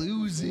be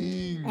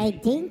losing. Hey,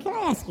 Dean, can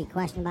I ask you a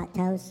question about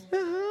toes?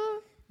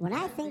 When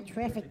I think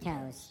terrific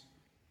toes,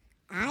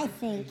 I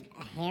think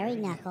a hairy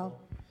knuckle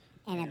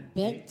and a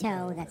big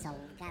toe that's got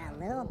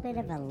a little bit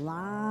of a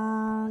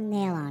long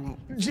nail on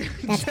it.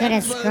 That's going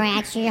to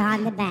scratch you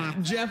on the back.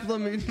 Jeff,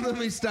 let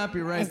me stop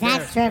you right there.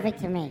 That's terrific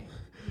to me.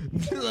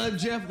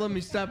 Jeff, let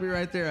me stop you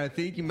right there. I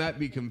think you might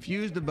be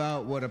confused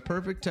about what a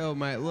perfect toe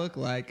might look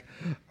like.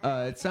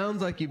 It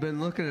sounds like you've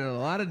been looking at a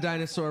lot of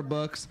dinosaur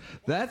books.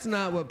 That's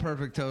not what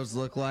perfect toes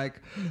look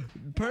like.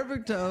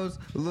 Perfect toes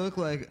look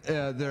like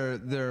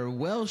they're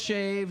well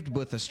shaved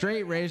with a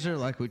straight razor,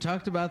 like we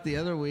talked about the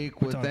other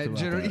week with that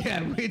general.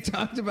 Yeah, we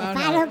talked about.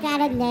 If I don't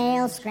got a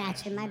nail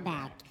scratching my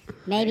back,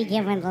 maybe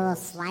give it a little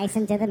slice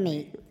into the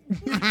meat.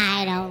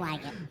 I don't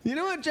like it. You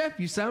know what, Jeff?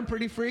 You sound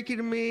pretty freaky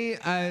to me.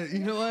 You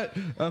know what?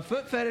 A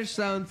foot fetish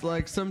sounds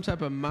like some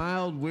type of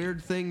mild,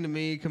 weird thing to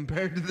me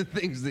compared to the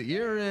things that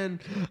you're in.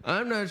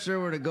 I'm not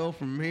sure where to go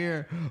from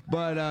here.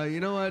 But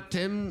you know what?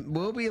 Tim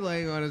will be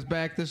laying on his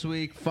back this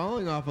week,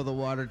 falling off of the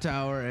Water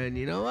Tower. And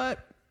you know what?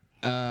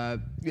 Yeah,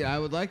 I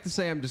would like to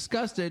say I'm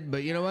disgusted,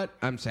 but you know what?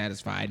 I'm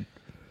satisfied.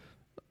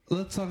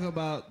 Let's talk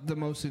about the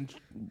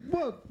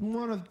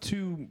one of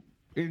two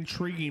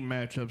intriguing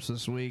matchups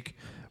this week.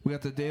 We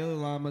got the Daily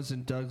Llamas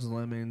and Doug's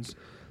Lemons.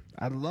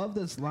 I love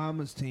this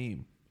Llamas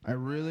team. I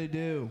really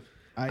do.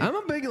 I'm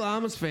a big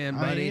Llamas fan,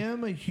 buddy. I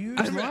am a huge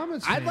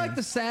Llamas fan. I'd like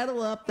to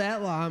saddle up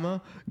that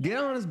llama, get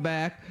on his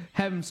back,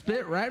 have him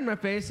spit right in my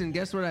face, and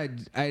guess what?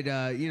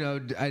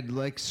 I'd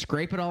like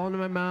scrape it all into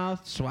my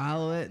mouth,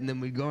 swallow it, and then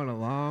we'd go on a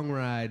long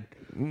ride.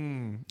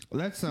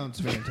 That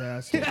sounds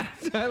fantastic.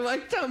 Yes, I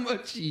liked how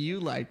much you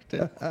liked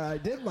it. I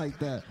did like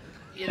that.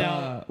 You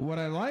know, what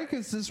I like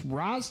is this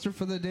roster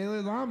for the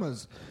Daily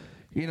Llamas.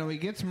 You know, he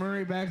gets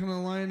Murray back in the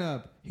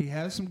lineup. He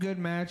has some good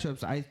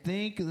matchups. I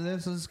think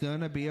this is going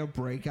to be a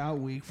breakout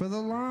week for the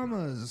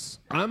Llamas.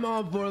 I'm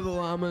all for the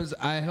Llamas.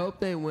 I hope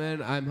they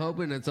win. I'm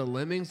hoping it's a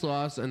Lemmings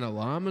loss and a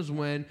Llamas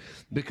win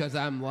because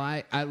I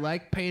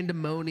like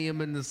pandemonium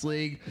in this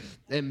league.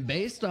 And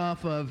based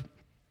off of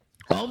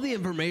all the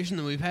information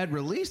that we've had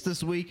released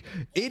this week,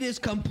 it is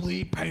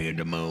complete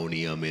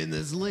pandemonium in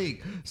this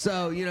league.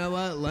 So, you know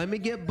what? Let me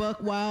get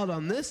buck wild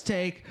on this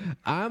take.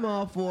 I'm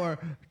all for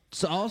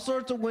all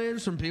sorts of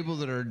wins from people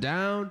that are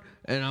down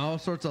and all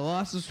sorts of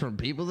losses from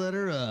people that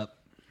are up.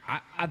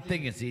 I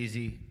think it's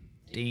easy,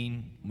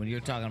 Dean, when you're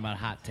talking about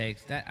hot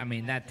takes. That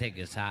take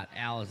is hot.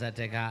 Al, is that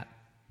take hot?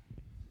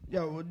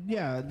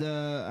 Yeah,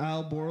 the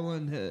Al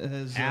Borland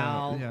has...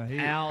 Al,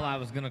 I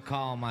was going to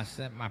call my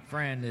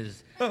friend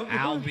is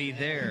I'll be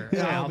there.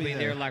 I'll be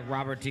there like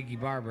Robert Tiki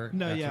Barber.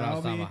 No, That's yeah, what I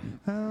was talking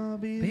about. I'll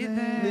be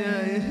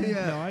there.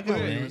 Yeah. No, I got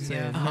what you were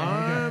saying.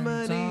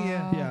 Harmony.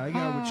 Yeah, I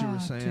got what you were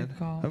saying.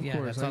 call? Of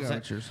course, that's I got I'm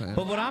what you're saying.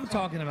 But what I'm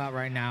talking about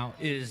right now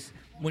is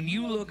when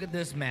you look at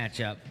this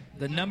matchup,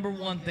 the number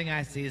one thing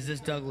I see is this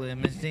Doug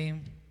Lemons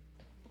team.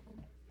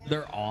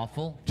 They're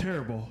awful.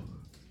 Terrible.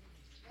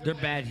 They're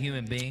bad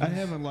human beings. I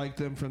haven't liked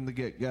them from the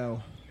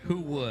get-go. Who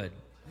would?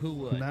 Who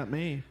would? Not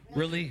me.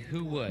 Really?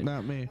 Who would?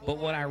 Not me. But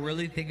what I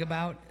really think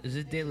about is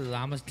this Dalai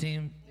Lama's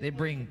team. They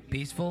bring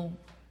peaceful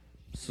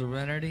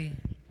serenity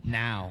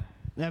now.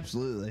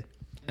 Absolutely.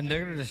 And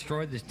they're going to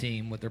destroy this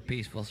team with their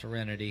peaceful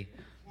serenity.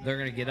 They're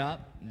going to get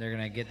up. They're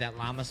going to get that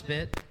llama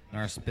spit.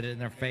 They're going to spit it in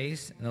their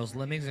face. And those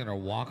lemmings are going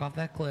to walk off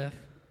that cliff.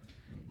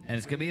 And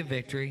it's going to be a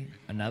victory.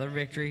 Another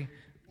victory.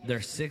 Their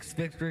 6th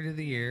victory of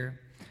the year.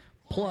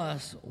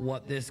 Plus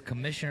what this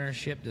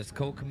commissionership, this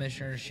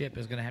co-commissionership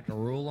is going to have to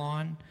rule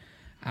on.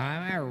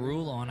 I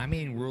rule on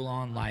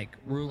like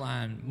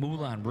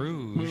Moulin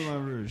Rouge.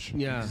 Moulin Rouge.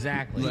 Yeah,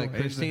 exactly. Like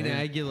Christina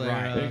Aguilera.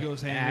 Right. It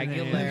goes hand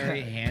in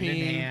Aguilera, hand. hand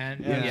in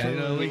hand. Yeah,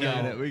 no, we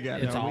got it. We got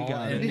it. It's No, we all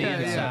got in it. the Yeah,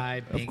 yeah.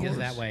 inside. Of Pink is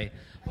that course. way.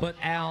 But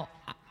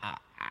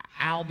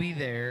I'll be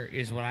there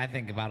is what I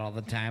think about all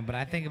the time. But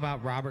I think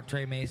about Robert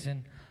Trey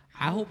Mason.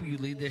 I hope you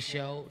lead this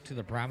show to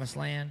the promised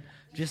land,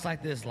 just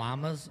like this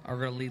Llamas are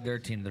going to lead their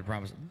team to the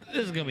promised. This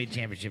is going to be a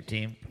championship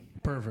team.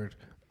 Perfect.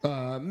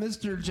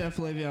 Mr. Jeff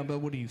Le'Veon, but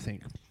what do you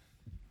think?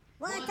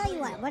 Well, I tell you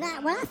what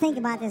I think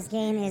about this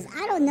game is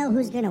I don't know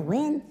who's going to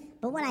win,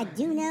 but what I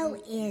do know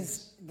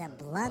is the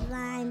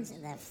bloodlines,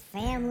 the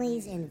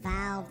families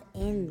involved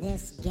in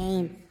this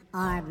game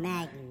are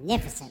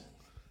magnificent.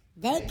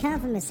 They come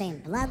from the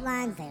same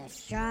bloodlines. They're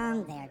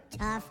strong. They're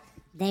tough.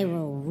 They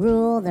will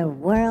rule the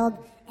world.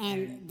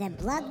 And the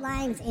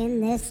bloodlines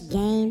in this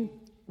game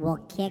will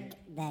kick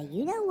the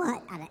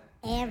you-know-what out of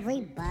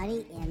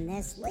everybody in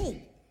this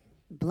league.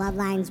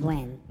 Bloodlines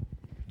win.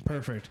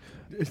 Perfect.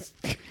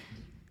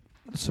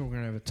 So we're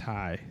going to have a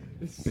tie.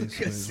 basically, is what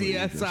you just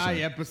CSI said.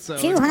 episode.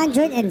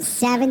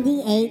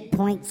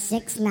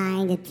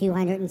 278.69 to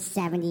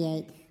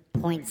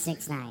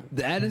 278.69.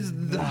 That is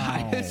the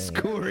highest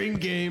scoring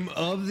game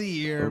of the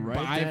year Write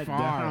by that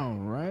far.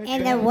 down, right?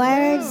 In the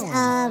words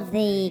of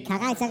the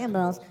Cockeye Second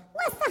Bulls,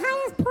 what's the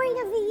highest point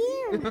of the year?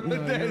 No,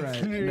 you're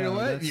right. You No, know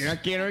what? that's- You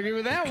can't argue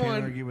with that Can't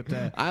one. argue with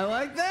that. I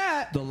like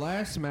that. The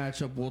last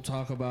matchup we'll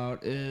talk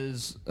about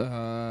is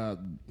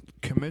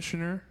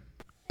Commissioner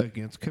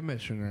against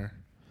Commissioner.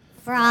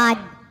 Fraud.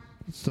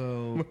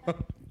 So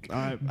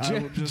I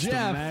would just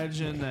Jeff.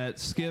 imagine that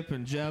Skip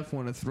and Jeff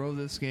want to throw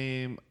this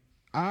game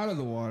out of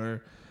the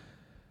water.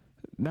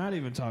 Not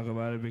even talk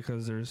about it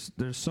because there's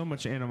so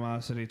much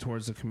animosity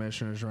towards the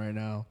Commissioners right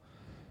now.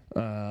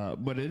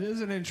 But it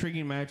is an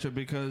intriguing matchup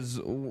because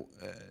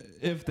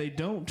if they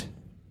don't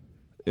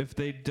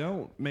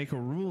make a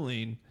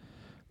ruling,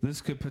 this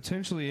could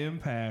potentially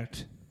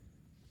impact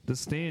the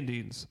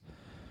standings.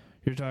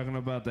 You're talking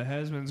about the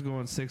Hesmans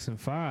going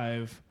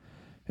 6-5,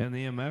 and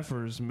the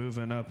MFers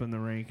moving up in the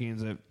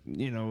rankings at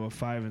a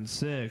 5 and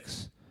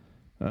 6.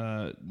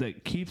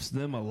 That keeps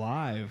them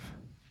alive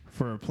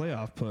for a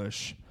playoff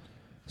push.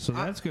 So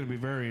that's going to be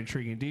very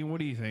intriguing. Dean, what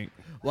do you think?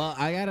 Well,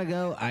 I gotta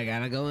go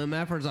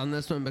MFers on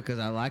this one because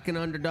I like an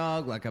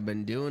underdog, like I've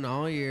been doing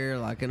all year.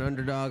 Like an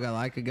underdog, I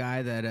like a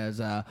guy that is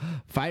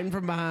fighting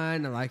from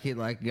behind. I like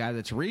a guy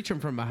that's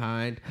reaching from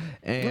behind,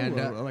 and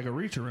like a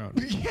reach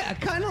around. yeah,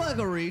 kind of like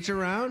a reach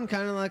around,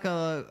 kind of like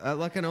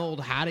like an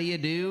old how do you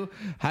do,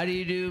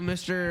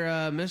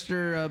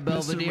 Mr.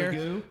 Belvedere.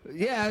 Magoo?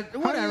 Yeah,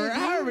 whatever, do,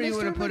 however you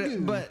want to Mr. put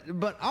it. Magoo?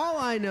 But all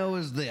I know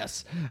is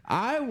this: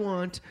 I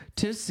want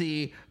to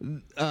see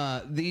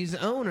these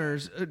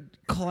owners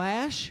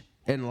clash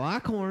and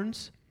lock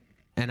horns,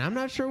 and I'm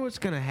not sure what's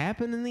going to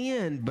happen in the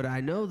end, but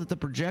I know that the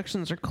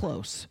projections are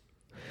close.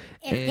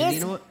 If And this- you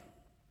know what?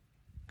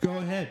 Go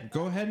ahead.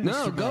 Go ahead, Mr.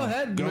 No, Bell. go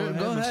ahead. Go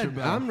Mr. ahead.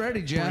 Bell. I'm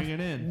ready, Jeff. Bring it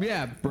in.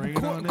 Yeah, Bring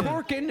it on in.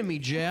 cork into me,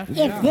 Jeff.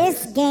 If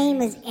this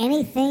game is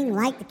anything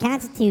like the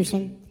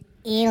Constitution,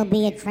 it'll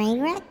be a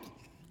train wreck.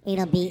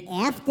 It'll be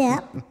effed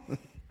up.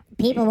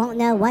 People won't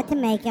know what to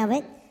make of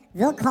it.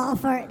 They're going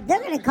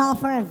to call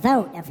for a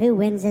vote of who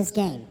wins this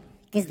game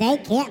because they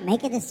can't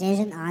make a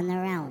decision on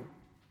their own.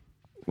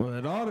 Well,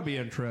 it ought to be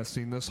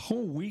interesting. This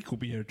whole week will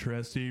be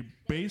interesting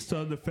based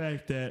on the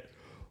fact that,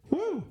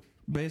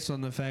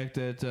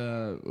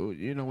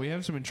 we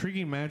have some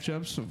intriguing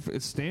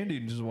matchups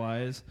standings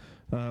wise.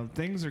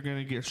 Things are going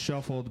to get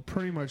shuffled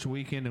pretty much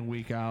week in and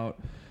week out.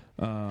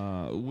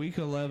 Week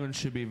 11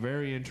 should be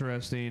very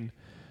interesting.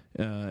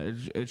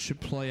 It should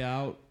play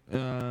out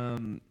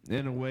in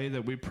a way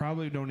that we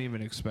probably don't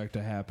even expect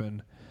to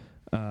happen.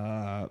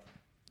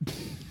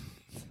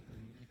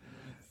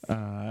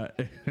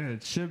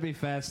 It should be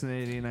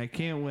fascinating. I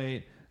can't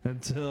wait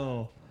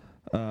until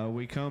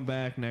we come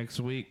back next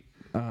week.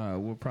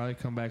 We'll probably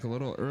come back a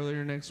little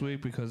earlier next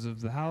week because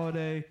of the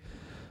holiday.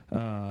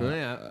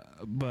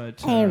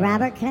 But Hey,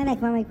 Robert, can I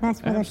make one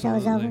request before the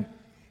show's over?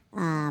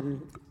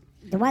 absolutely.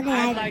 The one thing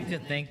I'd like to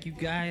thank you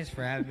guys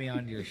for having me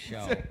on your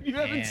show. You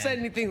haven't And- said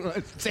anything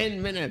like 10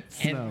 minutes.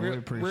 and No, we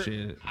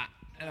appreciate it.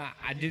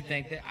 I do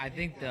think that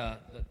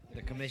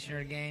the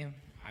commissioner game,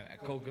 a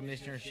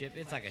co-commissionership,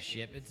 it's like a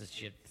ship. It's a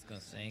ship that's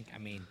gonna sink. I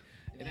mean,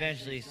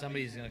 eventually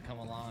somebody's going to come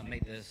along and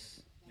make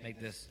this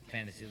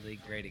fantasy league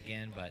great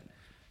again. But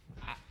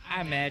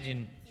I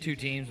imagine 2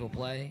 teams will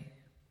play.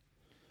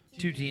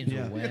 2 teams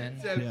will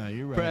win. Yeah,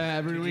 you're right.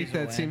 Every Two week teams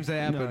will that seems to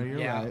happen. No, you're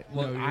Yeah, right.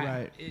 well, no, you're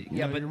right.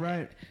 Yeah, no, but you're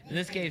right. in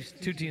this case,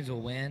 2 teams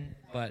will win,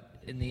 but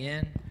in the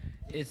end,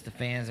 it's the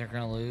fans that are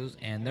going to lose,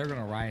 and they're going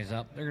to rise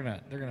up. They're going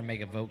to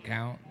make a vote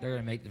count. They're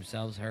going to make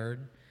themselves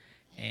heard.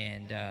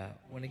 And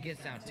when it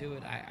gets down to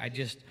it, I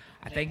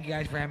thank you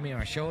guys for having me on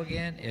our show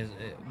again.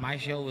 My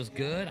show was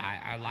good.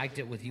 I liked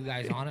it with you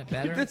guys on it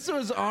better. This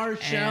was our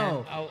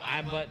show.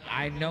 But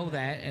I know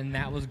that, and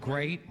that was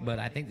great. But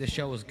I think the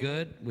show was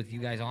good with you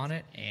guys on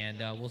it, and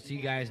we'll see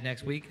you guys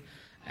next week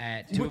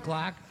at 2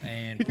 o'clock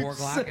and 4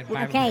 o'clock and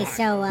 5 Okay, o'clock.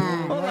 so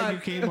I'm glad you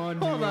came on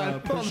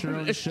to push your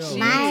own show.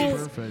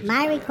 That's perfect.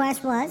 my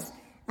request was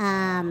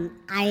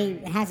I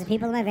had some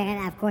people in my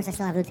van. Of course, I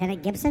still have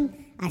Lieutenant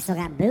Gibson. I still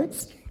got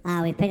Boots.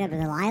 We picked up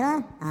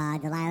Delilah.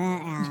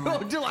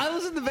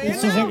 Delilah's in the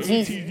van now?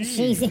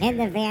 She's in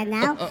the van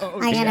now.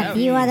 I got a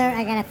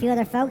few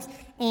other folks,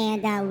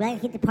 and we'd like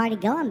to keep the party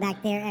going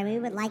back there. And we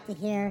would like to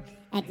hear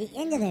at the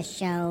end of this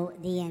show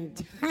the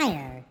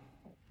entire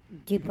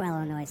Dupont,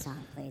 Illinois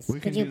song, please.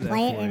 Could you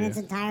play it in its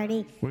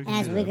entirety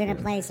as we're going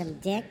to play some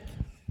Dick,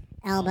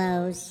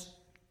 Elbows,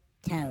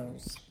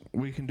 Toes?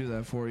 We can do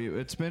that for you.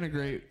 It's been a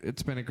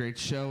great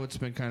show. It's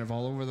been kind of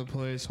all over the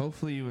place.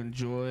 Hopefully you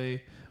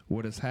enjoy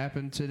what has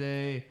happened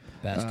today.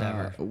 Best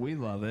ever. We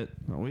love it.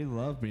 We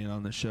love being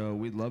on the show.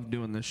 We love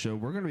doing this show.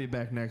 We're going to be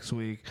back next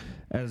week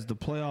as the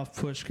playoff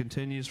push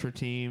continues for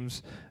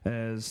teams,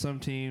 as some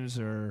teams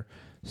are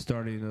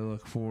starting to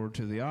look forward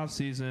to the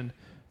offseason.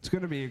 It's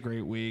going to be a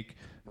great week.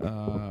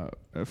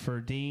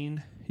 For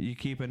Dean, you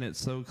keeping it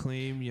so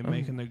clean. You're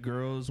making the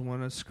girls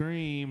want to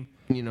scream.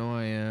 You know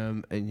I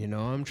am, and you know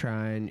I'm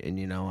trying, and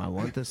you know I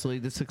want this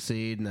league to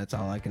succeed, and that's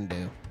all I can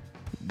do.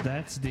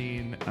 That's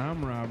Dean.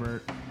 I'm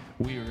Robert.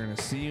 We are going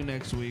to see you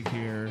next week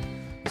here.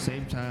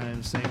 Same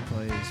time, same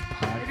place.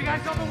 If you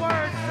guys know the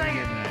words, sing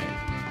it.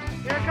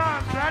 Here it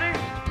comes. Ready?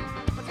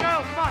 Let's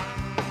go. Come on.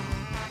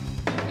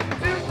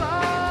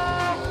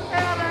 Dupont,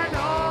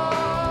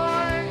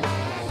 Illinois,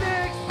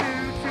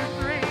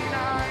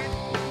 62239.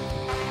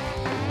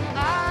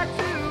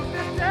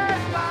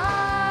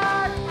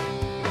 I-255.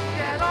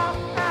 Get off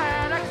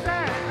at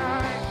exit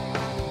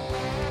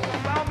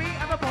 9. Well, me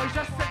and the boys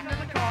just sitting in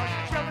the car,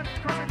 chilling,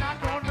 cruising,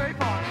 not going very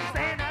far.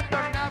 Staying at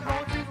 39,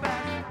 rolling too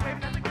fast,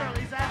 waving at the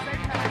girlies as they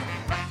pass.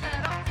 Let's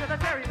head up to the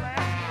Dairyland.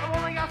 I've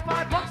only got $5 in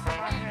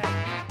my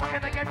hand. What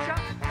can I get you?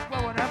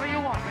 Well, whatever you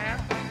want, man.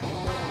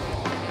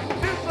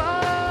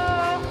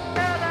 Dupont,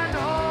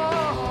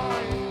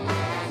 Illinois,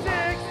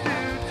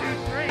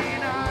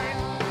 62239.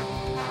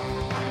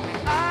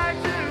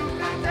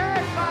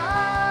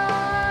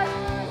 I-255.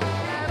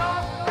 Get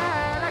off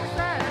at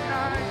exit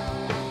 9.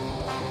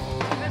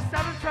 This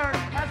 7th turn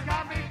has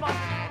got me busted.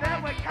 Then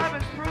with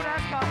Kevin's brute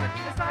ass coming,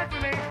 it's time for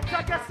me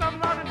to get some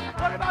lovin'.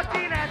 What about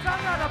Dean's?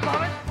 I'm not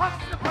above it.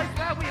 Punch the place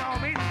that we all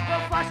meet. We'll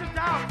flash them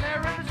down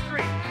there in the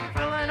street,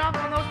 filling up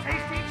on those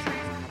tasty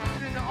treats,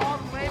 listening to all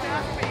the lame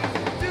ass beats.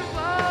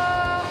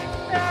 Dupont,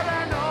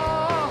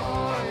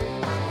 Illinois,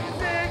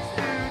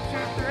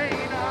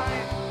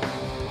 62239.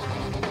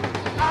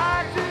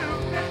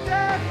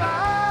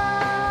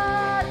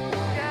 I-255.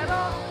 Get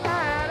off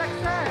at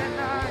exit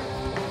 9.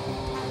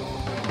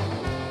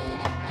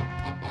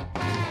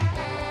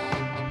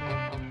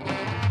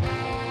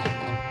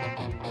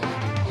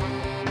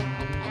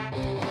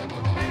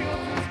 Maybe go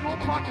to the school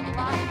parking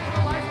lot.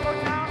 The lights go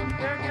down,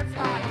 there it gets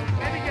hot.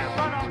 Maybe get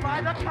run off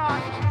by the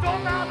cops.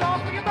 Don't mouth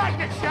off or you might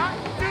get shot.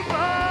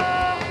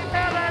 Dupont,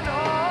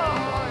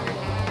 Illinois,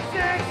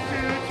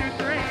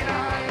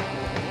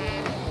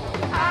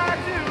 62239.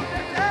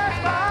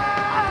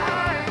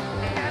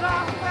 I-255. Get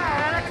off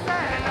at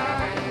exit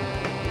 9.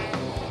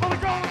 Well, we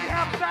don't really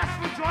have a fast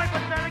food joint,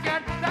 but then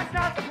again, that's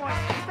not the point.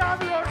 It's down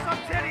the road some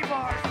titty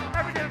bars.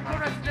 Every day we're going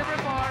to a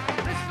different bar.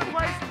 This is the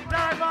place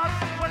that I love.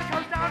 When it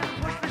comes down to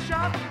push the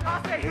shove,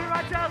 I'll stay here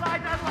until I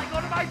die. Like go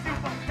to my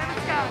Dupont in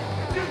the sky.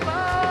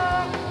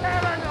 Dupont,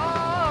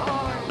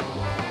 Illinois,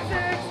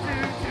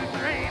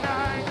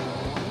 62239.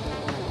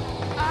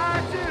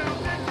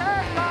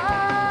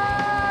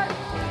 I-255.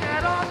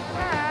 Get off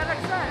at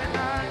exit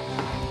 9.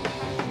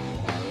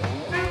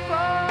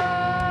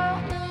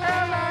 Dupont,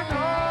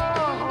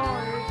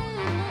 Illinois,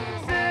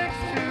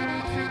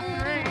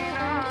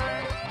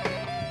 62239.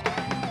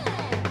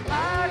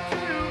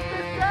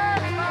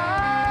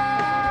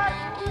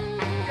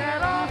 I-255.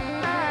 Get off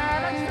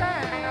at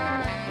exit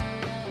 9.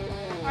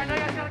 All right, now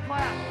you guys gotta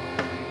clap.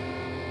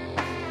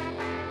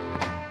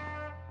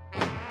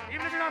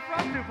 Even if you're not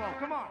from Dupont,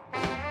 come on.